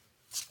ago.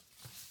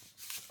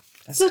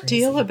 What's the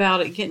deal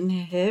about it getting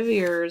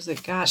heavier as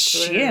it got to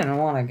She there? didn't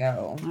want to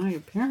go. No,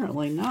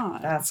 apparently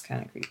not. That's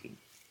kind of creepy.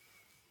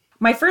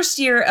 My first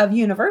year of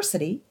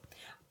university,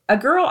 a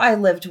girl I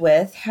lived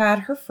with had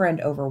her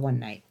friend over one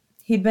night.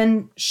 He'd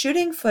been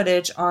shooting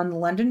footage on the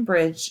London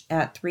Bridge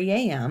at 3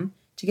 a.m.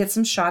 to get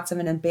some shots of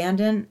it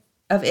abandoned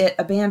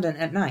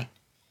at night.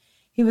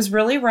 He was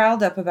really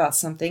riled up about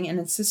something and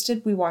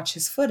insisted we watch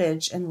his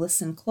footage and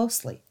listen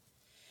closely.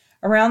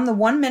 Around the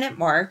 1-minute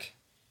mark,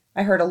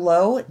 I heard a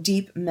low,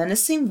 deep,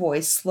 menacing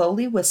voice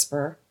slowly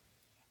whisper,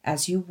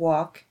 "As you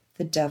walk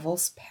the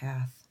devil's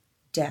path,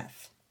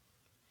 death."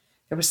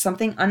 There was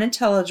something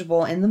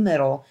unintelligible in the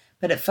middle,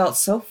 but it felt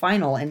so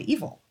final and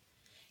evil.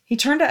 He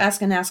turned to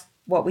us and asked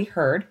what we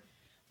heard.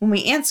 When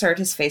we answered,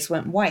 his face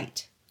went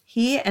white.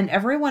 He and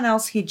everyone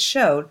else he'd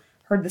showed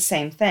heard the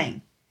same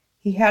thing.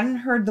 He hadn't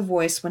heard the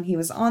voice when he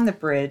was on the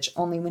bridge,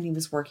 only when he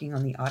was working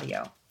on the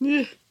audio.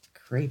 Ugh,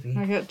 Creepy.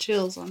 I got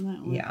chills on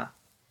that one. Yeah.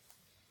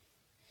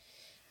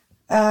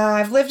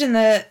 I've lived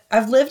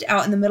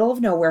out in the middle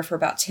of nowhere for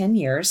about 10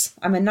 years.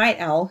 I'm a night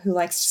owl who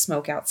likes to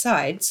smoke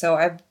outside, so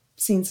I've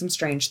seen some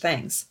strange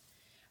things.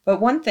 But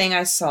one thing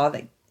I saw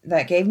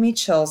that gave me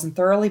chills and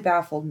thoroughly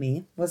baffled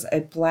me was a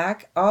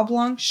black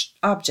oblong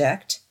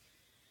object,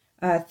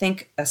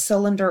 think a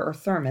cylinder or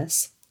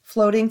thermos,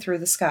 floating through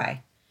the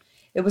sky.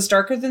 It was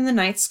darker than the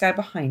night sky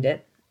behind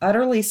it,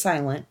 utterly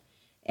silent,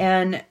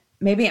 and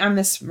maybe I'm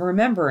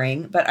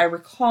misremembering, but I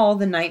recall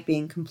the night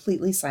being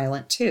completely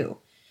silent too.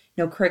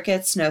 No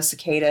crickets, no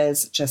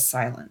cicadas, just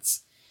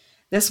silence.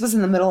 This was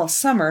in the middle of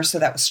summer, so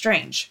that was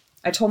strange.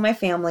 I told my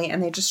family,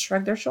 and they just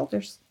shrugged their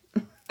shoulders.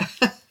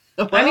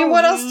 I mean,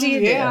 what else do you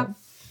do?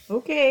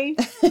 Okay.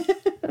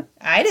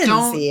 I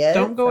didn't see it.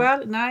 Don't go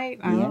out at night.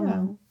 I don't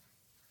know.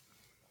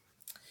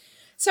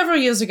 Several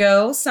years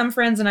ago, some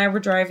friends and I were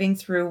driving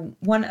through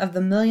one of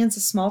the millions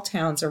of small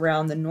towns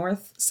around the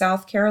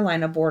North-South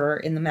Carolina border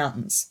in the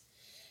mountains.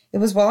 It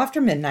was well after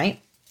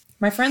midnight.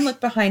 My friend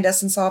looked behind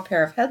us and saw a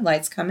pair of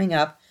headlights coming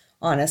up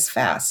on us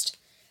fast,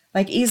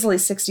 like easily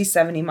 60,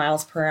 70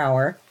 miles per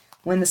hour,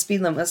 when the speed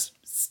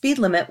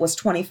limit was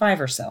 25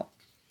 or so.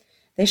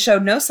 They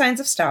showed no signs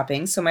of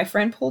stopping, so my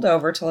friend pulled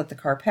over to let the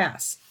car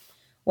pass.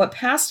 What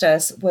passed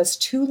us was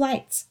 2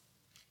 lights.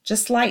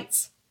 Just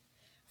lights.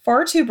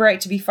 Far too bright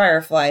to be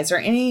fireflies or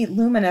any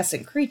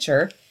luminescent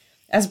creature,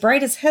 as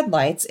bright as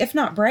headlights, if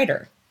not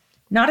brighter.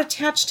 Not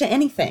attached to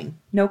anything.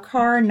 No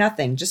car,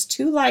 nothing. Just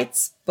 2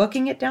 lights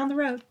booking it down the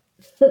road.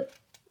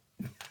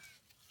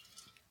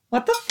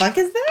 What the fuck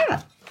is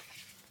that?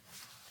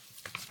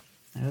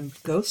 A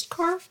ghost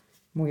car?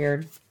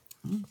 Weird.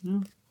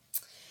 Mm-hmm.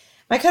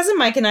 My cousin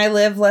Mike and I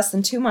live less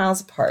than 2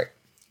 miles apart.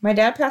 My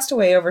dad passed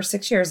away over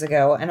 6 years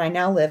ago, and I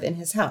now live in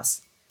his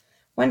house.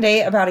 One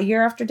day, about a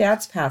year after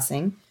Dad's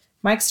passing,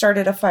 Mike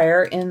started a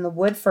fire in the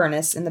wood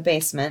furnace in the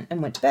basement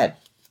and went to bed.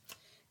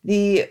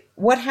 The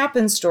what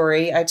happened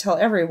story I tell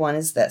everyone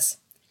is this.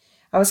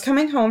 I was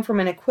coming home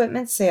from an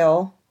equipment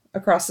sale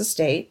across the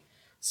state,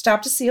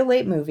 stopped to see a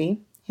late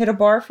movie, hit a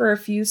bar for a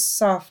few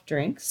soft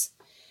drinks,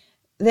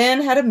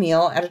 then had a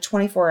meal at a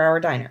 24-hour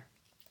diner.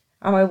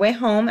 On my way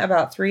home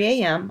about 3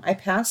 a.m., I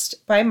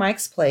passed by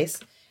Mike's place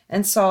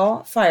and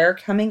saw fire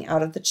coming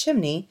out of the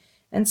chimney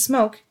and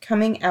smoke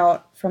coming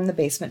out from the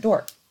basement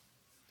door.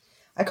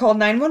 I called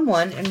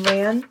 911 and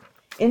ran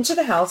into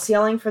the house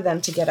yelling for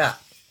them to get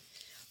up.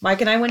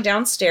 Mike and I went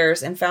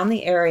downstairs and found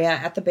the area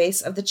at the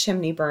base of the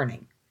chimney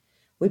burning.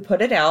 We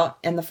put it out,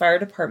 and the fire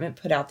department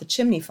put out the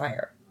chimney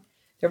fire.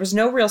 There was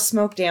no real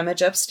smoke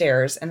damage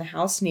upstairs, and the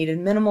house needed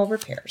minimal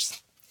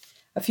repairs.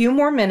 A few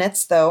more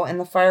minutes, though, and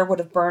the fire would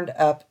have burned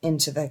up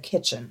into the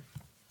kitchen.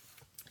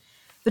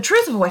 The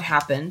truth of what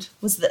happened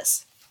was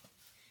this.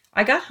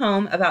 I got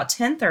home about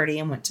 10:30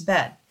 and went to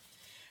bed.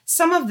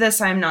 Some of this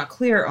I am not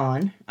clear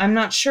on. I'm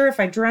not sure if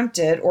I dreamt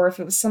it or if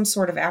it was some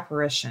sort of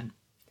apparition.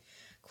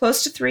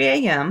 Close to 3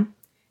 a.m.,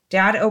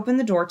 Dad opened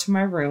the door to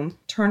my room,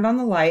 turned on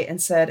the light,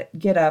 and said,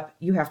 "Get up,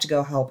 you have to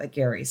go help at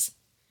Gary's."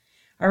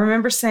 I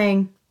remember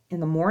saying,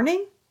 "In the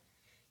morning?"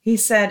 He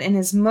said in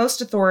his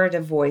most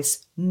authoritative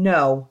voice,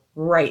 "No,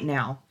 right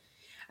now."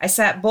 I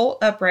sat bolt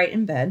upright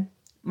in bed.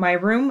 My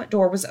room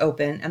door was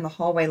open and the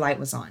hallway light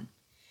was on.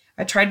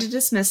 I tried to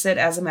dismiss it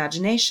as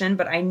imagination,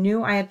 but I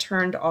knew I had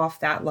turned off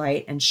that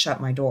light and shut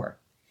my door.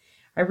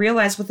 I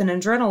realized with an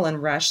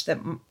adrenaline rush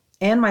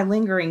and my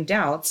lingering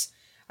doubts,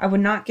 I would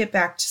not get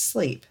back to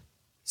sleep.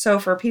 So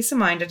for peace of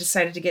mind, I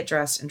decided to get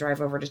dressed and drive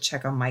over to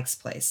check on Mike's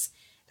place.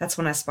 That's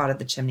when I spotted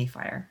the chimney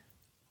fire.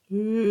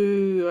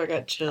 Ooh, I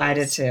got chills. I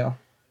did too.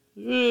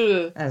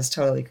 Ooh. That was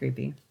totally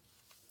creepy.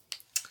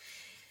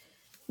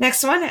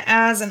 Next one,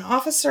 as an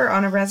officer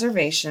on a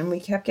reservation,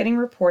 we kept getting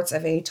reports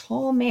of a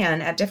tall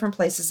man at different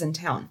places in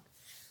town.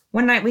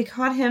 One night we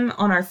caught him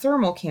on our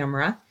thermal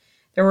camera.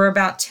 There were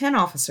about 10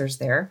 officers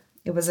there.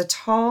 It was a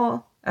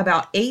tall,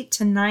 about 8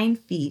 to 9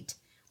 feet,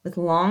 with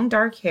long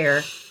dark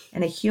hair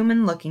and a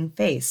human-looking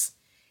face.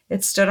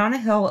 It stood on a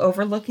hill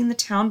overlooking the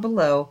town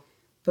below,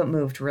 but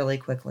moved really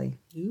quickly.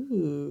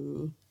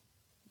 Ooh.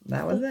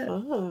 That was it.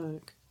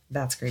 Fuck.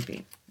 That's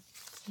creepy.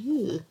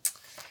 Ew.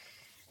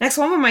 Next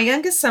one, when my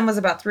youngest son was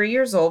about 3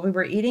 years old, we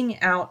were eating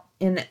out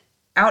in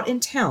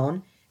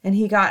town, and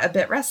he got a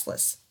bit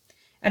restless.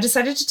 I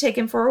decided to take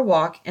him for a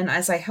walk, and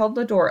as I held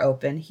the door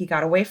open, he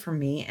got away from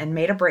me and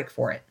made a break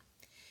for it.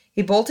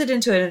 He bolted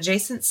into an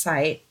adjacent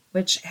site,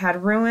 which had a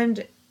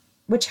ruined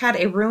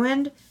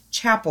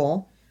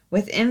chapel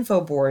with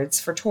info boards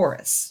for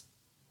tourists.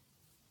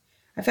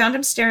 I found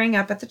him staring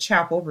up at the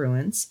chapel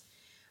ruins.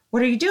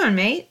 "What are you doing,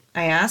 mate?"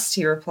 I asked.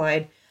 He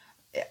replied,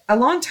 "A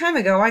long time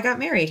ago, I got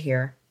married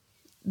here."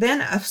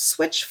 Then a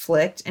switch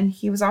flicked, and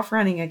he was off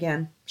running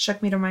again.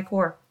 Shook me to my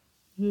core.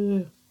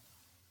 Ew.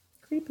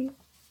 Creepy.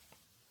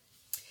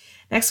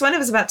 Next one, it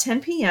was about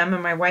 10 p.m.,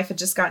 and my wife had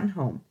just gotten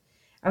home.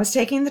 I was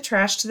taking the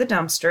trash to the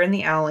dumpster in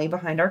the alley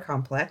behind our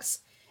complex.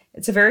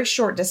 It's a very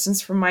short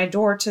distance from my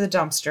door to the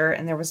dumpster,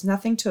 and there was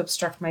nothing to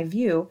obstruct my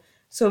view,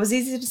 so it was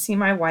easy to see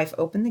my wife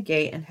open the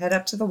gate and head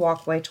up to the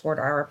walkway toward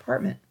our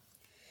apartment.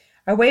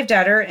 I waved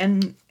at her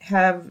and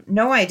have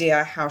no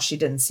idea how she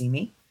didn't see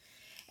me.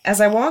 As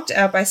I walked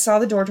up, I saw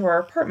the door to our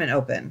apartment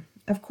open.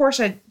 Of course,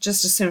 I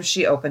just assumed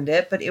she opened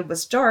it, but it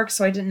was dark,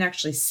 so I didn't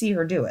actually see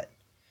her do it.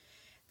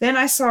 Then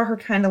I saw her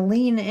kind of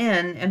lean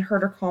in and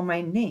heard her call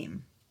my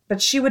name,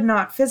 but she would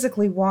not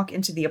physically walk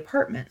into the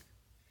apartment.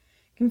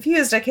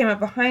 Confused, I came up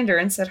behind her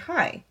and said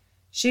hi.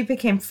 She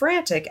became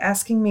frantic,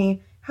 asking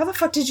me, "How the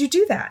fuck did you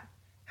do that?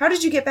 How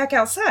did you get back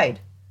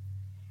outside?"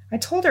 I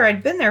told her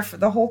I'd been there for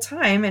the whole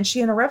time, and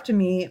she interrupted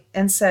me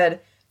and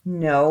said,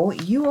 "No,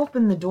 you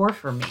opened the door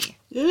for me."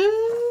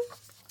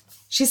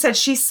 She said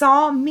she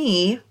saw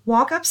me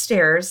walk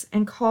upstairs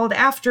and called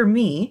after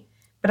me,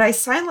 but I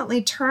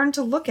silently turned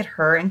to look at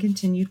her and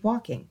continued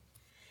walking.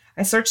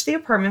 I searched the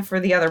apartment for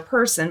the other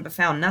person, but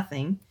found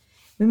nothing.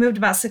 We moved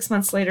about 6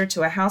 months later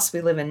to a house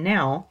we live in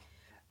now.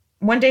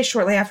 One day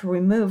shortly after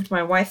we moved,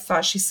 my wife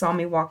thought she saw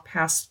me walk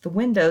past the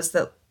windows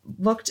that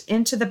looked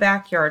into the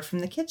backyard from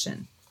the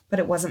kitchen, but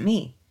it wasn't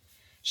me.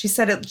 She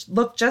said it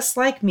looked just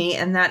like me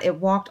and that it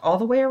walked all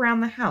the way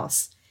around the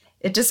house.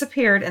 It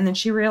disappeared, and then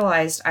she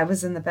realized I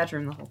was in the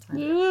bedroom the whole time.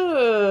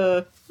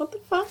 Ugh. What the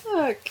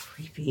fuck?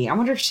 Creepy. I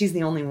wonder if she's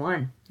the only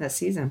one that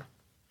sees him.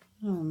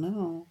 Oh,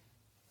 no.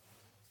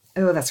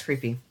 Oh, that's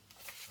creepy.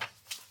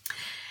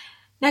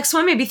 Next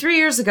one, maybe 3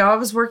 years ago, I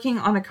was working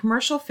on a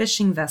commercial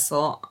fishing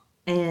vessel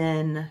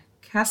in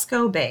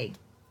Casco Bay,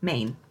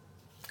 Maine.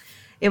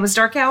 It was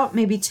dark out,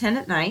 maybe 10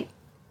 at night.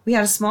 We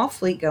had a small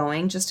fleet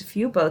going, just a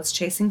few boats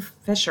chasing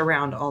fish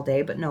around all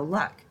day, but no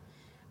luck.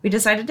 We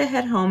decided to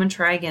head home and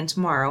try again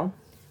tomorrow,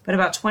 but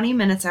about 20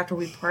 minutes after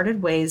we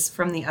parted ways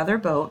from the other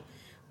boat,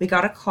 we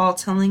got a call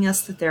telling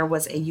us that there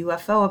was a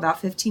UFO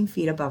about 15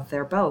 feet above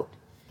their boat.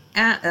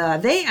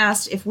 They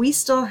asked if we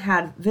still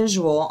had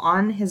visual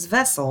on his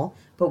vessel,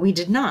 but we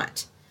did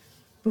not.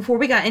 Before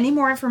we got any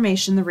more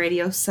information, the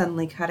radio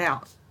suddenly cut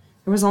out.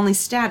 There was only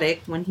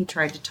static when he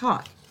tried to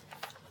talk.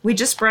 We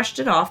just brushed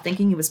it off,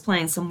 thinking he was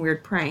playing some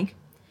weird prank.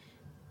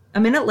 A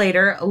minute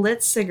later, a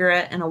lit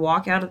cigarette and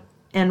walked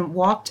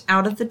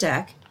out of the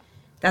deck.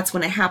 That's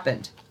when it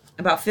happened.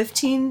 About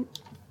 10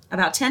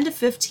 to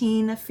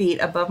 15 feet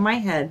above my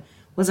head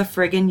was a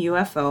friggin'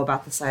 UFO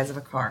about the size of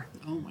a car.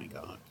 Oh, my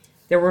God.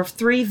 There were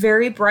 3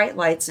 very bright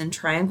lights in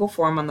triangle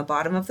form on the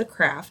bottom of the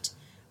craft,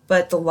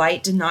 but the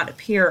light did not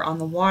appear on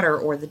the water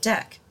or the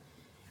deck.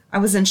 I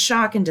was in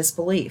shock and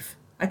disbelief.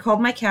 I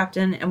called my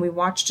captain, and we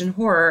watched in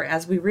horror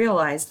as we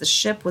realized the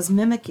ship was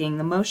mimicking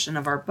the motion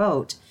of our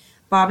boat,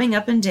 bobbing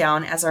up and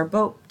down as our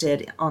boat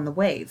did on the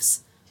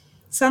waves.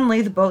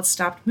 Suddenly, the boat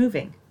stopped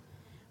moving.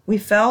 We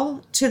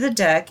fell to the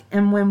deck,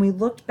 and when we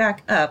looked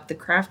back up, the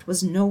craft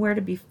was nowhere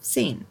to be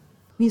seen.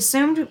 We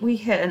assumed we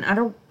hit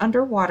an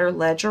underwater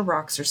ledge or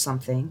rocks or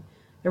something.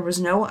 There was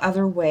no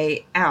other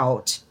way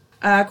out.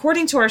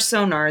 According to our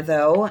sonar,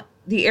 though,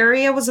 the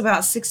area was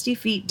about 60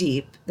 feet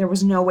deep. There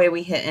was no way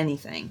we hit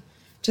anything.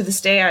 To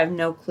this day, I have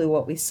no clue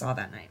what we saw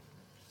that night.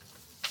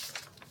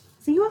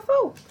 It's a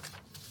UFO.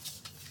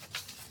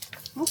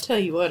 I'll tell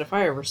you what, if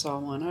I ever saw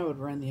one, I would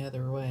run the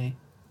other way.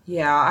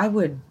 Yeah, I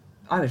would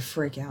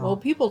freak out. Well,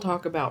 people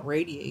talk about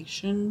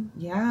radiation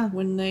Yeah.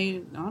 when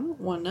I don't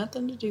want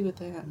nothing to do with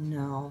that.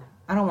 No.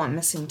 I don't want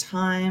missing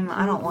time.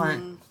 I don't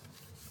want...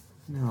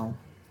 No.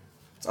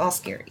 It's all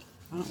scary.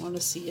 I don't want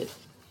to see it.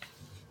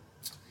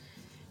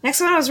 Next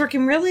one, I was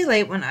working really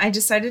late when I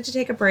decided to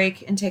take a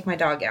break and take my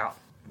dog out.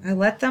 I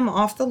let them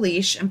off the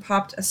leash and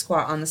popped a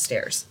squat on the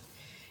stairs.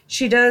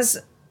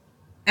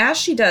 As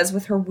she does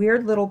with her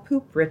weird little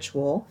poop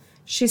ritual,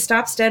 she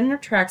stops dead in her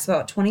tracks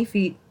about 20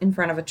 feet in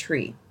front of a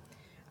tree.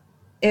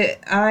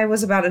 I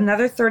was about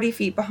another 30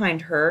 feet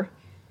behind her.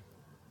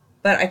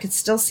 but I could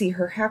still see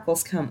her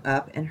hackles come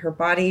up and her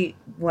body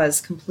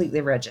was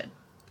completely rigid.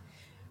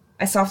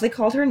 I softly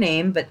called her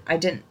name, but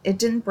it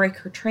didn't break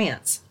her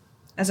trance.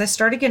 As I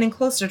started getting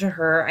closer to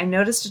her, I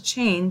noticed a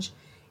change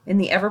in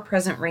the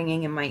ever-present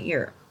ringing in my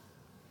ear.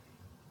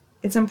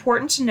 It's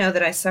important to know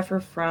that I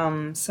suffer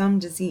from some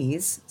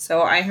disease,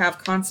 so I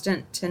have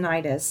constant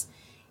tinnitus,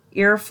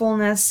 ear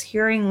fullness,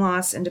 hearing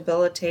loss, and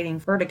debilitating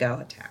vertigo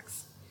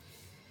attacks.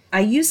 I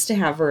used to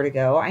have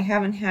vertigo. I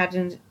haven't had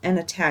an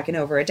attack in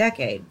over a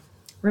decade.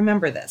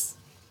 Remember this.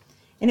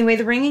 Anyway,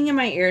 the ringing in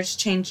my ears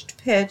changed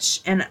pitch,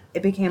 and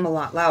it became a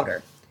lot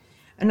louder.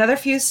 Another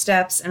few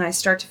steps, and I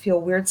start to feel a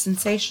weird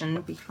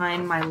sensation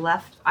behind my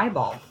left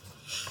eyeball.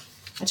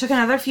 I took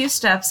another few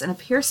steps, and a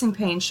piercing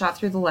pain shot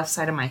through the left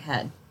side of my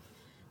head.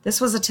 This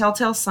was a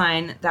telltale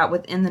sign that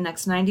within the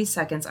next 90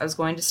 seconds, I was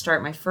going to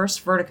start my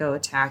first vertigo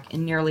attack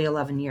in nearly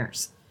 11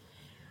 years.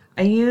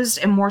 I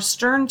used a more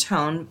stern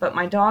tone, but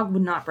my dog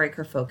would not break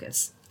her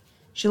focus.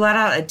 She let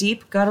out a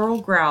deep,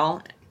 guttural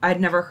growl I'd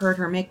never heard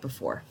her make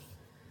before.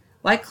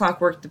 Like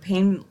clockwork, the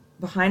pain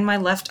behind my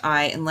left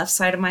eye and left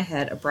side of my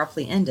head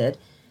abruptly ended,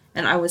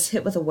 and I was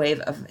hit with a wave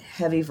of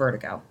heavy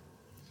vertigo.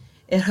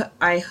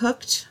 I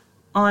hooked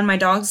on my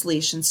dog's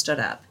leash and stood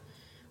up.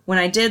 When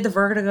I did, the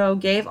vertigo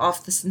gave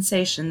off the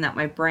sensation that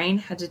my brain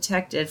had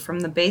detected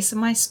from the base of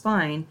my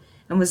spine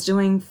and was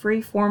doing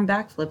free-form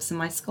backflips in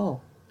my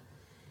skull.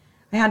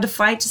 I had to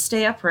fight to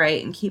stay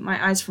upright and keep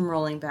my eyes from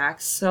rolling back,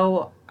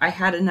 so I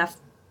had enough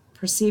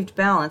perceived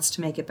balance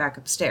to make it back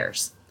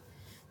upstairs.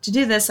 To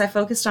do this, I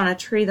focused on a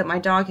tree that my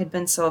dog had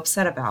been so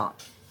upset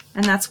about,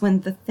 and that's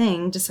when the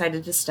thing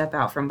decided to step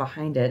out from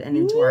behind it and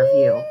into our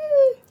view.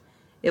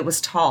 It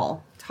was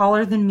tall,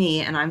 taller than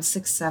me, and I'm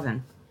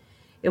 6'7".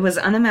 It was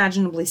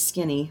unimaginably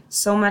skinny,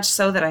 so much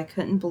so that I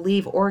couldn't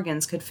believe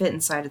organs could fit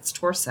inside its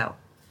torso.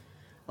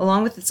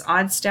 Along with its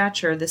odd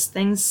stature, this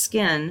thing's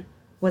skin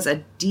was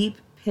a deep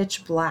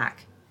pitch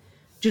black.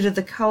 Due to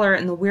the color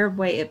and the weird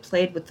way it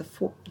played with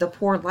the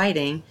poor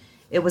lighting,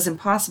 it was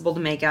impossible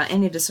to make out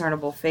any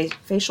discernible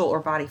facial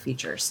or body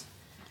features.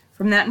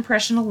 From that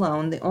impression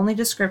alone, the only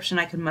description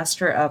I could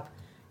muster up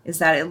is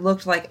that it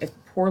looked like a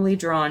poorly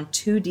drawn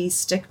 2D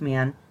stick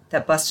man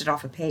that busted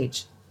off a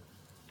page.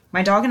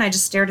 My dog and I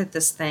just stared at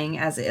this thing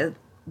as it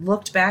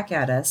looked back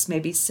at us,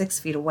 maybe 6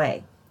 feet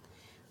away.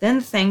 Then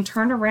the thing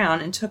turned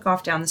around and took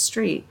off down the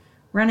street,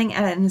 running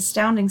at an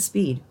astounding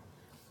speed.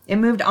 It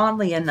moved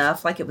oddly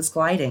enough, like it was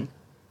gliding,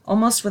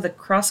 almost with a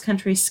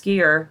cross-country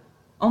skier,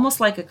 almost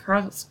what a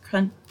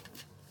cross-country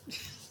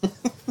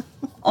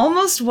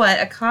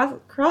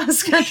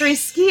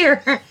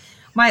skier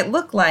might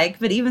look like,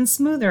 but even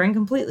smoother and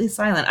completely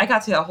silent. I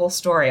got through that whole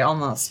story,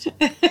 almost.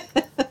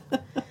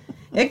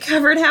 It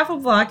covered half a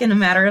block in a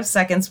matter of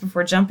seconds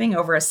before jumping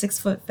over a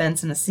 6-foot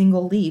fence in a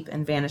single leap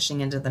and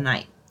vanishing into the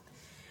night.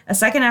 A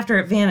second after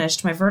it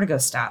vanished, my vertigo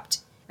stopped,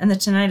 and the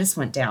tinnitus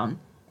went down,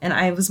 and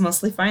I was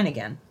mostly fine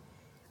again.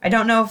 I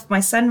don't know if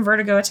my sudden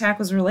vertigo attack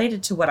was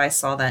related to what I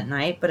saw that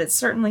night, but it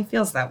certainly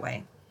feels that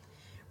way.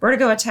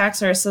 Vertigo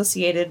attacks are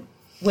associated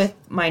with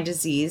my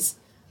disease,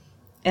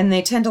 and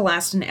they tend to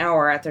last an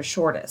hour at their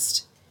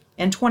shortest,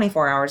 and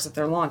 24 hours at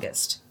their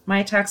longest. My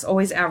attacks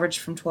always average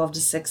from 12 to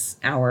 16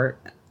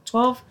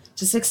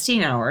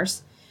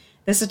 hours.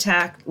 This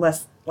attack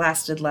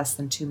lasted less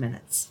than 2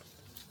 minutes.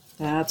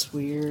 That's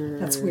weird.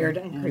 That's weird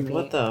and creepy.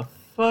 What the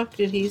fuck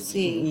did he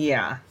see?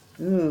 Yeah.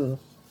 Ooh.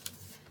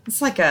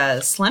 It's like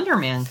a Slender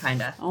Man,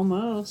 kind of.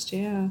 Almost,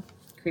 yeah.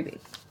 Creepy.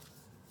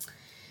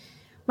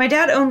 My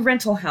dad owned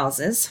rental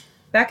houses.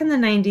 Back in the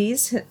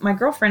 90s, my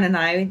girlfriend and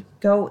I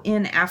go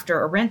in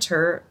after a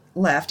renter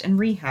left and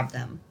rehab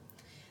them.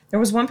 There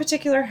was one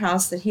particular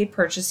house that he had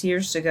purchased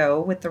years ago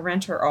with the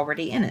renter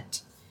already in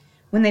it.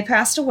 When they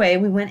passed away,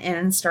 we went in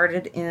and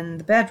started in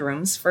the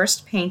bedrooms,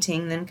 first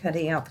painting, then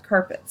cutting out the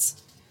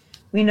carpets.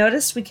 We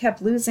noticed we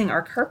kept losing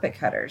our carpet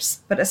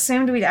cutters, but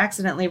assumed we'd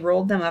accidentally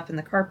rolled them up in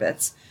the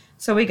carpets,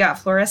 so we got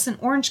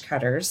fluorescent orange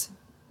cutters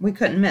we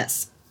couldn't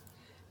miss.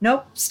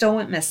 Nope, still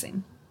went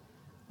missing.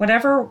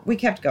 Whatever, we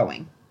kept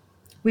going.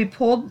 We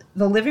pulled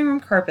the living room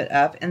carpet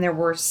up, and there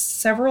were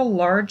several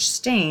large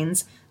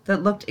stains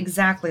that looked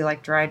exactly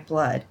like dried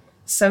blood,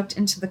 soaked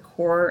into the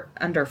core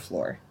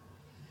underfloor.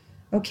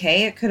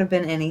 Okay, it could have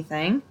been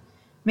anything.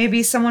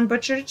 Maybe someone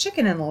butchered a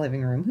chicken in the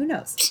living room, who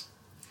knows?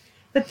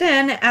 But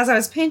then, as I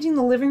was painting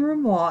the living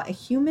room wall, a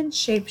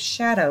human-shaped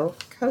shadow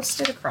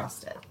coasted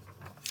across it.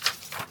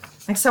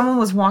 Like someone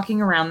was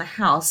walking around the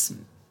house,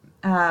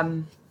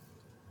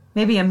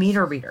 maybe a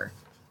meter reader.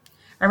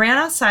 I ran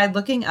outside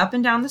looking up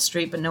and down the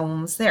street, but no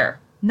one was there.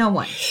 No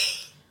one.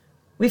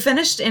 We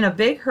finished in a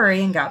big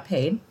hurry and got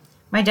paid.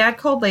 My dad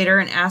called later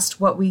and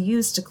asked what we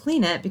used to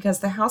clean it because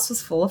the house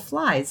was full of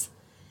flies.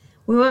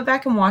 We went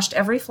back and washed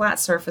every flat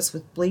surface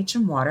with bleach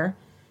and water.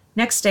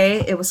 Next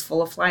day, it was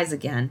full of flies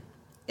again.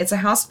 It's a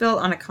house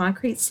built on a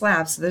concrete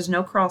slab, so there's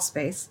no crawl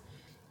space.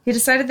 He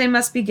decided they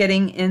must be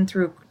getting in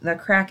through the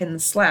crack in the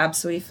slab,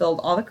 so he filled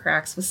all the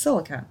cracks with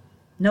silica.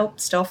 Nope,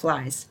 still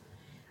flies.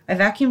 I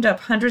vacuumed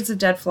up hundreds of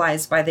dead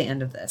flies by the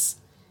end of this.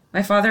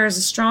 My father is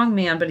a strong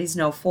man, but he's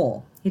no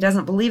fool. He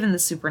doesn't believe in the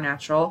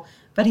supernatural,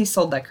 but he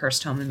sold that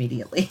cursed home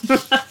immediately.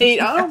 I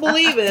don't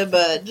believe it,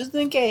 but just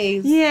in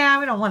case. Yeah,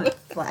 we don't want it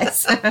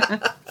flies.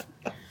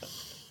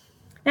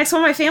 Next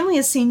one, my family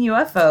has seen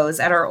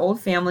UFOs at our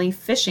old family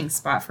fishing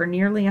spot for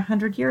nearly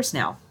 100 years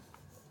now.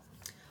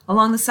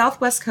 Along the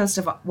southwest coast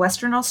of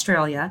Western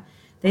Australia,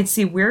 they'd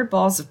see weird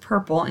balls of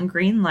purple and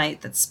green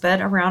light that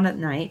sped around at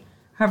night,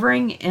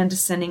 hovering and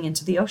descending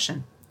into the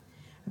ocean.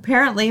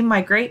 Apparently,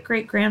 my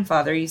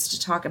great-great-grandfather used to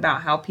talk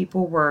about how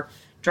people were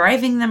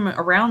driving them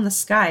around the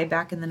sky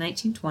back in the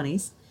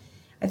 1920s.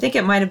 I think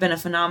it might have been a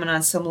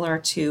phenomenon similar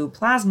to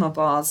plasma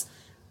balls,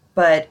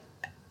 but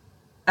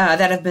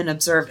that have been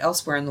observed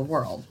elsewhere in the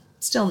world.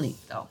 Still neat,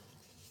 though.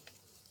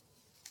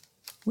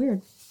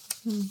 Weird.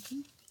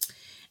 Mm-hmm.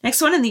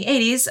 Next one, in the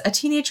 80s, a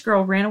teenage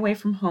girl ran away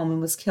from home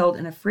and was killed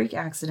in a freak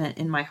accident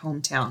in my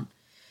hometown.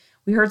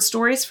 We heard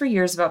stories for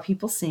years about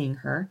people seeing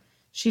her.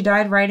 She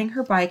died riding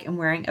her bike and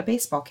wearing a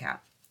baseball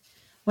cap.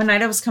 One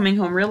night I was coming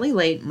home really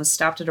late and was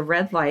stopped at a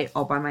red light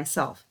all by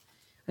myself.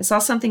 I saw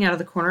something out of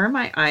the corner of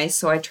my eye,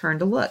 so I turned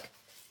to look.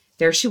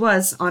 There she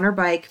was, on her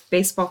bike,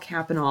 baseball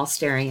cap and all,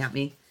 staring at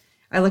me.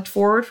 I looked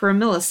forward for a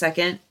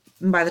millisecond,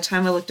 and by the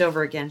time I looked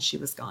over again, she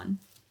was gone.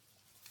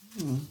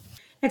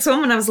 Next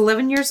one, when I was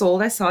 11 years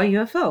old, I saw a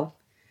UFO.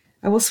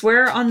 I will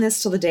swear on this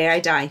till the day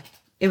I die.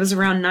 It was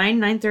around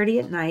 9:30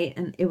 at night,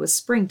 and it was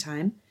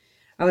springtime.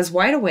 I was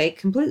wide awake,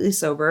 completely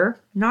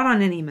sober, not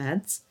on any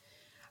meds.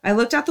 I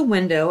looked out the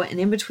window, and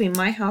in between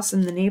my house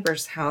and the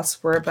neighbor's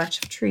house were a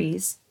bunch of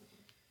trees.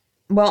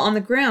 While on the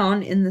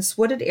ground in this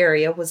wooded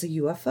area was a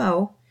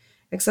UFO,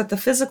 except the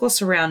physical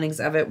surroundings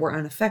of it were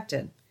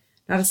unaffected.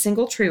 Not a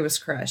single tree was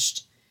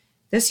crushed.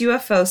 This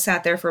UFO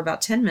sat there for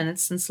about 10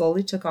 minutes and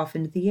slowly took off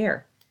into the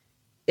air.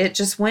 It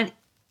just went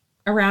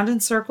around in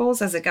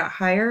circles as it got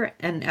higher,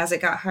 and as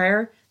it got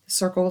higher, the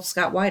circles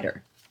got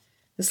wider.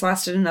 This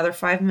lasted another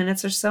 5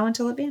 minutes or so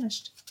until it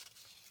vanished.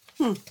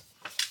 And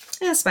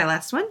that's my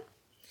last one.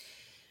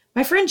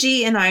 My friend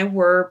G and I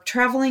were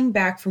traveling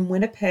back from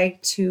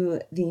Winnipeg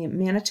to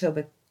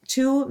Manitoba,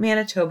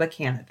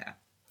 Canada.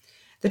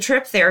 The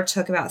trip there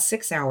took about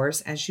 6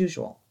 hours as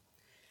usual.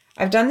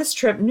 I've done this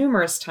trip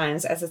numerous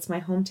times as it's my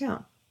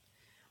hometown.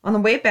 On the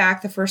way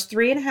back, the first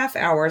 3.5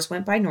 hours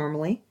went by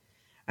normally.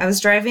 I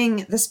was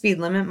driving the speed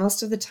limit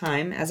most of the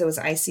time as it was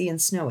icy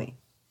and snowy.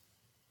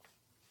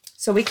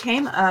 So we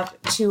came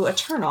up to a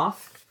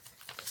turnoff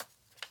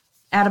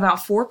at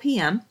about 4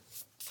 p.m.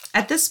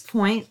 At this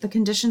point, the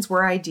conditions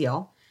were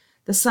ideal.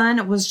 The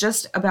sun was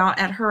just about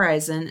at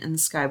horizon and the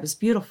sky was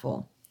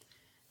beautiful.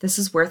 This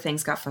is where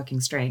things got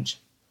fucking strange.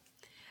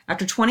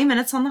 After 20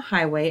 minutes on the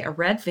highway, a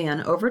red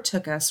van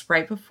overtook us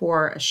right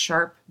before a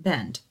sharp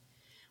bend.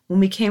 When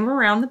we came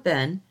around the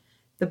bend,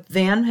 the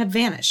van had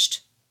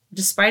vanished.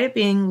 Despite it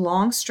being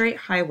long, straight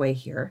highway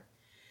here,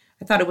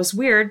 I thought it was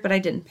weird, but I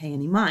didn't pay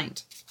any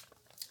mind.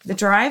 The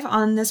drive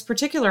on this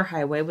particular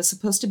highway was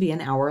supposed to be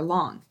an hour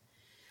long.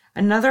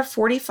 Another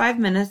 45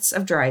 minutes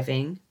of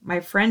driving, my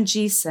friend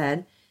G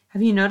said,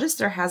 "Have you noticed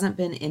there hasn't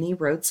been any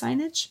road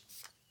signage?"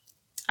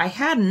 I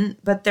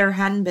hadn't, but there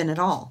hadn't been at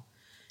all.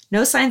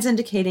 No signs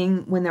indicating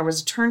when there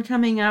was a turn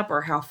coming up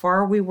or how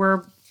far we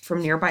were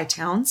from nearby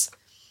towns.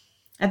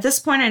 At this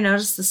point, I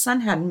noticed the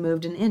sun hadn't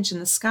moved an inch in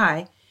the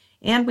sky,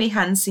 and we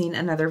hadn't seen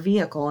another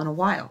vehicle in a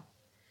while.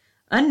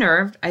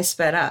 Unnerved, I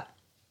sped up.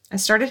 I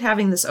started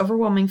having this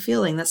overwhelming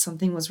feeling that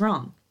something was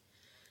wrong.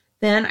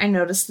 Then I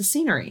noticed the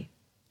scenery.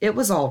 It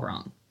was all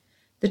wrong.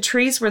 The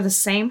trees were the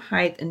same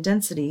height and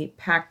density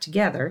packed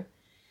together.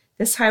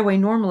 This highway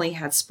normally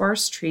had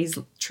sparse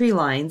tree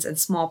lines and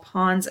small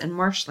ponds and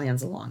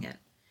marshlands along it.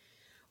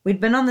 We'd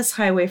been on this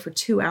highway for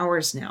 2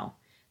 hours now.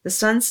 The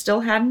sun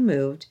still hadn't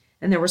moved,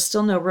 and there were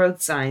still no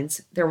road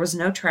signs, there was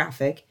no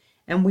traffic,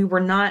 and we were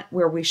not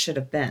where we should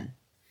have been.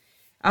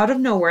 Out of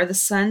nowhere, the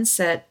sun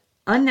set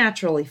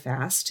unnaturally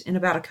fast in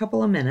about a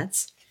couple of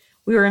minutes.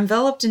 We were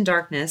enveloped in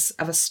darkness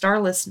of a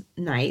starless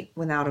night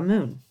without a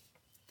moon.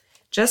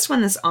 Just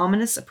when this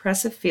ominous,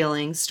 oppressive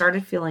feeling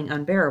started feeling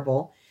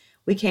unbearable,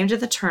 we came to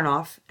the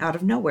turnoff out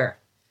of nowhere.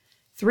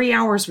 3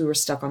 hours we were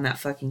stuck on that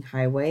fucking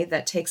highway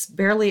that takes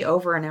barely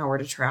over an hour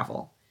to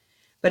travel.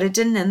 But it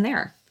didn't end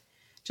there.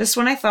 Just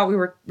when I thought we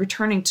were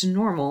returning to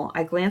normal,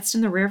 I glanced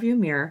in the rearview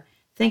mirror,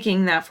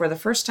 thinking that for the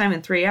first time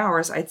in 3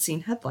 hours I'd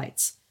seen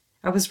headlights.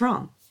 I was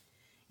wrong.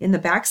 In the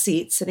back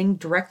seat, sitting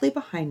directly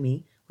behind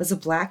me, was a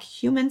black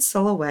human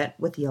silhouette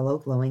with yellow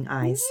glowing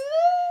eyes.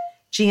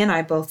 G and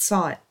I both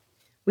saw it.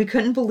 We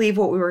couldn't believe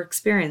what we were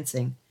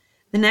experiencing.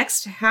 The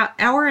next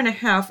hour and a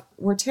half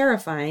were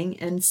terrifying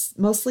and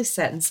mostly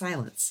set in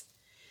silence.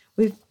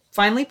 We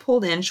finally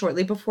pulled in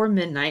shortly before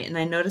midnight, and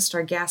I noticed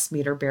our gas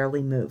meter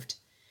barely moved.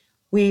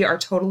 We are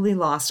totally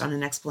lost on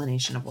an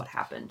explanation of what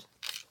happened.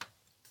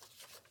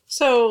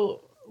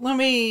 So, let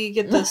me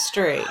get this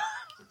straight.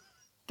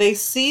 They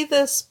see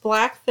this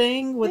black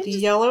thing with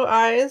yellow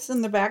eyes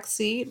in the back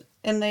seat,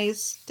 and they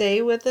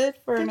stay with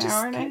it for an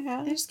hour and a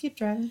half? They just keep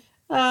driving.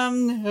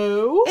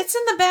 No. It's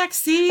in the back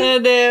seat.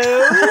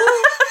 No.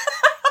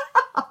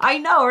 I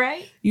know,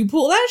 right? You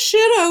pull that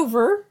shit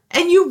over,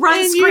 And you run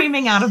And you-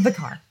 screaming out of the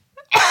car.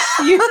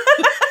 You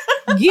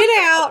get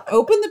out,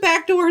 open the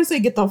back door, and say,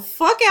 "Get the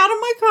fuck out of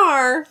my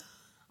car."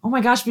 Oh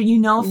my gosh, but if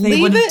they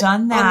Leave would have it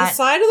done on the that,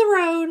 side of the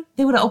road.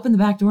 they would have opened the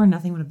back door and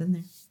nothing would have been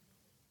there.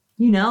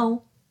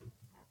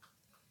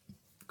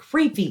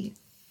 Creepy.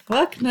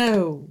 Fuck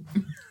no.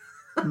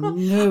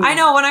 No. I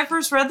know, when I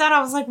first read that,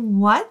 I was like,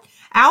 what?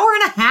 Hour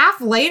and a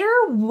half later?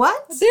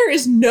 What? There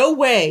is no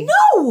way.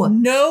 No!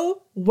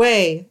 No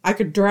way I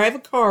could drive a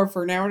car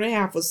for an hour and a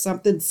half with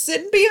something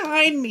sitting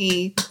behind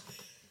me.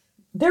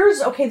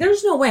 There's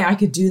no way I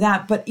could do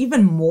that, but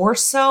even more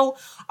so,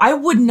 I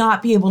would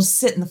not be able to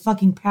sit in the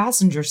fucking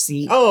passenger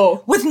seat.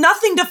 Oh. With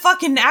nothing to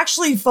fucking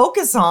actually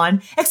focus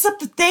on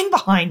except the thing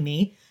behind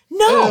me.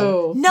 No.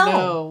 Oh,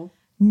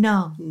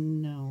 No.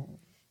 No.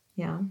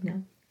 Yeah,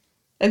 no.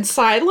 And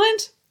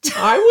silent?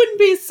 I wouldn't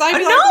be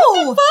silent. No!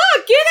 What the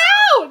fuck? Get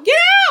out! Get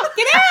out!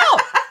 Get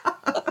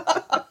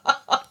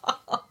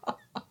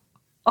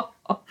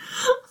out!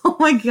 Oh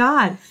my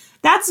God.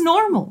 That's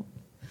normal.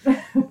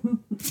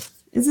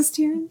 Is this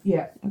Taryn?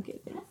 Yeah. Okay.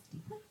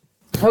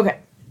 Okay.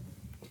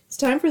 It's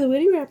time for the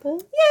witty wrap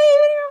up. Yay,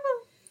 video.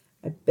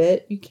 I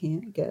bet you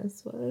can't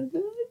guess what I'm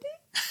gonna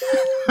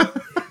do.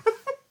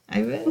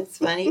 I bet it's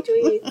funny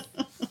tweets.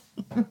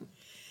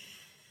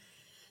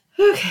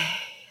 Okay.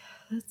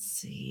 Let's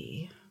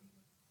see.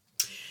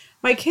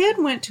 My kid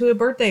went to a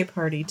birthday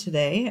party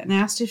today and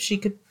asked if she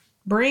could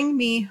bring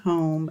me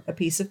home a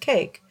piece of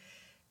cake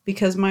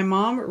because my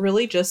mom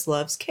really just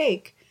loves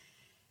cake.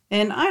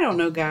 And I don't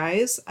know,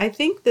 guys. I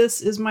think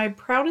this is my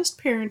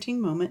proudest parenting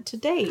moment to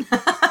date.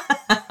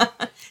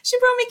 She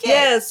brought me cake.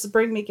 Yes,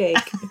 bring me cake.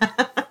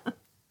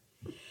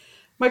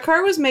 My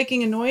car was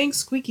making annoying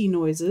squeaky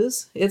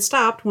noises. It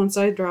stopped once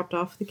I dropped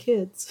off the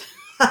kids.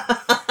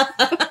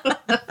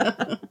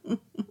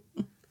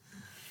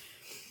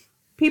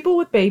 People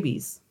with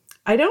babies.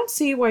 I don't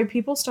see why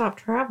people stop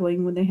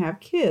traveling when they have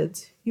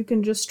kids. You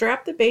can just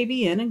strap the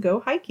baby in and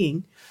go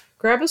hiking.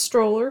 Grab a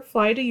stroller,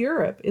 fly to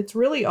Europe. It's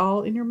really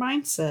all in your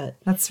mindset.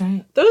 That's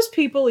right. Those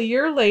people a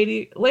year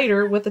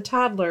later with a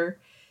toddler,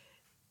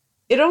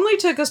 it only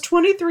took us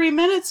 23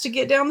 minutes to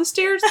get down the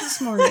stairs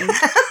this morning.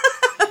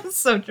 That's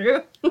so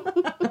true.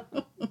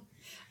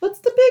 What's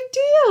the big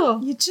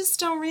deal? You just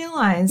don't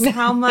realize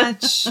how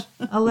much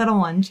a little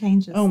one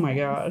changes. Oh my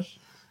gosh.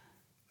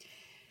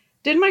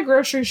 Did my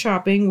grocery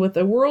shopping with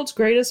a world's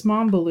greatest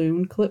mom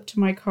balloon clipped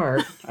to my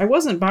cart. I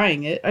wasn't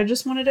buying it. I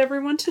just wanted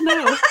everyone to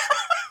know.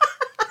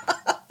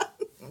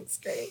 That's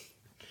great.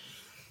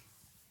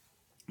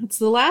 It's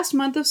the last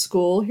month of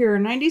school. Here are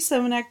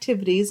 97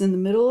 activities in the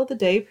middle of the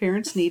day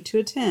parents need to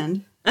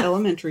attend.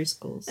 Elementary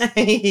schools.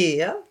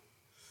 Yeah.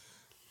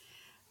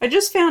 I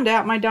just found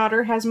out my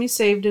daughter has me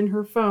saved in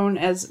her phone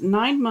as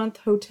 9-month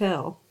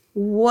hotel.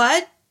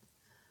 What?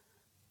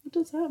 What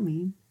does that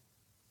mean?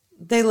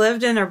 They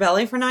lived in her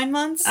belly for 9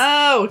 months?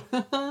 Oh!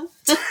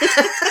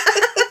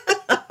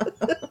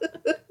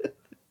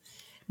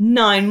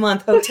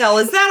 9-month hotel.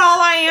 Is that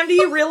all I am to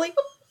you, really?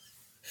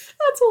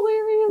 That's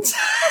hilarious.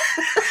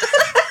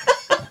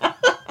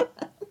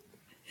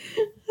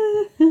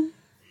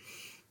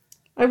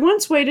 I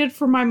once waited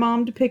for my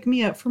mom to pick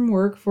me up from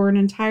work for an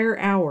entire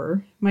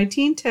hour. My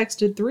teen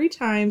texted 3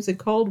 times and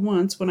called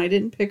once when I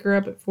didn't pick her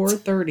up at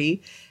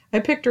 4:30. I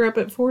picked her up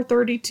at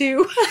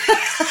 4:32.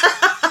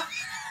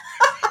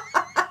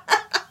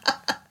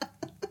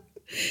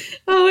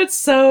 Oh, it's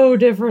so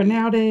different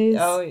nowadays.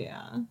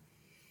 yeah.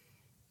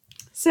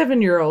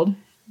 7-year-old.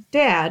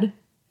 Dad,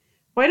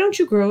 why don't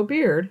you grow a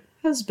beard?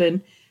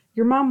 Husband,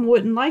 your mom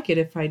wouldn't like it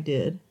if I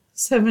did.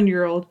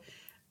 7-year-old.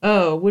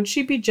 Oh, would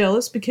she be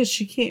jealous because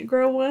she can't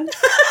grow one?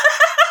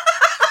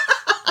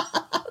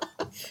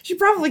 She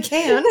probably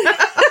can.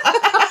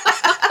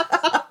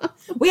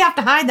 We have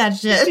to hide that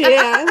shit.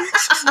 Yeah.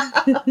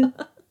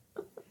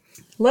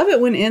 Love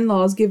it when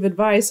in-laws give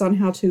advice on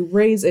how to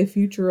raise a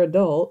future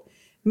adult.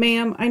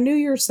 Ma'am, I knew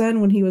your son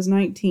when he was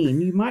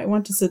 19. You might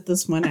want to sit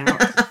this one out.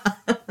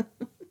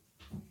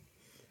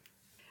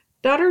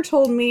 Daughter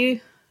told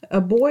me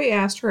a boy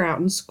asked her out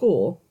in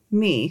school.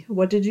 Me,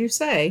 what did you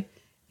say?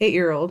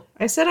 8-year-old.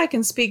 I said I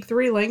can speak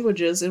 3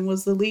 languages and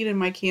was the lead in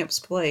my camp's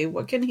play.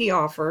 What can he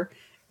offer?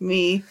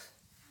 Me.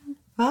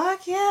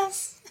 Fuck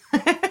yes.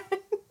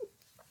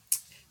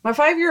 My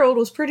 5-year-old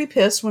was pretty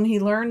pissed when he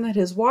learned that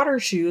his water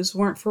shoes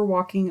weren't for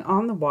walking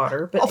on the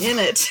water, but in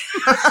it.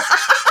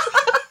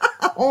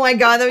 Oh my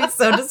God, that was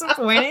so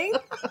disappointing.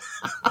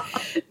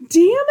 Damn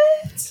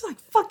it! It's like,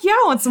 fuck yeah,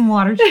 I want some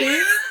water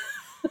shoes.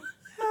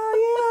 Hell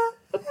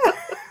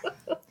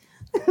yeah.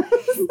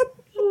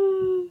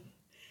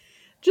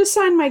 Just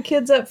signed my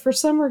kids up for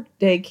summer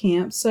day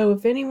camp, so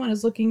if anyone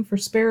is looking for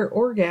spare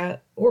orgat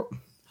or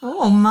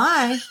Oh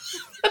my.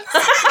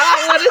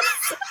 what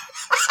is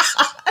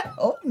I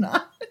hope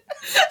not.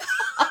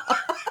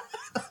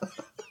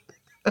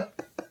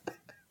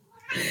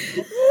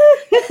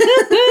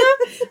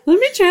 Let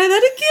me try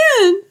that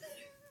again.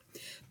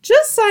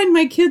 Just signed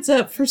my kids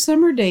up for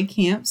summer day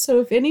camp,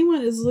 so if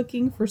anyone is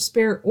looking for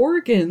spare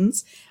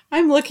organs,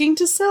 I'm looking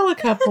to sell a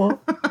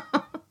couple.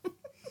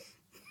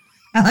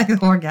 I like the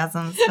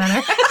orgasms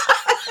better.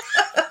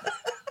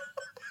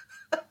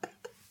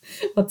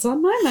 What's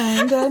on my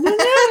mind? I don't know.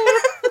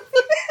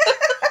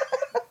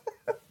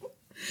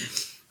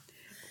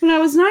 When I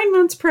was 9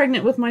 months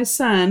pregnant with my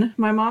son,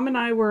 my mom and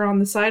I were on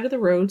the side of the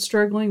road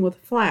struggling with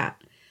a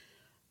flat.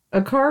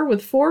 A car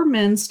with 4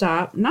 men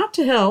stopped, not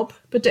to help,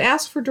 but to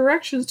ask for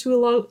directions to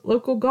a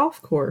local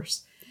golf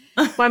course.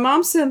 My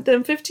mom sent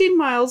them 15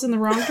 miles in the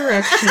wrong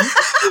direction.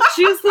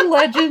 She is the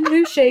legend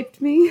who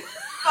shaped me.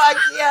 Fuck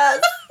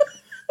yes.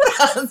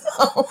 That's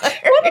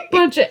hilarious. What a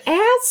bunch of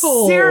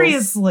assholes.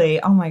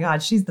 Seriously. Oh my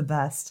God, she's the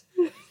best.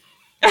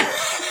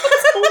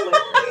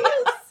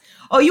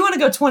 Oh, you want to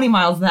go 20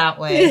 miles that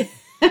way.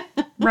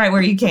 Right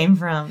where you came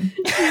from.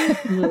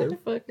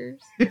 Motherfuckers.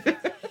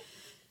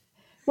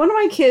 One of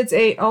my kids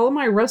ate all of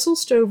my Russell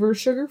Stover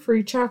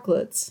sugar-free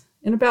chocolates.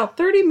 In about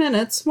 30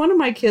 minutes, one of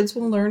my kids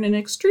will learn an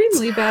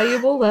extremely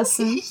valuable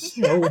lesson.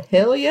 Oh,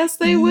 hell yes,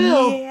 they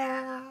will.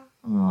 Yeah.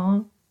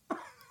 Aww.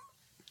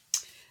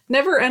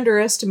 Never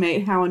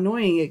underestimate how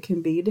annoying it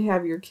can be to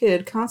have your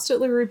kid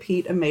constantly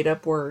repeat a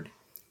made-up word.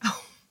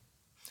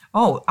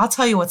 Oh, I'll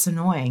tell you what's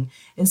annoying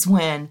is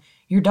when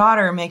your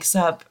daughter makes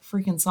up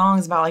freaking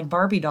songs about like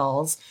Barbie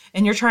dolls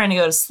and you're trying to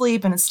go to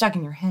sleep and it's stuck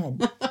in your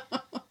head.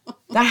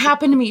 That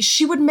happened to me.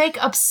 She would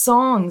make up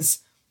songs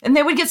and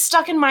they would get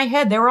stuck in my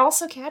head. They were all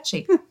so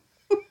catchy.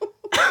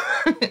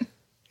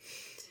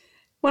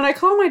 When I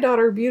call my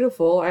daughter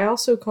beautiful, I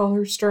also call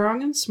her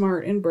strong and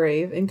smart and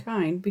brave and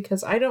kind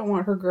because I don't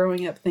want her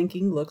growing up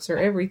thinking looks are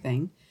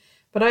everything.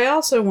 But I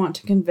also want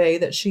to convey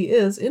that she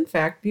is, in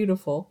fact,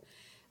 beautiful.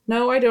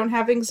 No, I don't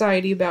have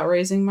anxiety about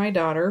raising my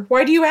daughter.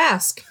 Why do you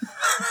ask?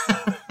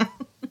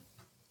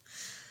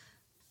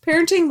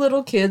 Parenting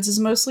little kids is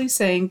mostly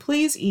saying,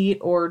 please eat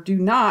or do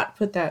not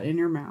put that in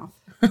your mouth.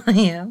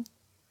 Yeah.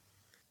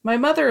 My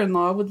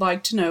mother-in-law would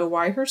like to know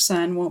why her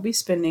son won't be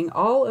spending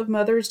all of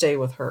Mother's Day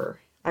with her.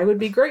 I would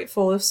be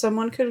grateful if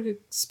someone could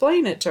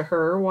explain it to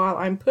her while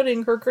I'm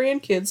putting her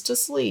grandkids to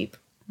sleep.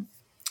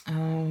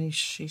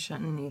 She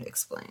shouldn't need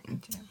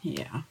explaining to.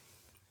 Yeah.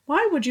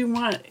 Why would you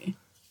want...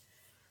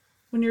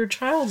 When your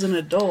child's an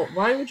adult,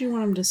 why would you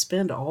want them to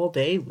spend all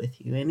day with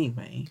you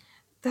anyway?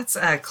 That's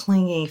a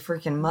clingy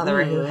freaking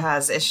mother who Ugh.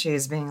 has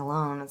issues being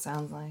alone, it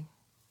sounds like.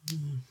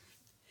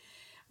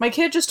 My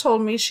kid just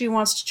told me she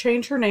wants to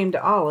change her name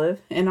to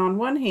Olive, and on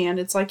one hand,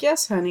 it's like,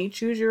 yes, honey,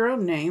 choose your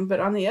own name, but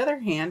on the other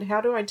hand,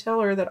 how do I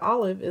tell her that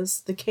Olive is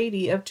the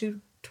Katie of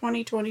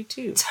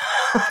 2022?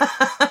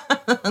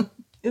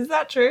 Is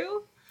that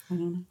true? I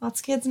don't know. Lots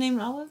of kids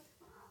named Olive?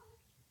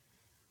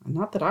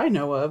 Not that I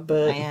know of,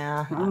 but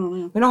Yeah. I don't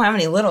know. We don't have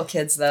any little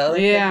kids, though.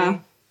 They Yeah. could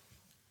be.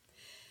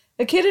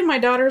 A kid in my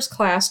daughter's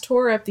class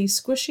tore up these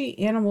squishy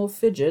animal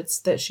fidgets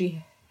that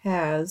she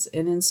has,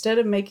 and instead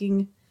of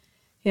making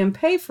him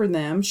pay for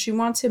them, she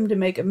wants him to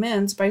make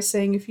amends by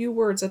saying a few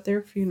words at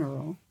their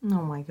funeral.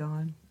 Oh, my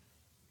God.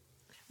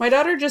 My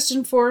daughter just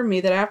informed me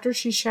that after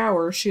she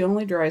showers, she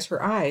only dries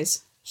her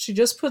eyes. She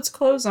just puts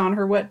clothes on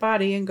her wet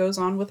body and goes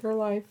on with her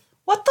life.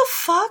 What the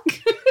fuck?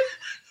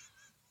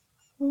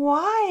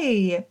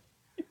 Why?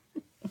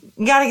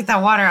 You gotta get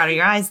that water out of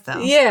your eyes,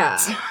 though. Yeah.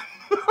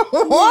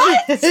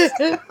 What?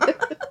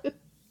 The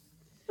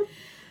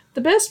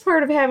best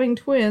part of having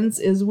twins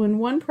is when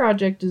one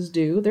project is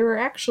due, there are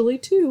actually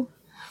 2.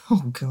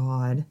 Oh,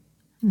 God.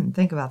 I didn't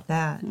think about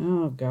that.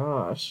 Oh,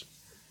 gosh.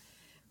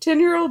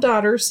 10-year-old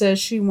daughter says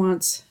she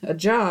wants a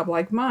job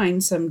like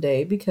mine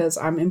someday because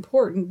I'm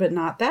important but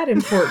not that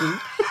important,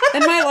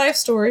 and my life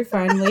story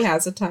finally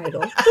has a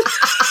title.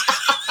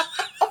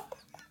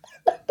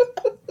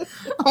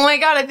 Oh, my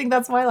God. I think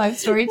that's my life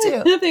story,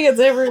 too. I think it's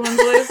everyone's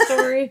life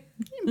story.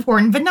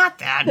 Important, but not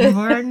that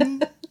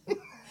important.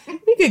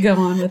 We could go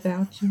on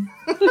without you.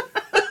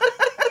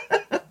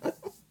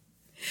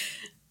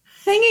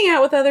 Hanging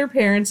out with other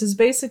parents is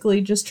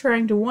basically just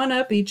trying to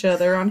one-up each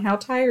other on how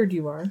tired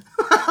you are.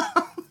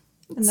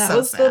 And that So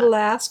was sad. the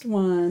last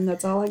one.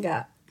 That's all I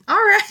got. All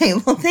right.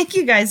 Well, thank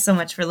you guys so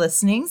much for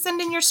listening. Send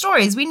in your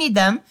stories. We need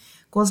them.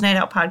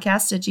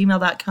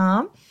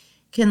 goalsnightoutpodcast@gmail.com. You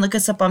can look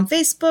us up on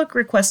Facebook,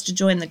 request to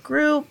join the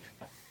group,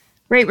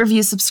 rate,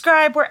 review,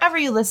 subscribe, wherever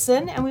you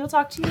listen, and we will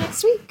talk to you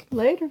next week.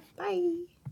 Later. Bye.